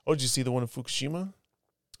 did you see the one in Fukushima?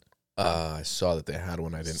 I saw that they had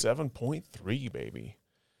one. I didn't. 7.3, baby.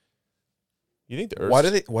 You think the Earth?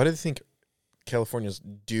 Why do they think California's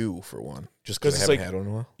due for one? Just because they haven't had one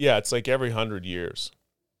in a while? Yeah, it's like every 100 years.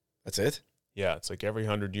 That's it? Yeah, it's like every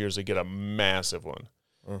 100 years they get a massive one.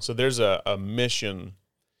 Oh. So there's a mission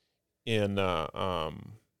in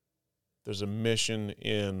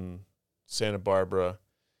Santa Barbara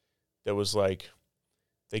that was like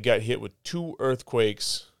they got hit with 2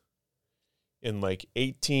 earthquakes in like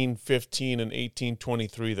 1815 and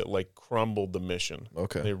 1823 that like crumbled the mission.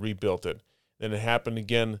 Okay. They rebuilt it. Then it happened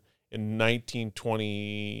again in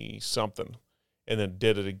 1920 something, and then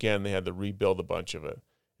did it again. They had to rebuild a bunch of it,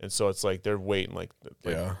 and so it's like they're waiting. Like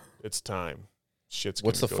yeah, it's time. Shit's.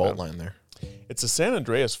 What's the fault line there? It's the San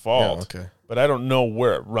Andreas Fault. Yeah, okay. But I don't know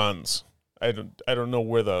where it runs. I don't know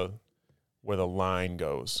where the line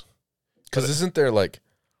goes. Because isn't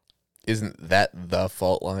that the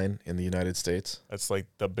fault line in the United States? That's like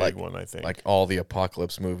the big one, I think. Like all the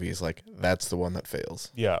apocalypse movies, like that's the one that fails.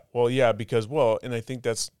 Yeah. Well, yeah, because and I think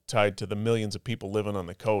that's tied to the millions of people living on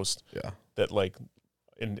the coast. Yeah. That like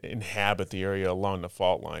inhabit the area along the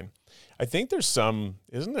fault line. I think there's some.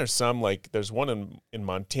 Isn't there some like there's one in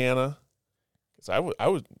Montana? Because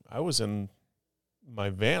I was in my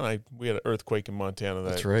van. We had an earthquake in Montana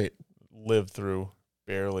that that's right. Lived through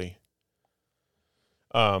barely.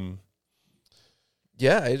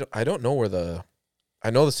 Yeah, I don't know I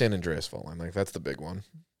know the San Andreas Fault line, like that's the big one.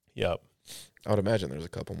 Yep. I would imagine there's a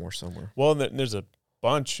couple more somewhere. Well, and there's a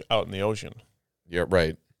bunch out in the ocean. Yeah,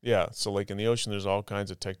 right. Yeah, so like in the ocean, there's all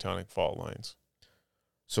kinds of tectonic fault lines.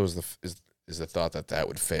 So is the thought that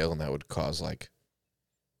would fail and that would cause like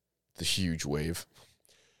the huge wave?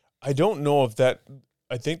 I don't know if that.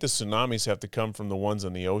 I think the tsunamis have to come from the ones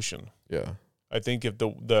in the ocean. Yeah. I think if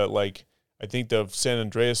I think the San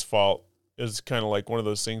Andreas Fault is kind of like one of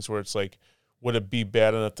those things where it's like, would it be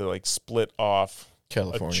bad enough to like split off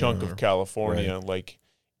California, a chunk of California right. like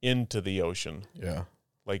into the ocean? Yeah.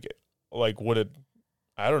 Like would it?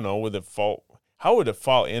 I don't know. Would it fall? How would it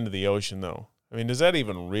fall into the ocean though? I mean, is that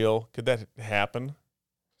even real? Could that happen?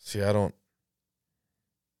 See, I don't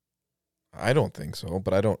think so,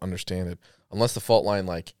 but I don't understand it unless the fault line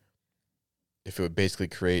like. If it would basically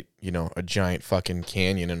create, a giant fucking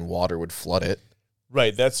canyon and water would flood it.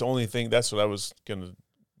 Right. That's the only thing. That's what I was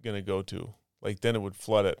gonna go to. Like then it would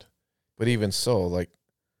flood it. But even so, like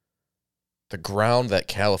the ground that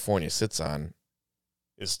California sits on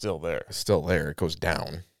is still there. It's still there. It goes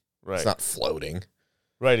down. Right. It's not floating.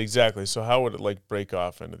 Right. Exactly. So how would it like break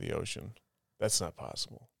off into the ocean? That's not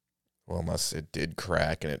possible. Well, unless it did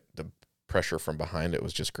crack and the pressure from behind it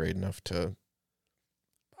was just great enough to.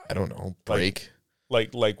 I don't know, break.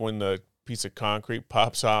 Like when the piece of concrete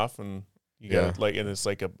pops off and you got and it's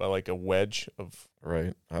like a wedge of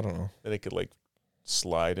right. I don't know. And it could like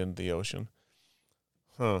slide into the ocean.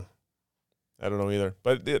 Huh. I don't know either.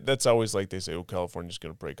 But that's always like they say, oh, California's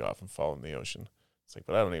going to break off and fall in the ocean. It's like,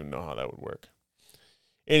 but I don't even know how that would work.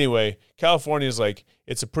 Anyway, California is like,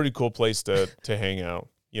 it's a pretty cool place to hang out,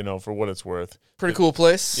 for what it's worth. Pretty cool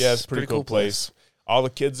place. Yeah, it's a pretty cool place. All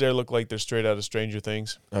the kids there look like they're straight out of Stranger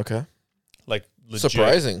Things. Okay. Like legit.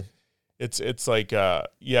 Surprising. It's like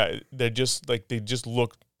they just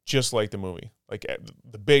look just like the movie. Like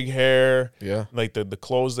the big hair, like the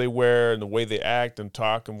clothes they wear and the way they act and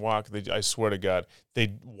talk and walk. I swear to God,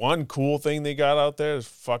 one cool thing they got out there is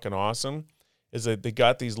fucking awesome. Is that they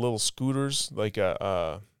got these little scooters, like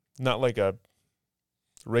not like a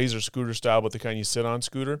Razor scooter style, but the kind you sit on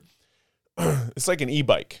scooter. It's like an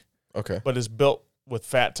e-bike. Okay. But it's built with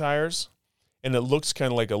fat tires, and it looks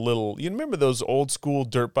kind of like a little. You remember those old school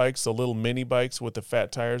dirt bikes, the little mini bikes with the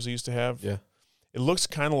fat tires they used to have? Yeah. It looks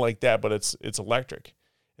kind of like that, but it's electric.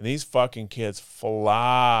 And these fucking kids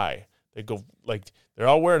fly. They go like they're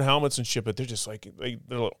all wearing helmets and shit, but they're just like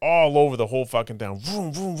they're all over the whole fucking town.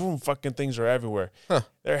 Vroom, vroom, vroom. Fucking things are everywhere. Huh.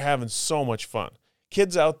 They're having so much fun.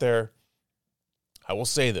 Kids out there, I will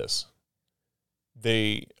say this.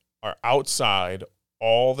 They are outside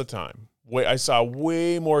all the time. I saw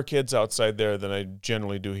way more kids outside there than I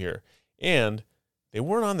generally do here. And they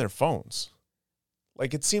weren't on their phones.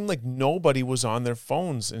 Like, it seemed like nobody was on their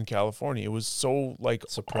phones in California. It was so, like,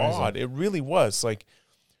 surprising. Odd. It really was. Like,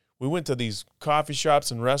 we went to these coffee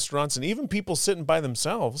shops and restaurants, and even people sitting by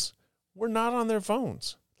themselves were not on their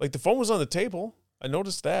phones. Like, the phone was on the table. I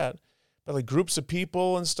noticed that. But, like, groups of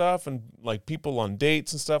people and stuff, and, like, people on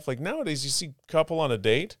dates and stuff. Like, nowadays, you see a couple on a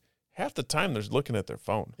date, half the time they're looking at their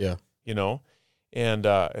phone. Yeah. And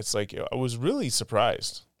it's like, I was really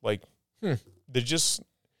surprised. Like, there's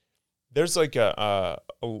like a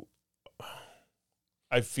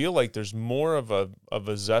I feel like there's more of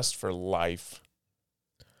a zest for life.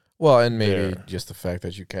 Well, and maybe there. just the fact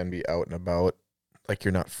that you can be out and about, like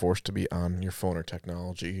you're not forced to be on your phone or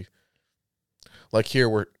technology. Like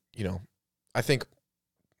here, I think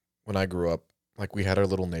when I grew up, like we had our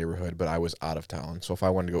little neighborhood, but I was out of town. So if I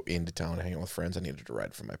wanted to go into town and hang out with friends, I needed to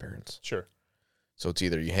ride from my parents. Sure. So it's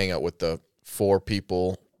either you hang out with the 4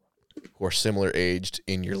 people who are similar aged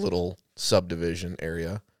in your little subdivision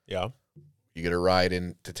area. Yeah. You get a ride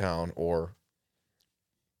into town, or,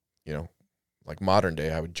 like modern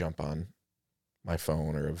day, I would jump on my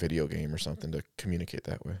phone or a video game or something to communicate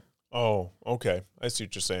that way. Oh, okay. I see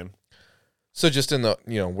what you're saying. So just in the,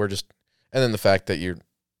 and then the fact that you're,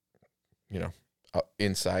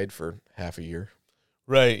 inside for half a year.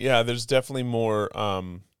 Right. Yeah. There's definitely more.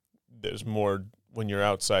 There's more when you're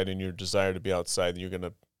outside and your desire to be outside. You're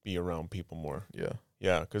gonna be around people more. Yeah.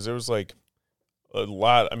 Yeah. Because there was like a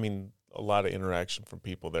lot. I mean, a lot of interaction from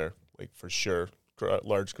people there. Like for sure,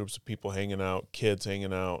 large groups of people hanging out, kids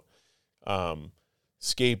hanging out,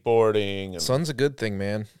 skateboarding. And, Sun's a good thing,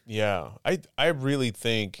 man. yeah. I really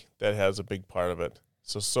think that has a big part of it.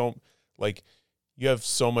 So like. You have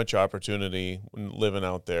so much opportunity when living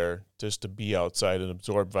out there just to be outside and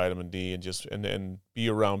absorb vitamin D and just and be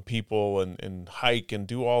around people and hike and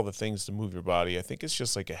do all the things to move your body. I think it's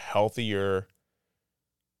just like a healthier,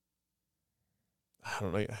 I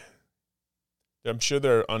don't know. I'm sure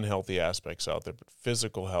there are unhealthy aspects out there, but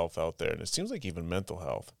physical health out there, and it seems like even mental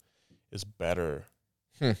health is better.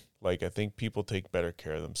 Like I think people take better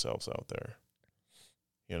care of themselves out there.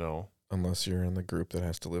 Unless you're in the group that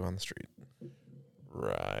has to live on the street.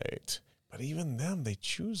 Right. But even them, they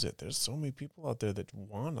choose it. There's so many people out there that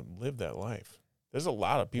want to live that life. There's a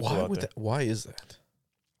lot of people out there. Why is that?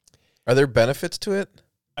 Are there benefits to it?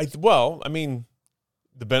 I mean,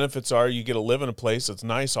 the benefits are you get to live in a place that's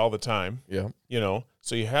nice all the time. Yeah.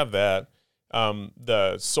 So you have that.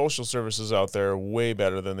 The social services out there are way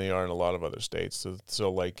better than they are in a lot of other states.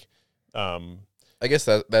 So like, I guess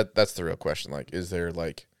that's the real question. Like, is there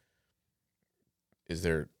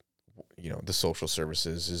the social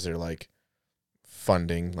services? Is there like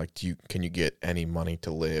funding? Like, can you get any money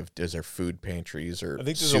to live? Is there food pantries or I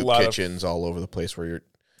think there's soup a lot kitchens all over the place where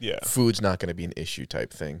food's not going to be an issue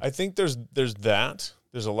type thing? I think there's that.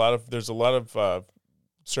 There's a lot of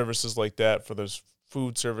services like that for those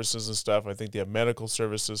food services and stuff. I think they have medical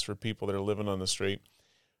services for people that are living on the street.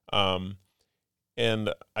 And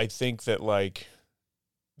I think that like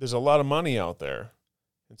there's a lot of money out there.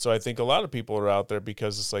 And so I think a lot of people are out there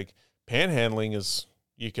because it's like panhandling is,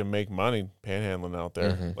 you can make money panhandling out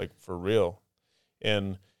there, like for real.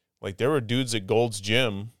 And like there were dudes at Gold's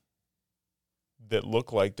Gym that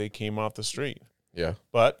looked like they came off the street. Yeah.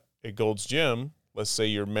 But at Gold's Gym, let's say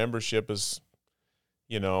your membership is,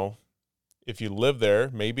 if you live there,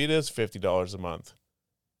 maybe it is $50 a month.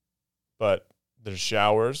 But there's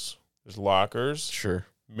showers, there's lockers, sure,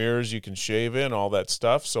 mirrors you can shave in, all that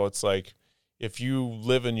stuff. So it's like, if you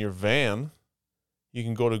live in your van, you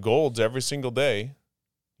can go to Gold's every single day.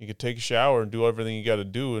 You could take a shower and do everything you got to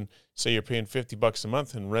do, and say you're paying $50 a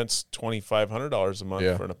month and rent's $2,500 a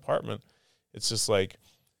month for an apartment. It's just like,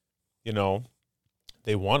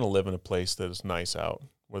 they want to live in a place that is nice out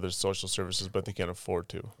where there's social services, but they can't afford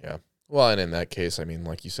to. Yeah. Well, and in that case, I mean,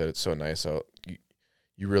 like you said, it's so nice out.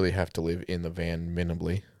 You really have to live in the van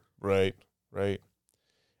minimally. Right.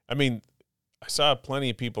 I mean, I saw plenty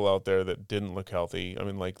of people out there that didn't look healthy. I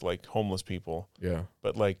mean, like homeless people. Yeah.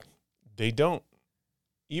 But like, they don't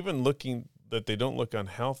look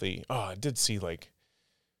unhealthy. Oh, I did see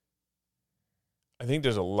I think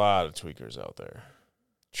there's a lot of tweakers out there.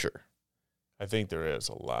 Sure. I think there is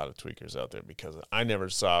a lot of tweakers out there because I never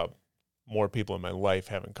saw more people in my life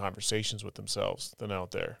having conversations with themselves than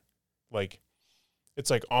out there. Like,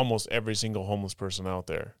 it's like almost every single homeless person out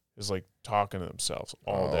there is like talking to themselves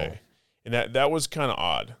all day. And that was kind of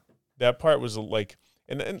odd. That part was like,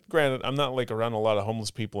 and granted, I'm not like around a lot of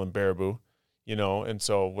homeless people in Baraboo, and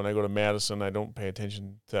so when I go to Madison, I don't pay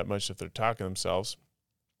attention that much if they're talking to themselves.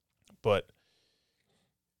 But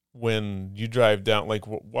when you drive down, like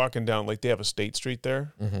walking down, like they have a State Street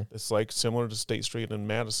there. Mm-hmm. It's like similar to State Street in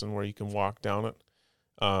Madison where you can walk down it,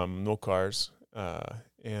 no cars.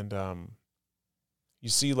 And you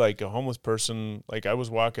see like a homeless person, like I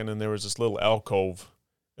was walking and there was this little alcove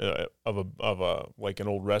of a like an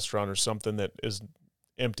old restaurant or something that is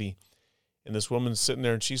empty, and this woman's sitting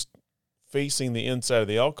there and she's facing the inside of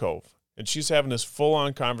the alcove, and she's having this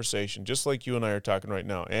full-on conversation just like you and I are talking right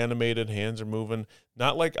now. Animated, hands are moving,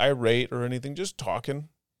 not like irate or anything, just talking,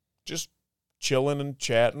 just chilling and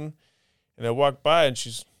chatting. And I walked by and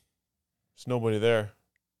there's nobody there.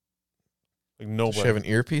 Like nobody. Does she have an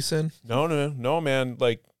earpiece in? No, man.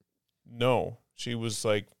 Like, no. She was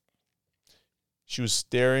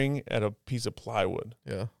staring at a piece of plywood.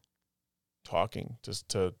 Yeah. Talking just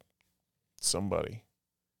to somebody.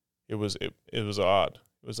 It was odd.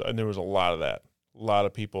 And there was a lot of that. A lot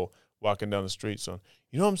of people walking down the street saying,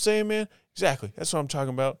 you know what I'm saying, man? Exactly. That's what I'm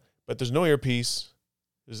talking about. But there's no earpiece.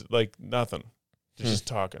 There's like nothing. They're just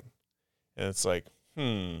talking. And it's like,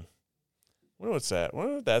 wonder what's that?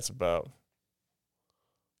 Wonder what that's about.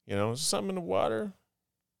 You know, is there something in the water?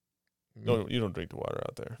 No, you don't drink the water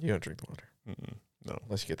out there. You don't drink the water. No.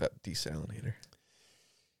 Unless you get that desalinator.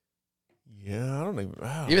 Yeah, I don't even.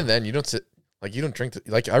 Even then, you don't sit. Like, you don't drink.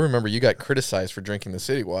 Like, I remember you got criticized for drinking the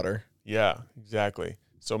city water. Yeah, exactly.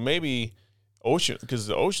 So maybe ocean, because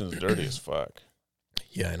the ocean's dirty as fuck.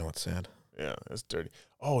 Yeah, I know, it's sad. Yeah, it's dirty.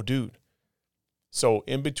 Oh, dude. So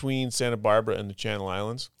in between Santa Barbara and the Channel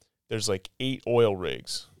Islands, there's like 8 oil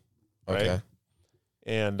rigs. Right? Okay.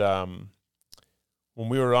 And when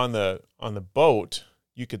we were on the boat,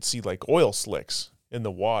 you could see like oil slicks in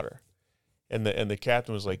the water. And the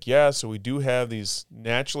captain was like, yeah, so we do have these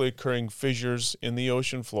naturally occurring fissures in the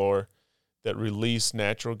ocean floor that release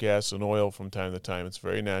natural gas and oil from time to time. It's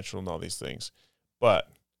very natural and all these things. But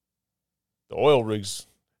the oil rigs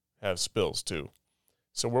have spills too.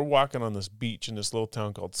 So we're walking on this beach in this little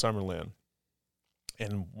town called Summerland.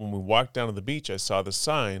 And when we walked down to the beach, I saw the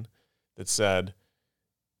sign that said,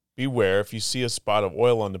 beware, if you see a spot of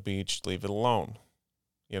oil on the beach, leave it alone.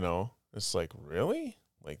 You know, it's like, really?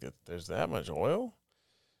 Like, there's that much oil?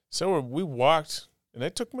 So we walked, and I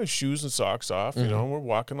took my shoes and socks off, you know, and we're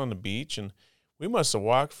walking on the beach, and we must have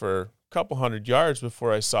walked for a couple 100 yards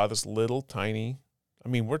before I saw this little tiny, I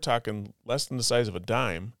mean, we're talking less than the size of a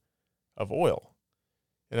dime of oil.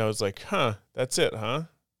 And I was like, that's it, huh?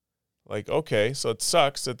 Like, okay, so it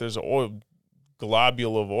sucks that there's a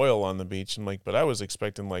globule of oil on the beach. And like, but I was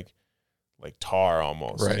expecting like tar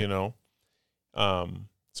almost, right. You know?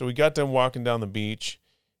 So we got done walking down the beach,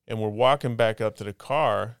 and we're walking back up to the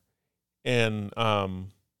car, and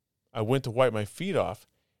I went to wipe my feet off,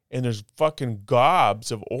 and there's fucking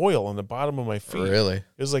gobs of oil on the bottom of my feet. Really?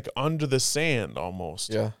 It was like under the sand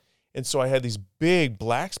almost. Yeah. And so I had these big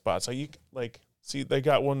black spots. See, they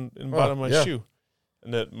got one in the bottom of my shoe,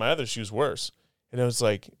 and my other shoe's worse. And it was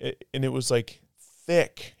like,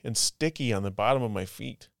 thick and sticky on the bottom of my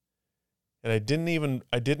feet. And I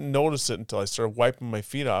didn't notice it until I started wiping my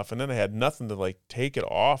feet off, and then I had nothing to like take it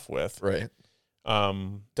off with. Right.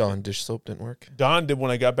 Dawn dish soap didn't work. Dawn did when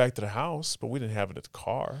I got back to the house, but we didn't have it at the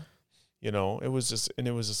car. You know, it was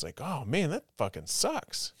just like, oh man, that fucking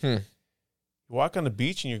sucks. You walk on the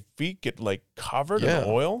beach and your feet get like covered in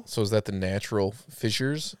oil. So is that the natural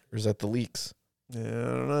fissures or is that the leaks? Yeah, I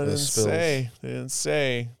don't know. They didn't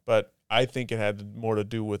say, but I think it had more to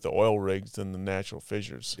do with the oil rigs than the natural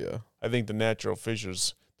fissures. Yeah. I think the natural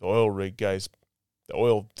fissures, the oil rig guys, the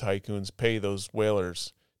oil tycoons pay those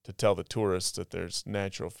whalers to tell the tourists that there's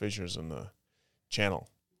natural fissures in the channel.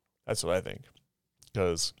 That's what I think.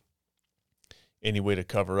 Because any way to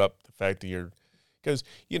cover up the fact that because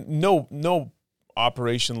no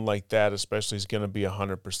operation like that especially is going to be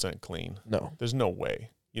 100% clean. No. There's no way.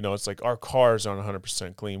 You know, it's like our cars aren't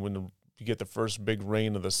 100% clean. When you get the first big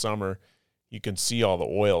rain of the summer, you can see all the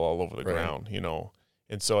oil all over the ground, you know.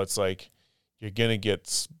 And so it's like you're going to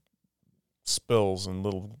get spills and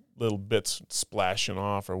little bits splashing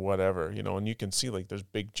off or whatever, you know, and you can see like there's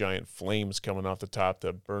big giant flames coming off the top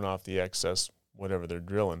to burn off the excess whatever they're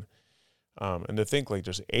drilling. And to think like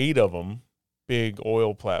there's 8 of them, big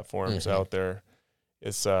oil platforms out there,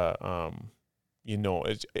 it's you know,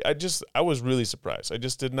 I was really surprised. I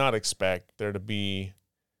just did not expect there to be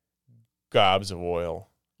gobs of oil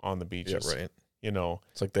on the beaches. Yeah, right. You know,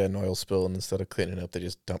 it's like they had an oil spill, and instead of cleaning it up, they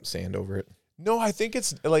just dump sand over it. No, I think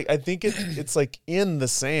it's like in the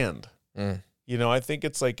sand. You know, I think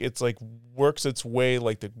it's like works its way,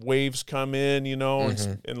 like the waves come in, you know,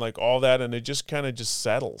 and like all that, and it just kind of just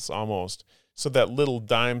settles almost. So that little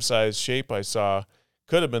dime-sized shape I saw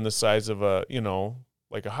could have been the size of a, you know,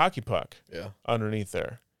 like a hockey puck. Yeah. Underneath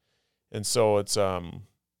there, and so it's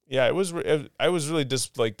yeah, it was. I was really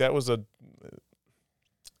just like that was a.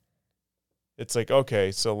 It's like,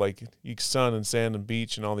 okay, so like you sun and sand and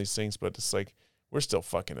beach and all these things, but it's like we're still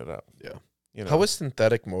fucking it up. Yeah. You know? How is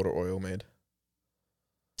synthetic motor oil made?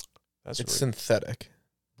 It's synthetic.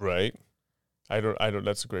 Right. I don't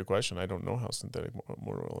that's a great question. I don't know how synthetic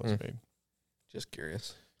motor oil is made. Just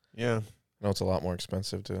curious. Yeah. I know it's a lot more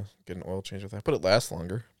expensive to get an oil change with that, but it lasts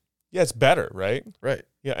longer. Yeah, it's better, right? Right.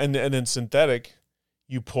 Yeah, and then synthetic,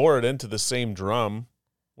 you pour it into the same drum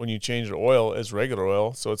when you change the oil as regular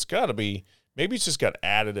oil, so it's got to be Maybe it's just got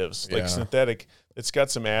additives, like Yeah. synthetic. It's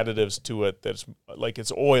got some additives to it that's like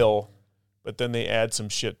it's oil, but then they add some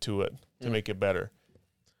shit to it to make it better.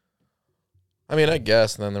 I mean, I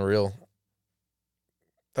guess. And then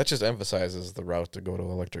that just emphasizes the route to go to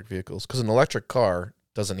electric vehicles, because an electric car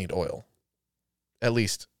doesn't need oil. At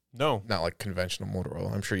least No. not like conventional motor oil.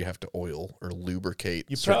 I'm sure you have to oil or lubricate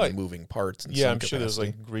You certain probably- moving parts. In Yeah, some I'm sure there's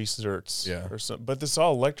capacity. like grease zerts Yeah. or something. But it's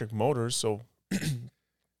all electric motors, so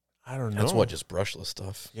I don't know. That's what, just brushless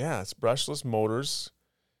stuff. Yeah, it's brushless motors.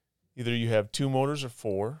 Either you have 2 motors or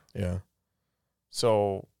 4. Yeah.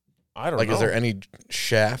 So I don't Like, know. is there any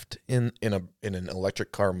shaft in an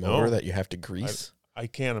electric car motor that you have to grease? I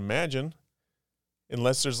can't imagine.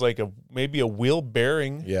 Unless there's like maybe a wheel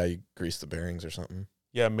bearing. Yeah, you grease the bearings or something.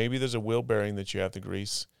 Yeah, maybe there's a wheel bearing that you have to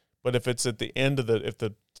grease. But if it's at the end of if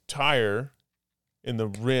the tire in the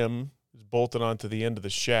rim is bolted onto the end of the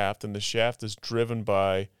shaft and the shaft is driven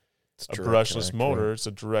by It's a direct brushless connect, motor, right? it's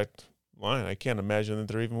a direct line. I can't imagine that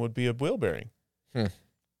there even would be a wheel bearing.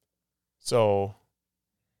 So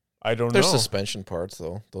I don't There's know. suspension parts,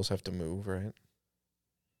 though. Those have to move, right?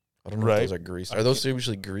 I don't know Right. if those are greased. I Are those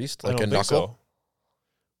usually greased? I Like a don't think knuckle? so.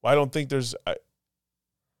 Well, I don't think there's.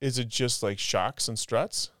 Is it just like shocks and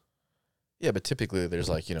struts? Yeah, but typically there's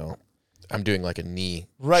like, I'm doing like a knee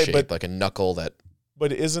Right, shape, but like a knuckle that.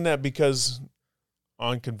 But isn't that because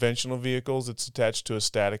on conventional vehicles it's attached to a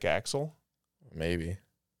static axle? Maybe.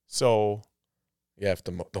 So Yeah, if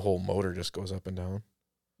the whole motor just goes up and down.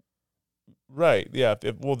 right, yeah.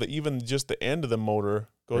 Even just the end of the motor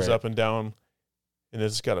goes Right. up and down, and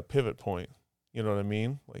it's got a pivot point. You know what I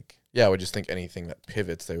mean? Like, Yeah, I would just think anything that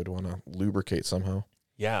pivots, they would want to lubricate somehow.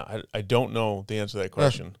 yeah, I don't know the answer to that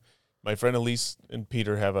question. My friend Elise and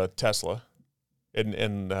Peter have a Tesla, and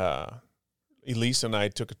Elise and I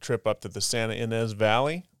took a trip up to the Santa Ynez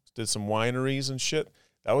Valley, did some wineries and shit.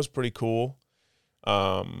 That was pretty cool.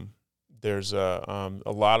 There's a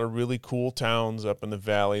lot of really cool towns up in the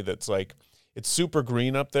valley that's like, it's super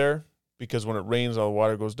green up there because when it rains, all the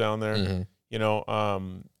water goes down there, Mm-hmm.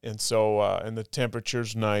 and so, and the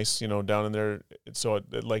temperature's nice, down in there. So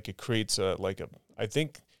it creates I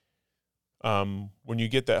think, when you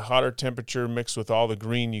get that hotter temperature mixed with all the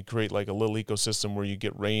green, you create like a little ecosystem where you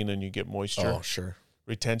get rain and you get moisture Oh, sure.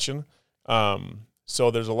 retention.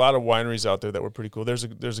 So there's a lot of wineries out there that were pretty cool. There's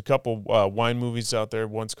a couple wine movies out there.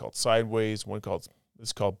 One's called Sideways.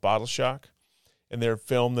 It's called Bottle Shock, and they're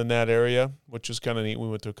filmed in that area, which was kind of neat. We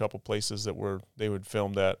went to a couple places they would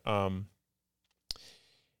film that.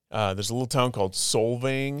 There's a little town called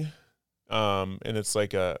Solvang, and it's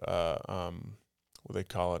like what they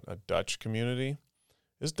call it, a Dutch community.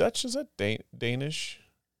 Is that Danish?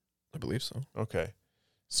 I believe so. Okay,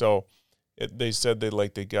 so they said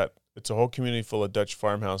it's a whole community full of Dutch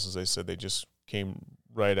farmhouses. They said they just came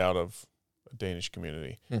right out of a Danish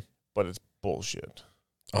community, but it's bullshit.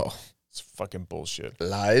 Oh, It's fucking bullshit.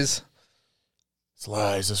 lies. It's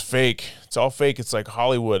lies. It's fake. It's all fake. It's like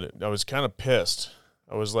Hollywood. I was kind of pissed.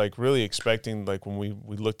 I was like really expecting, like when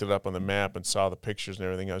we looked it up on the map and saw the pictures and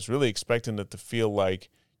everything, I was really expecting it to feel like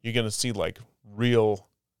you're going to see like real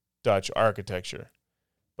Dutch architecture,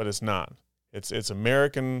 but it's not. It's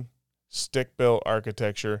American stick-built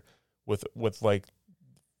architecture with like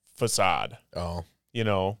facade. Oh,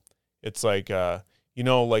 It's like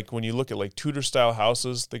like when you look at like Tudor style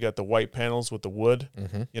houses, they got the white panels with the wood.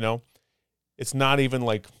 mm-hmm. It's not even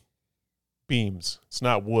like beams. It's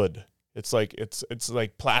not wood. It's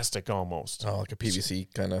like plastic almost. Oh, like a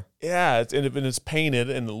PVC kind of. Yeah, it's painted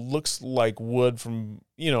and it looks like wood from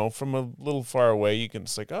from a little far away. You can,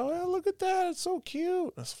 it's like, oh yeah, look at that, it's so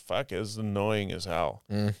cute. It's annoying as hell.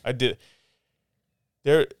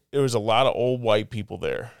 There was a lot of old white people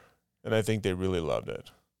there, and I think they really loved it.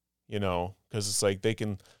 Because it's like they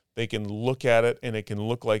can look at it and it can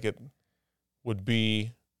look like it would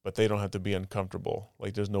be, but they don't have to be uncomfortable.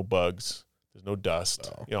 Like there's no bugs, there's no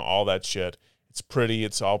dust, all that shit. It's pretty.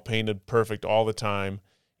 It's all painted perfect all the time.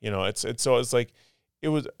 We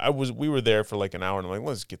were there for like an hour and I'm like,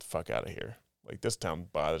 let's get the fuck out of here. Like this town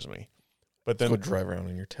bothers me. But then Go drive around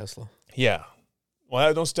in your Tesla. yeah. Well,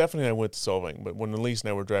 I know Stephanie and I went to Solvang, but when Elise and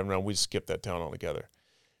I were driving around, we skipped that town altogether.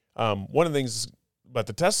 One of the things about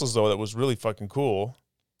the Teslas, though, that was really fucking cool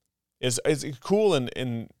is cool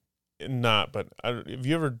and not, but have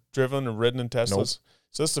you ever driven or ridden in Teslas? Nope.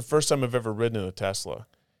 So this is the first time I've ever ridden in a Tesla.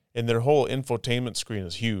 And their whole infotainment screen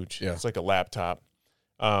is huge. Yeah. It's like a laptop.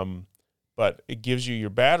 But it gives you your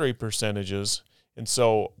battery percentages, and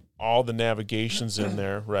so all the navigation's in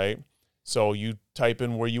there, right? So you type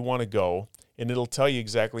in where you want to go, and it'll tell you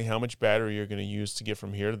exactly how much battery you're going to use to get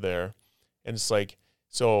from here to there. And it's like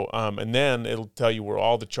So, and then it'll tell you where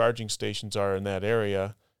all the charging stations are in that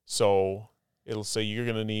area. So it'll say you're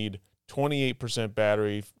going to need 28%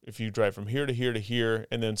 battery if you drive from here to here to here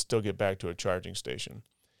and then still get back to a charging station.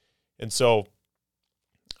 And so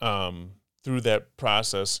through that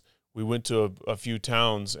process, we went to a few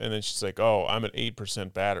towns, and then she's like, oh, I'm at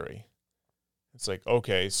 8% battery. It's like,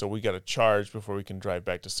 okay, so we got to charge before we can drive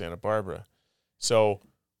back to Santa Barbara. So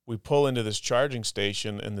we pull into this charging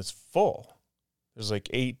station, and it's full. There's like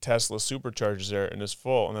 8 Tesla superchargers there, and it's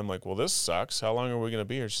full. And I'm like, well, this sucks. How long are we going to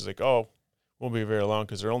be here? She's like, oh, won't be very long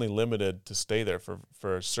because they're only limited to stay there for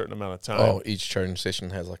a certain amount of time. Oh, each charging station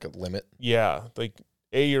has like a limit? Yeah. Like,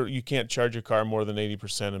 A, you can't charge your car more than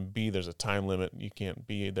 80%, and B, there's a time limit. You can't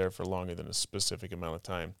be there for longer than a specific amount of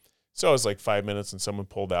time. So it was like 5 minutes, and someone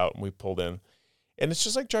pulled out, and we pulled in. And it's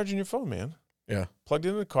just like charging your phone, man. Yeah. Plugged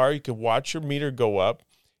into the car, you could watch your meter go up,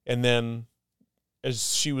 and then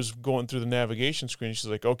as she was going through the navigation screen, she's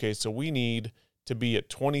like, okay, so we need to be at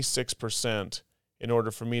 26% in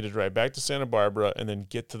order for me to drive back to Santa Barbara and then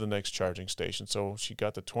get to the next charging station. So she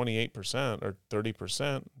got to 28% or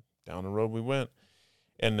 30%. Down the road we went.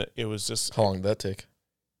 And it was just... How long did that take?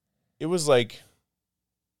 It was like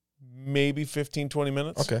maybe 15, 20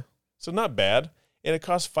 minutes. Okay. So not bad. And it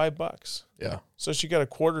cost $5. Yeah. So she got a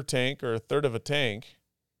quarter tank or a third of a tank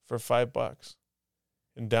for $5.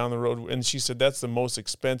 And down the road, and she said that's the most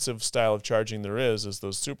expensive style of charging there is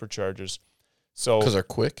those superchargers. So because they're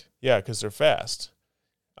quick? Yeah, because they're fast.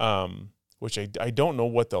 Which I don't know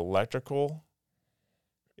what the electrical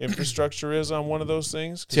infrastructure is on one of those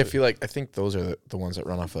things. See, I think those are the ones that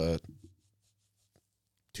run off a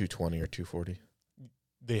 220 or 240.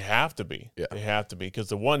 They have to be. Yeah. They have to be because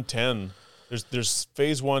the 110, there's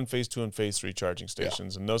phase 1, phase 2, and phase 3 charging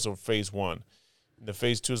stations, and those are phase 1. The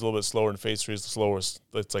phase 2 is a little bit slower, and phase 3 is the slowest.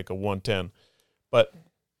 It's like a 110. But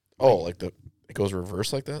it goes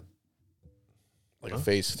reverse like that? Like Huh? a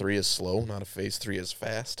phase 3 is slow, not a phase 3 is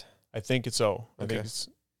fast? I think it's so. I Okay.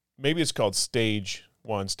 think maybe it's called stage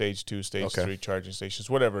 1, stage 2, stage 3 charging stations,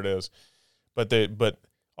 whatever it is. But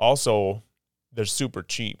also they're super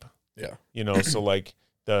cheap. Yeah. You know, so like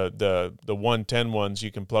the 110 ones,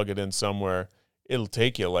 you can plug it in somewhere. It'll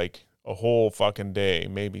take you like a whole fucking day,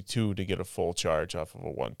 maybe 2, to get a full charge off of a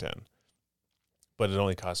 110. But it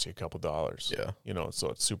only costs you a couple dollars. Yeah. You know, so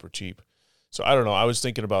it's super cheap. So I don't know. I was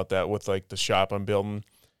thinking about that with like the shop I'm building.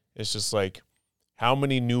 It's just like, how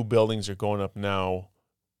many new buildings are going up now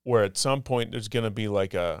where at some point there's going to be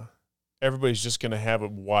like everybody's just going to have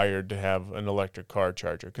it wired to have an electric car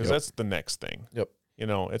charger because Yep. that's the next thing. Yep. You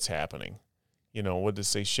know, it's happening. You know, what did they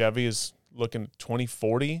say? Chevy is looking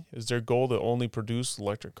 2040 is their goal to only produce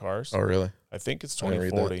electric cars. Oh, really? I think it's I didn't read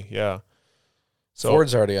 2040. Yeah. So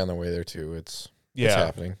Ford's already on the way there, too. It's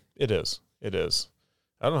happening. It is. It is.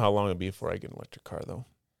 I don't know how long it'll be before I get an electric car, though.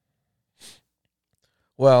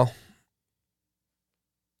 Well,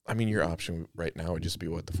 I mean, your option right now would just be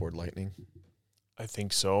the Ford Lightning? I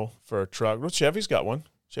think so for a truck. Well, Chevy's got one.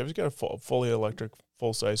 Chevy's got a fully electric,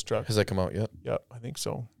 full-size truck. Has that come out yet? Yeah, I think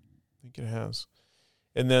so. I think it has.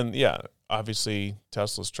 And then, yeah, obviously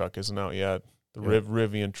Tesla's truck isn't out yet. The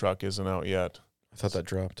Rivian truck isn't out yet. I thought that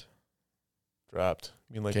dropped. Dropped.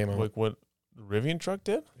 I mean, Came out. like what the Rivian truck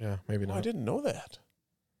did? Yeah, maybe Oh, not. I didn't know that.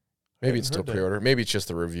 Maybe hadn't it's still heard that. pre-order. Maybe it's just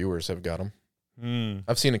the reviewers have got them.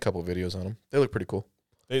 I've seen a couple videos on them. They look pretty cool.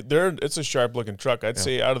 It's a sharp looking truck. I'd Yeah.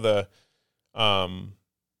 say out of the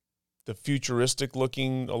futuristic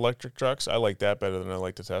looking electric trucks, I like that better than I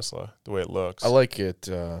like the Tesla, the way it looks. I like it.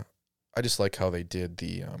 I just like how they did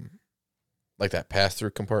the like that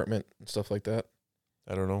pass-through compartment and stuff like that.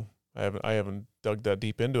 I don't know. I haven't dug that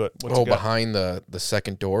deep into it. What's it got? Behind the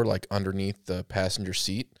second door, like underneath the passenger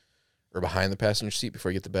seat or behind the passenger seat before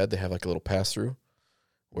you get to bed, they have like a little pass-through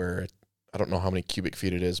where I don't know how many cubic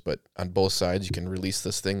feet it is, but on both sides you can release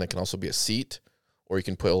this thing that can also be a seat, or you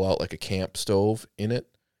can pull out like a camp stove in it,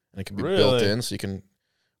 and it can be built Really? in, so you can.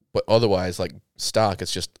 But otherwise, like stock,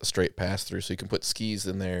 it's just a straight pass-through, so you can put skis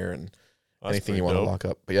in there and That's anything pretty you want to dope. lock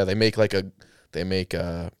up. But yeah, they make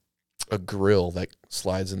a grill that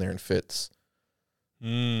slides in there and fits.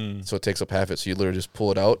 So it takes up half it. So you literally just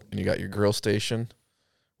pull it out, and you got your grill station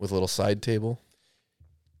with a little side table.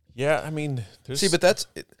 Yeah, I mean, See, but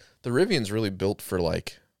the Rivian's really built for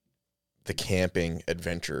like the camping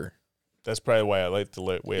adventure. that's probably why I like the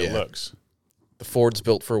way it Yeah. looks. The Ford's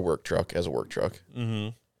built for a work truck as a work truck. Mm-hmm.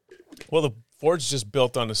 Well, the Ford's just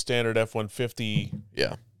built on a standard F-150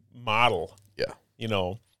 Yeah. model. Yeah. You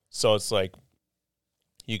know, so it's like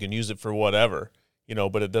you can use it for whatever, you know,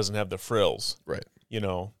 but it doesn't have the frills. Right. You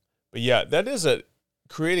know, but yeah, that is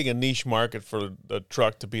creating a niche market for the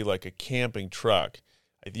truck to be like a camping truck.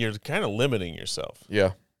 you're kind of limiting yourself.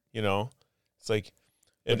 Yeah. You know, it's like,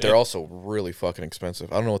 But they're also really fucking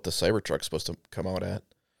expensive. I don't know what the Cybertruck's supposed to come out at.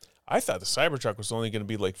 I thought the Cybertruck was only going to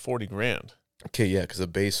be like $40,000. Okay, yeah, because the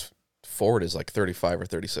base Ford is like 35 or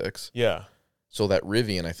 36. Yeah. So that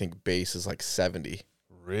Rivian, I think, base is like 70.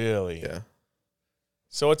 Really? Yeah.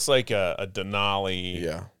 So it's like a Denali,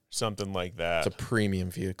 Yeah. something like that. It's a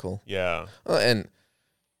premium vehicle. Yeah. And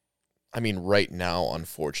I mean, right now,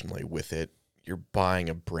 unfortunately, with it, you're buying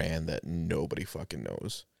a brand that nobody fucking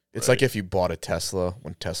knows. It's like if you bought a Tesla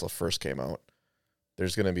when Tesla first came out,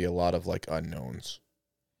 there's going to be a lot of like unknowns.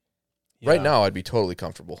 Yeah. Right now, I'd be totally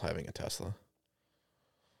comfortable having a Tesla.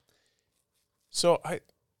 So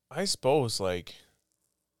I suppose like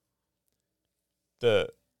the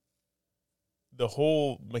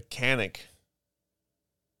whole mechanic,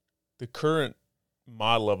 the current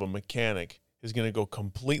model of a mechanic is going to go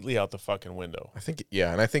completely out the fucking window. I think,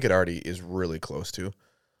 yeah, and I think it already is really close to.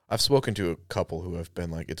 I've spoken to a couple who have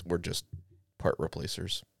been like, we're just part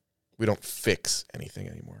replacers. We don't fix anything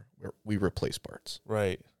anymore. We replace parts.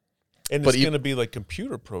 Right. And But it's going to be like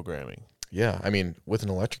computer programming. Yeah, I mean, with an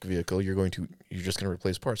electric vehicle, you're just going to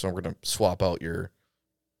replace parts. So we're going to swap out your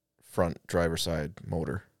front driver's side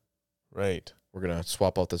motor. Right. We're going to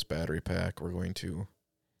swap out this battery pack. We're going to...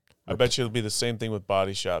 I bet you it'll be the same thing with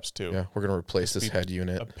body shops too. Yeah, we're going to replace this head A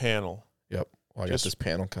unit. panel. Yep. I got this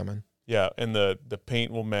panel coming. Yeah, and the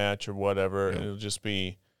paint will match or whatever, Yep. and it'll just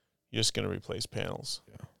be, you're just going to replace panels.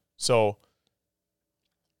 Yeah. So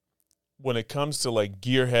when it comes to like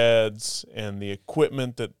gearheads and the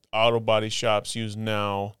equipment that auto body shops use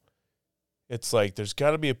now, it's like there's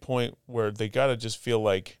got to be a point where they got to just feel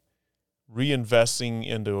like reinvesting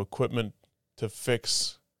into equipment to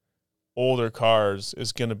fix older cars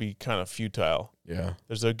is going to be kind of futile. Yeah.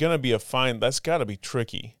 There's going to be a fine. That's got to be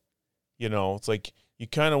tricky. You know, it's like you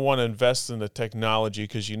kind of want to invest in the technology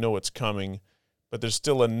because you know it's coming, but there's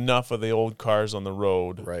still enough of the old cars on the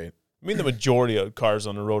road. Right. I mean, the majority of cars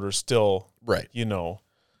on the road are still, Right. you know,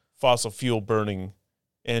 fossil fuel burning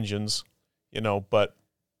engines, you know, but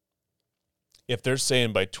if they're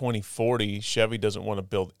saying by 2040, Chevy doesn't want to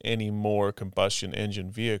build any more combustion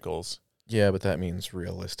engine vehicles. Yeah, but that means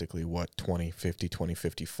realistically, what, 2050,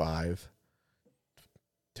 2055,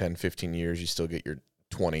 10, 15 years, you still get your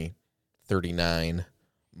 2039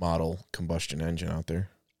 model combustion engine out there.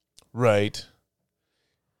 Right.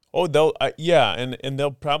 Oh, they'll, yeah, and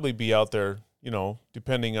they'll probably be out there, you know,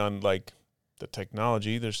 depending on like the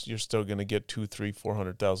technology. You're still going to get 200,000, 300,000,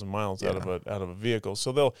 400,000 miles out of a vehicle.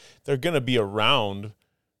 So they're going to be around,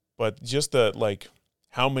 but just the like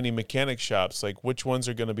how many mechanic shops, like which ones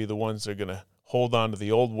are going to be the ones that are going to hold on to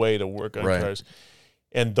the old way to work on cars,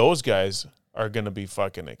 and those guys are going to be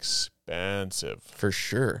fucking expensive for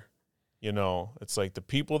sure. You know, it's like the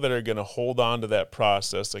people that are going to hold on to that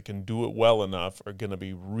process that can do it well enough are going to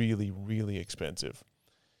be really, really expensive.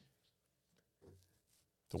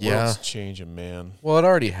 The world's changing, man. Well, it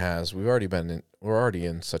already has. We're already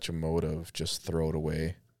in such a mode of just throw it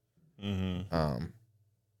away. Mm-hmm.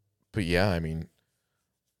 But yeah, I mean,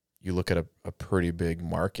 you look at a pretty big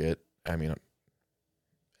market. I mean,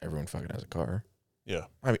 everyone fucking has a car. Yeah.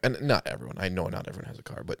 I mean, and not everyone. I know not everyone has a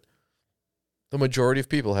car, but the majority of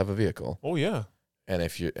people have a vehicle. Oh yeah. And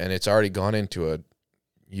it's already gone into a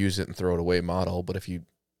use it and throw it away model, but if you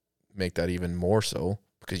make that even more so,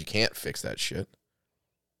 because you can't fix that shit,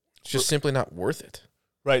 it's just simply not worth it.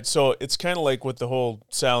 Right. So it's kind of like with the whole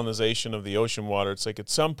salinization of the ocean water. It's like at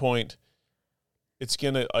some point, it's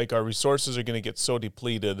going to, like our resources are going to get so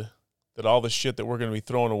depleted that all the shit that we're going to be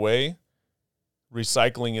throwing away,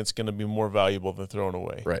 recycling it's going to be more valuable than throwing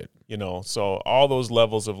away. Right. You know, so all those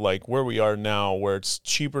levels of like where we are now, where it's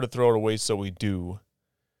cheaper to throw it away, so we do.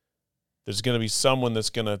 There's going to be someone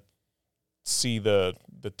that's going to see the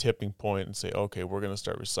tipping point and say, okay, we're going to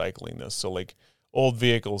start recycling this. So like old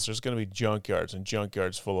vehicles, there's going to be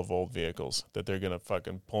junkyards full of old vehicles that they're going to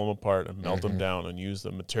fucking pull them apart and melt them down and use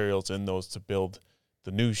the materials in those to build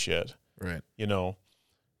the new shit. Right. You know,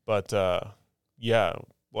 but yeah,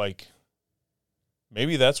 like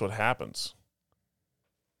maybe that's what happens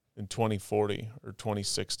in 2040 or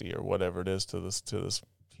 2060 or whatever it is to this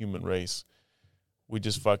human race. We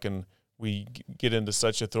just fucking get into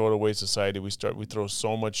such a throw it away society. We throw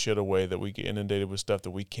so much shit away that we get inundated with stuff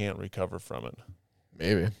that we can't recover from it.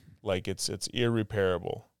 Maybe. Like it's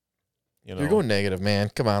irreparable. You know? You're going negative, man.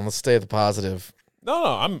 Come on, let's stay the positive.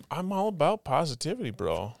 No, I'm all about positivity,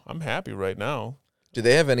 bro. I'm happy right now. Do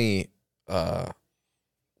they have any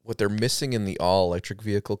what they're missing in the all-electric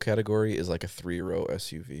vehicle category is like a 3-row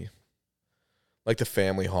SUV. Like the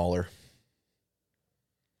family hauler.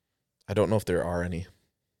 I don't know if there are any.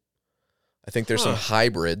 I I think there's some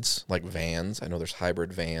hybrids, like vans. I know there's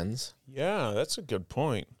hybrid vans. Yeah, that's a good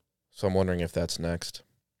point. So I'm wondering if that's next.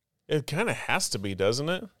 It kind of has to be, doesn't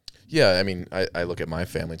it? Yeah, I mean, I look at my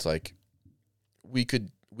family. It's like we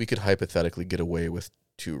could hypothetically get away with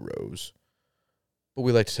 2 rows, but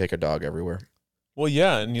we like to take our dog everywhere. Well,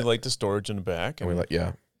 yeah, and you like the storage in the back. And we like,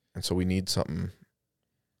 yeah. And so we need something.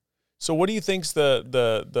 So what do you think's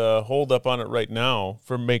the hold up on it right now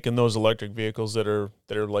for making those electric vehicles that are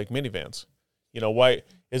like minivans? You know, why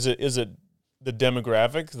is it the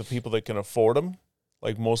demographic, the people that can afford them?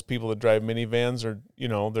 Like most people that drive minivans are, you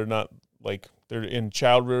know, they're not like they're in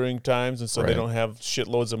child rearing times, and so they don't have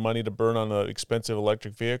shitloads of money to burn on an expensive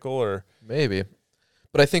electric vehicle, or maybe.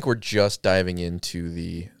 But I think we're just diving into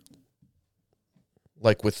the,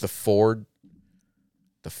 like with the Ford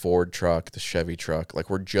truck, the Chevy truck, like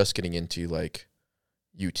we're just getting into like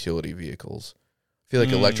utility vehicles. I feel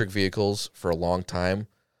like electric vehicles for a long time,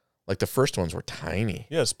 like the first ones were tiny.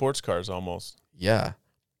 Yeah, sports cars almost. Yeah.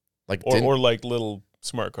 Like or like little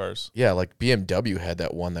smart cars. Yeah, like BMW had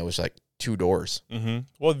that one that was like 2 doors. Mm-hmm.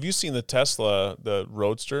 Well, have you seen the Tesla, the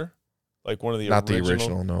Roadster? Like one of the Not the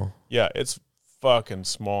original, no. Yeah, it's fucking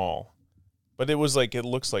small. But it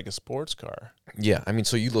looks like a sports car. Yeah, I mean,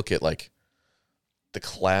 so you look at like the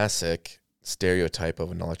classic stereotype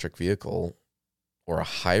of an electric vehicle or a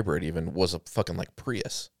hybrid even was a fucking like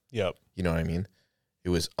Prius. Yep. You know what I mean? It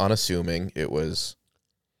was unassuming. It was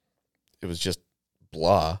just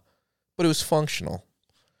blah, but it was functional.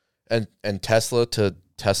 And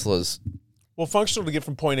Tesla's functional to get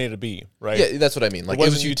from point A to B, right? Yeah, that's what I mean. Like it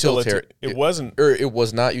was utilitarian. It wasn't, or it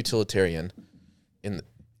was not utilitarian.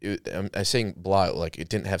 I'm saying blah, like it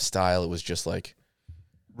didn't have style. It was just like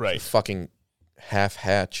right, a fucking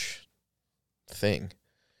half-hatch thing.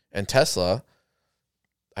 And Tesla,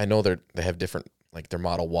 I know they have different, like their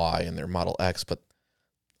Model Y and their Model X, but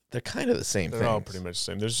they're kind of the same thing. They're all pretty much the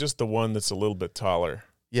same. There's just the one that's a little bit taller.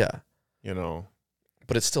 Yeah. You know.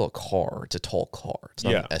 But it's still a car. It's a tall car. It's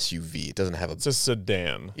not an SUV. It doesn't have a... It's a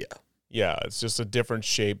sedan. Yeah. Yeah, it's just a different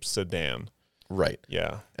shaped sedan. Right.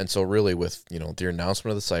 Yeah. And so really with, you know, the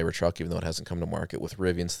announcement of the Cybertruck, even though it hasn't come to market, with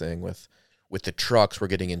Rivian's thing, with the trucks, we're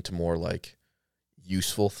getting into more like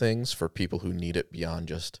useful things for people who need it beyond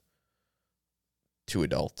just 2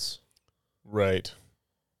 adults. Right.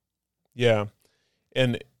 Yeah.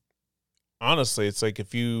 And honestly, it's like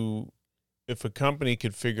if a company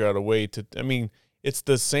could figure out a way to, I mean, it's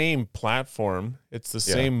the same platform, it's the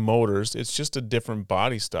same motors, it's just a different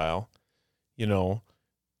body style, you know.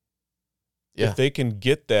 Yeah. If they can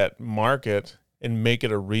get that market and make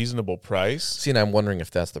it a reasonable price. See, and I'm wondering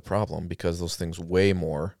if that's the problem, because those things weigh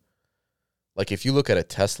more. Like if you look at a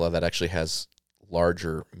Tesla that actually has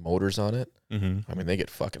larger motors on it, I mean, they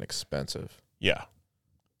get fucking expensive. Yeah.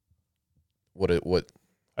 What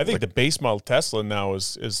I think the base model Tesla now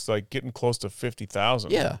is like getting close to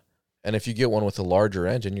 50,000. Yeah. And if you get one with a larger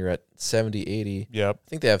engine, you're at 70, 80. Yep. I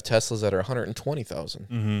think they have Teslas that are 120,000.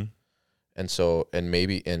 Mm-hmm. And so, and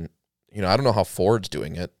maybe you know, I don't know how Ford's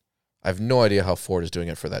doing it. I have no idea how Ford is doing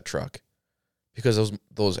it for that truck, because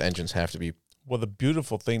those engines have to be. Well, the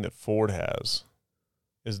beautiful thing that Ford has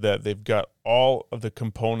is that they've got all of the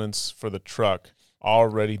components for the truck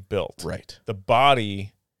already built. Right. The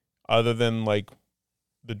body, other than like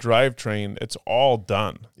the drivetrain, it's all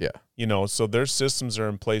done. Yeah. You know, so their systems are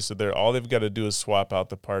in place. So all they've got to do is swap out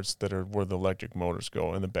the parts that are where the electric motors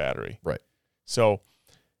go and the battery. Right. So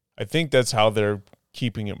I think that's how they're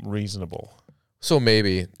keeping it reasonable. So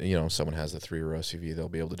maybe, you know, someone has a 3-row SUV, they'll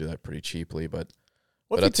be able to do that pretty cheaply. But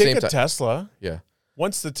if you take a Tesla, yeah.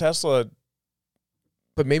 Once the Tesla,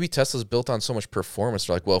 but maybe Tesla's built on so much performance.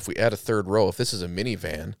 They're like, well, if we add a 3rd row, if this is a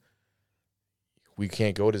minivan, we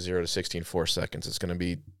can't go to 0 to 60 in 4 seconds. It's going to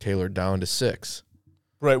be tailored down to 6.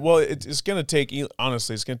 Right. Well, it's going to take,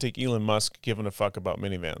 honestly, it's going to take Elon Musk giving a fuck about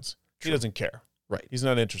minivans. True. He doesn't care. Right. He's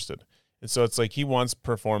not interested. And so it's like he wants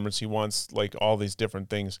performance. He wants like all these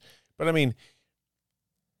different things. But I mean,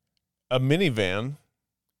 a minivan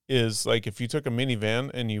is like, if you took a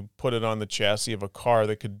minivan and you put it on the chassis of a car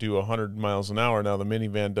that could do 100 miles an hour, now the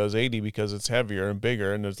minivan does 80 because it's heavier and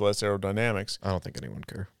bigger and there's less aerodynamics. I don't think anyone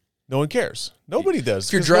cares. No one cares. Nobody does.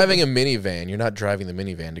 If you're driving a minivan, you're not driving the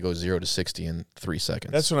minivan to go 0 to 60 in 3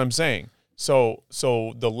 seconds. That's what I'm saying. So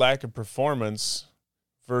the lack of performance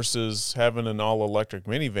versus having an all-electric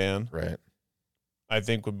minivan, right, I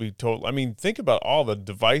think would be total. I mean, think about all the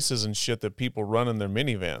devices and shit that people run in their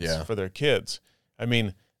minivans for their kids. I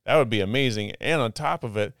mean, that would be amazing. And on top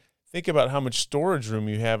of it, think about how much storage room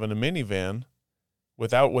you have in a minivan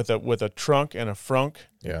with a trunk and a frunk.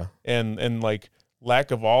 Yeah. And like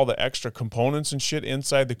lack of all the extra components and shit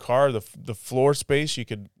inside the car, the floor space, you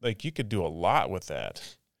could do a lot with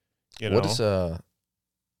that. You know?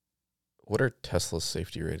 What are Tesla's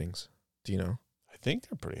safety ratings? Do you know? I think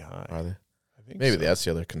they're pretty high. Are they? I think Maybe so. that's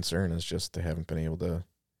the other concern, is just they haven't been able to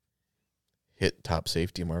hit top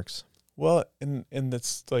safety marks. Well, and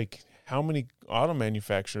that's like, how many auto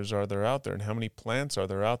manufacturers are there out there, and how many plants are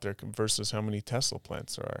there out there versus how many Tesla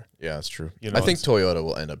plants there are? Yeah, that's true. You know, I think Toyota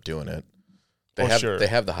will end up doing it. They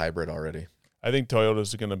have the hybrid already. I think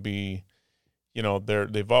Toyota's going to be, you know,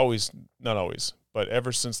 they've always, not always, but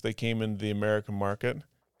ever since they came into the American market,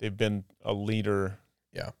 they've been a leader.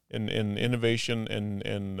 Yeah. In innovation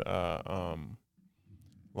and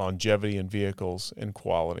longevity in vehicles and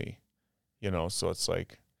quality, you know. So it's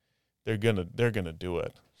like they're gonna do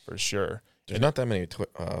it for sure. There's not that many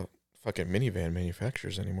fucking minivan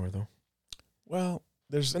manufacturers anymore, though. Well,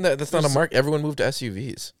 that's not a market. Everyone moved to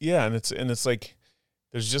SUVs. Yeah, and it's like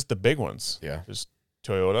there's just the big ones. Yeah. There's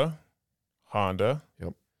Toyota, Honda.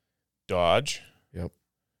 Yep. Dodge. Yep.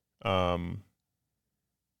 Well,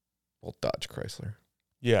 Dodge Chrysler.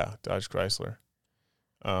 Yeah, Dodge Chrysler.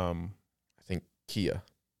 I think Kia.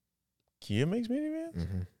 Kia makes minivans?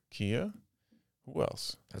 Mm-hmm. Kia? Who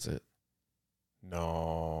else? That's it.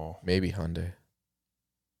 No. Maybe Hyundai.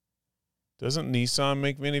 Doesn't Nissan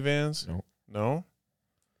make minivans? No. No?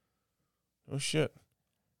 Oh, shit.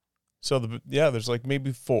 So, there's like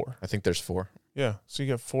maybe 4. I think there's 4. Yeah, so you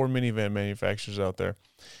got 4 minivan manufacturers out there.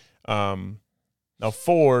 Now,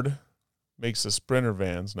 Ford makes the Sprinter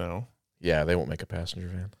vans now. Yeah, they won't make a passenger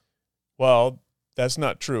van. Well, that's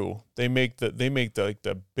not true. They make the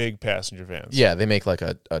big passenger vans. Yeah, they make like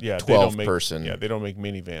a 12 person. Yeah, they don't make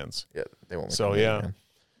minivans. Yeah, they won't make so a minivan.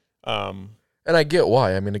 Yeah. And I get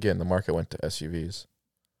why. I mean, again, the market went to SUVs.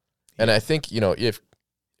 And I think, you know, if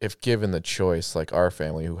given the choice, like our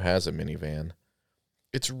family who has a minivan,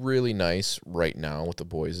 it's really nice right now with the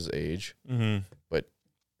boys' age. Mm-hmm. But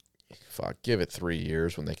fuck, give it 3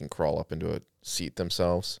 years when they can crawl up into a seat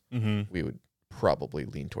themselves. Mm-hmm. We would probably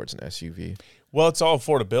lean towards an SUV. Well, it's all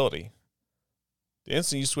affordability. The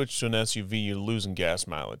instant you switch to an SUV, you're losing gas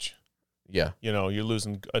mileage. Yeah. You know, you're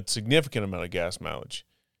losing a significant amount of gas mileage.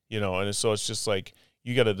 You know, and so it's just like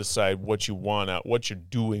you got to decide what you want out, what you're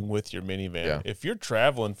doing with your minivan. Yeah. If you're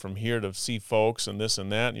traveling from here to see folks and this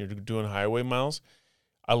and that, and you're doing highway miles,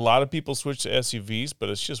 a lot of people switch to SUVs, but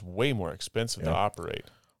it's just way more expensive to operate.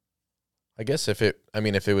 I guess if it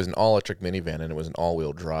was an all-electric minivan and it was an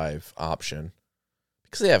all-wheel drive option,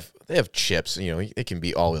 because they have chips, you know, it can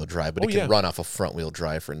be all-wheel drive, but it can run off a front-wheel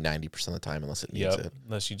drive for 90% of the time unless it needs it.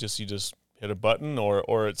 Unless you just hit a button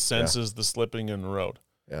or it senses the slipping in the road.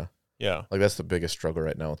 Yeah. Yeah. Like that's the biggest struggle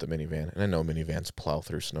right now with the minivan. And I know minivans plow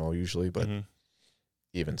through snow usually, but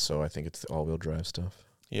even so, I think it's the all-wheel drive stuff.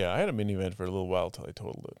 Yeah, I had a minivan for a little while till I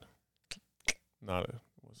totaled it. Not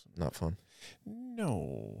fun.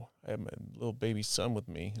 No, I had my little baby son with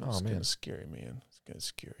me. It was man. kind of scary, man. It's kind of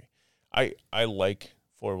scary. I like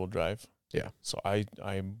 4-wheel drive. Yeah. So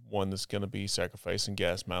I'm one that's going to be sacrificing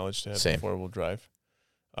gas mileage to have Same. 4-wheel drive.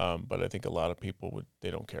 But I think a lot of people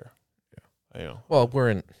they don't care. Yeah. I know. Well,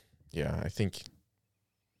 I think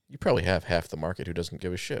you probably have half the market who doesn't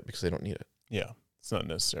give a shit because they don't need it. Yeah. It's not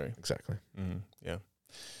necessary. Exactly. Mm-hmm. Yeah.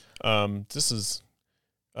 This is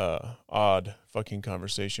odd fucking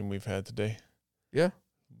conversation we've had today. Yeah.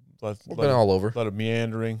 We've been all over. A lot of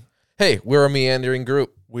meandering. Hey, we're a meandering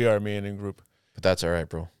group. We are a meandering group. But that's all right,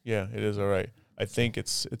 bro. Yeah, it is all right. I think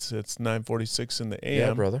it's 9:46 in the a.m.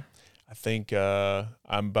 Yeah, brother. I think I'm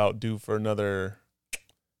about due for another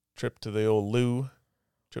trip to the old loo.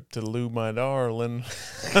 Trip to the loo, my darling.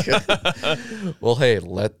 Well, hey,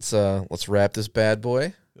 let's wrap this bad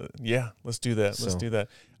boy. Yeah, let's do that. Let's do that.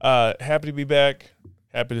 Happy to be back.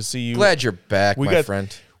 Happy to see you. Glad you're back, my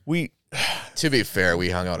friend. To be fair, we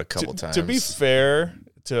hung out a couple times. To be fair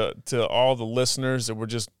to all the listeners that were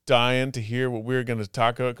just dying to hear what we were going to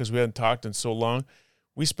talk about because we hadn't talked in so long,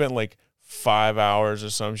 we spent like 5 hours or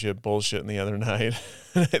some shit bullshitting the other night.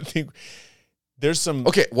 I think there's some.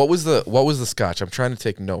 Okay, what was the scotch? I'm trying to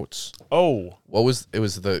take notes. Oh, that was a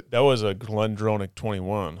GlenDronach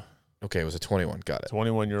 21. Okay, it was a 21. Got it.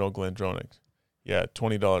 21-year-old GlenDronach. Yeah,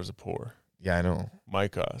 $20 a pour. Yeah, I know. My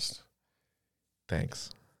cost. Thanks.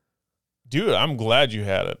 Dude, I'm glad you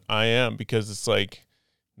had it. I am, because it's like,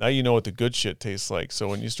 now you know what the good shit tastes like. So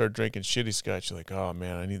when you start drinking shitty scotch, you're like, oh,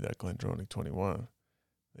 man, I need that GlenDronach 21.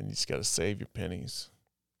 Then you just got to save your pennies.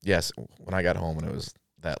 Yes, when I got home and it was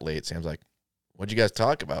that late, Sam's like, what'd you guys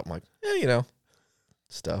talk about? I'm like,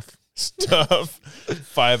 stuff.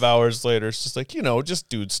 5 hours later, it's just like, just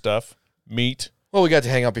dude stuff. Meat. Well, we got to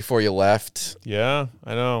hang out before you left. Yeah,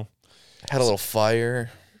 I know. Had a little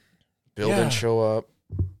fire. Bill didn't show up.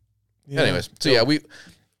 Yeah. Anyways, so we,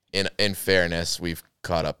 in fairness, we've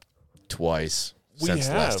caught up twice since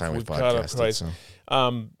the last time we podcasted.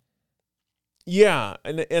 So. Yeah,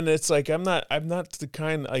 and it's like I'm not the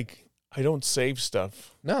kind, like, I don't save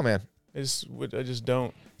stuff. No, man. I just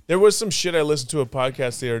don't. There was some shit I listened to a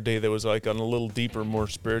podcast the other day that was like on a little deeper, more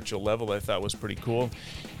spiritual level I thought was pretty cool,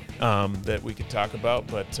 that we could talk about,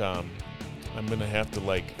 but I'm going to have to,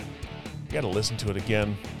 like, I got to listen to it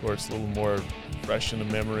again where it's a little more fresh in the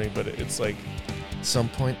memory, but it's like... At some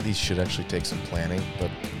point, these should actually take some planning,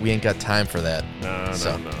 but we ain't got time for that. No.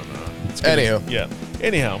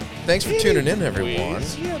 Anyhow. Thanks for tuning in, everyone.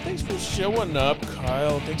 Yeah, thanks for showing up,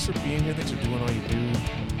 Kyle. Thanks for being here. Thanks for doing all you do.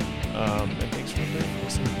 And thanks for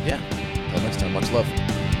listening. Yeah. Until next time, much love.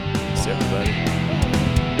 See everybody.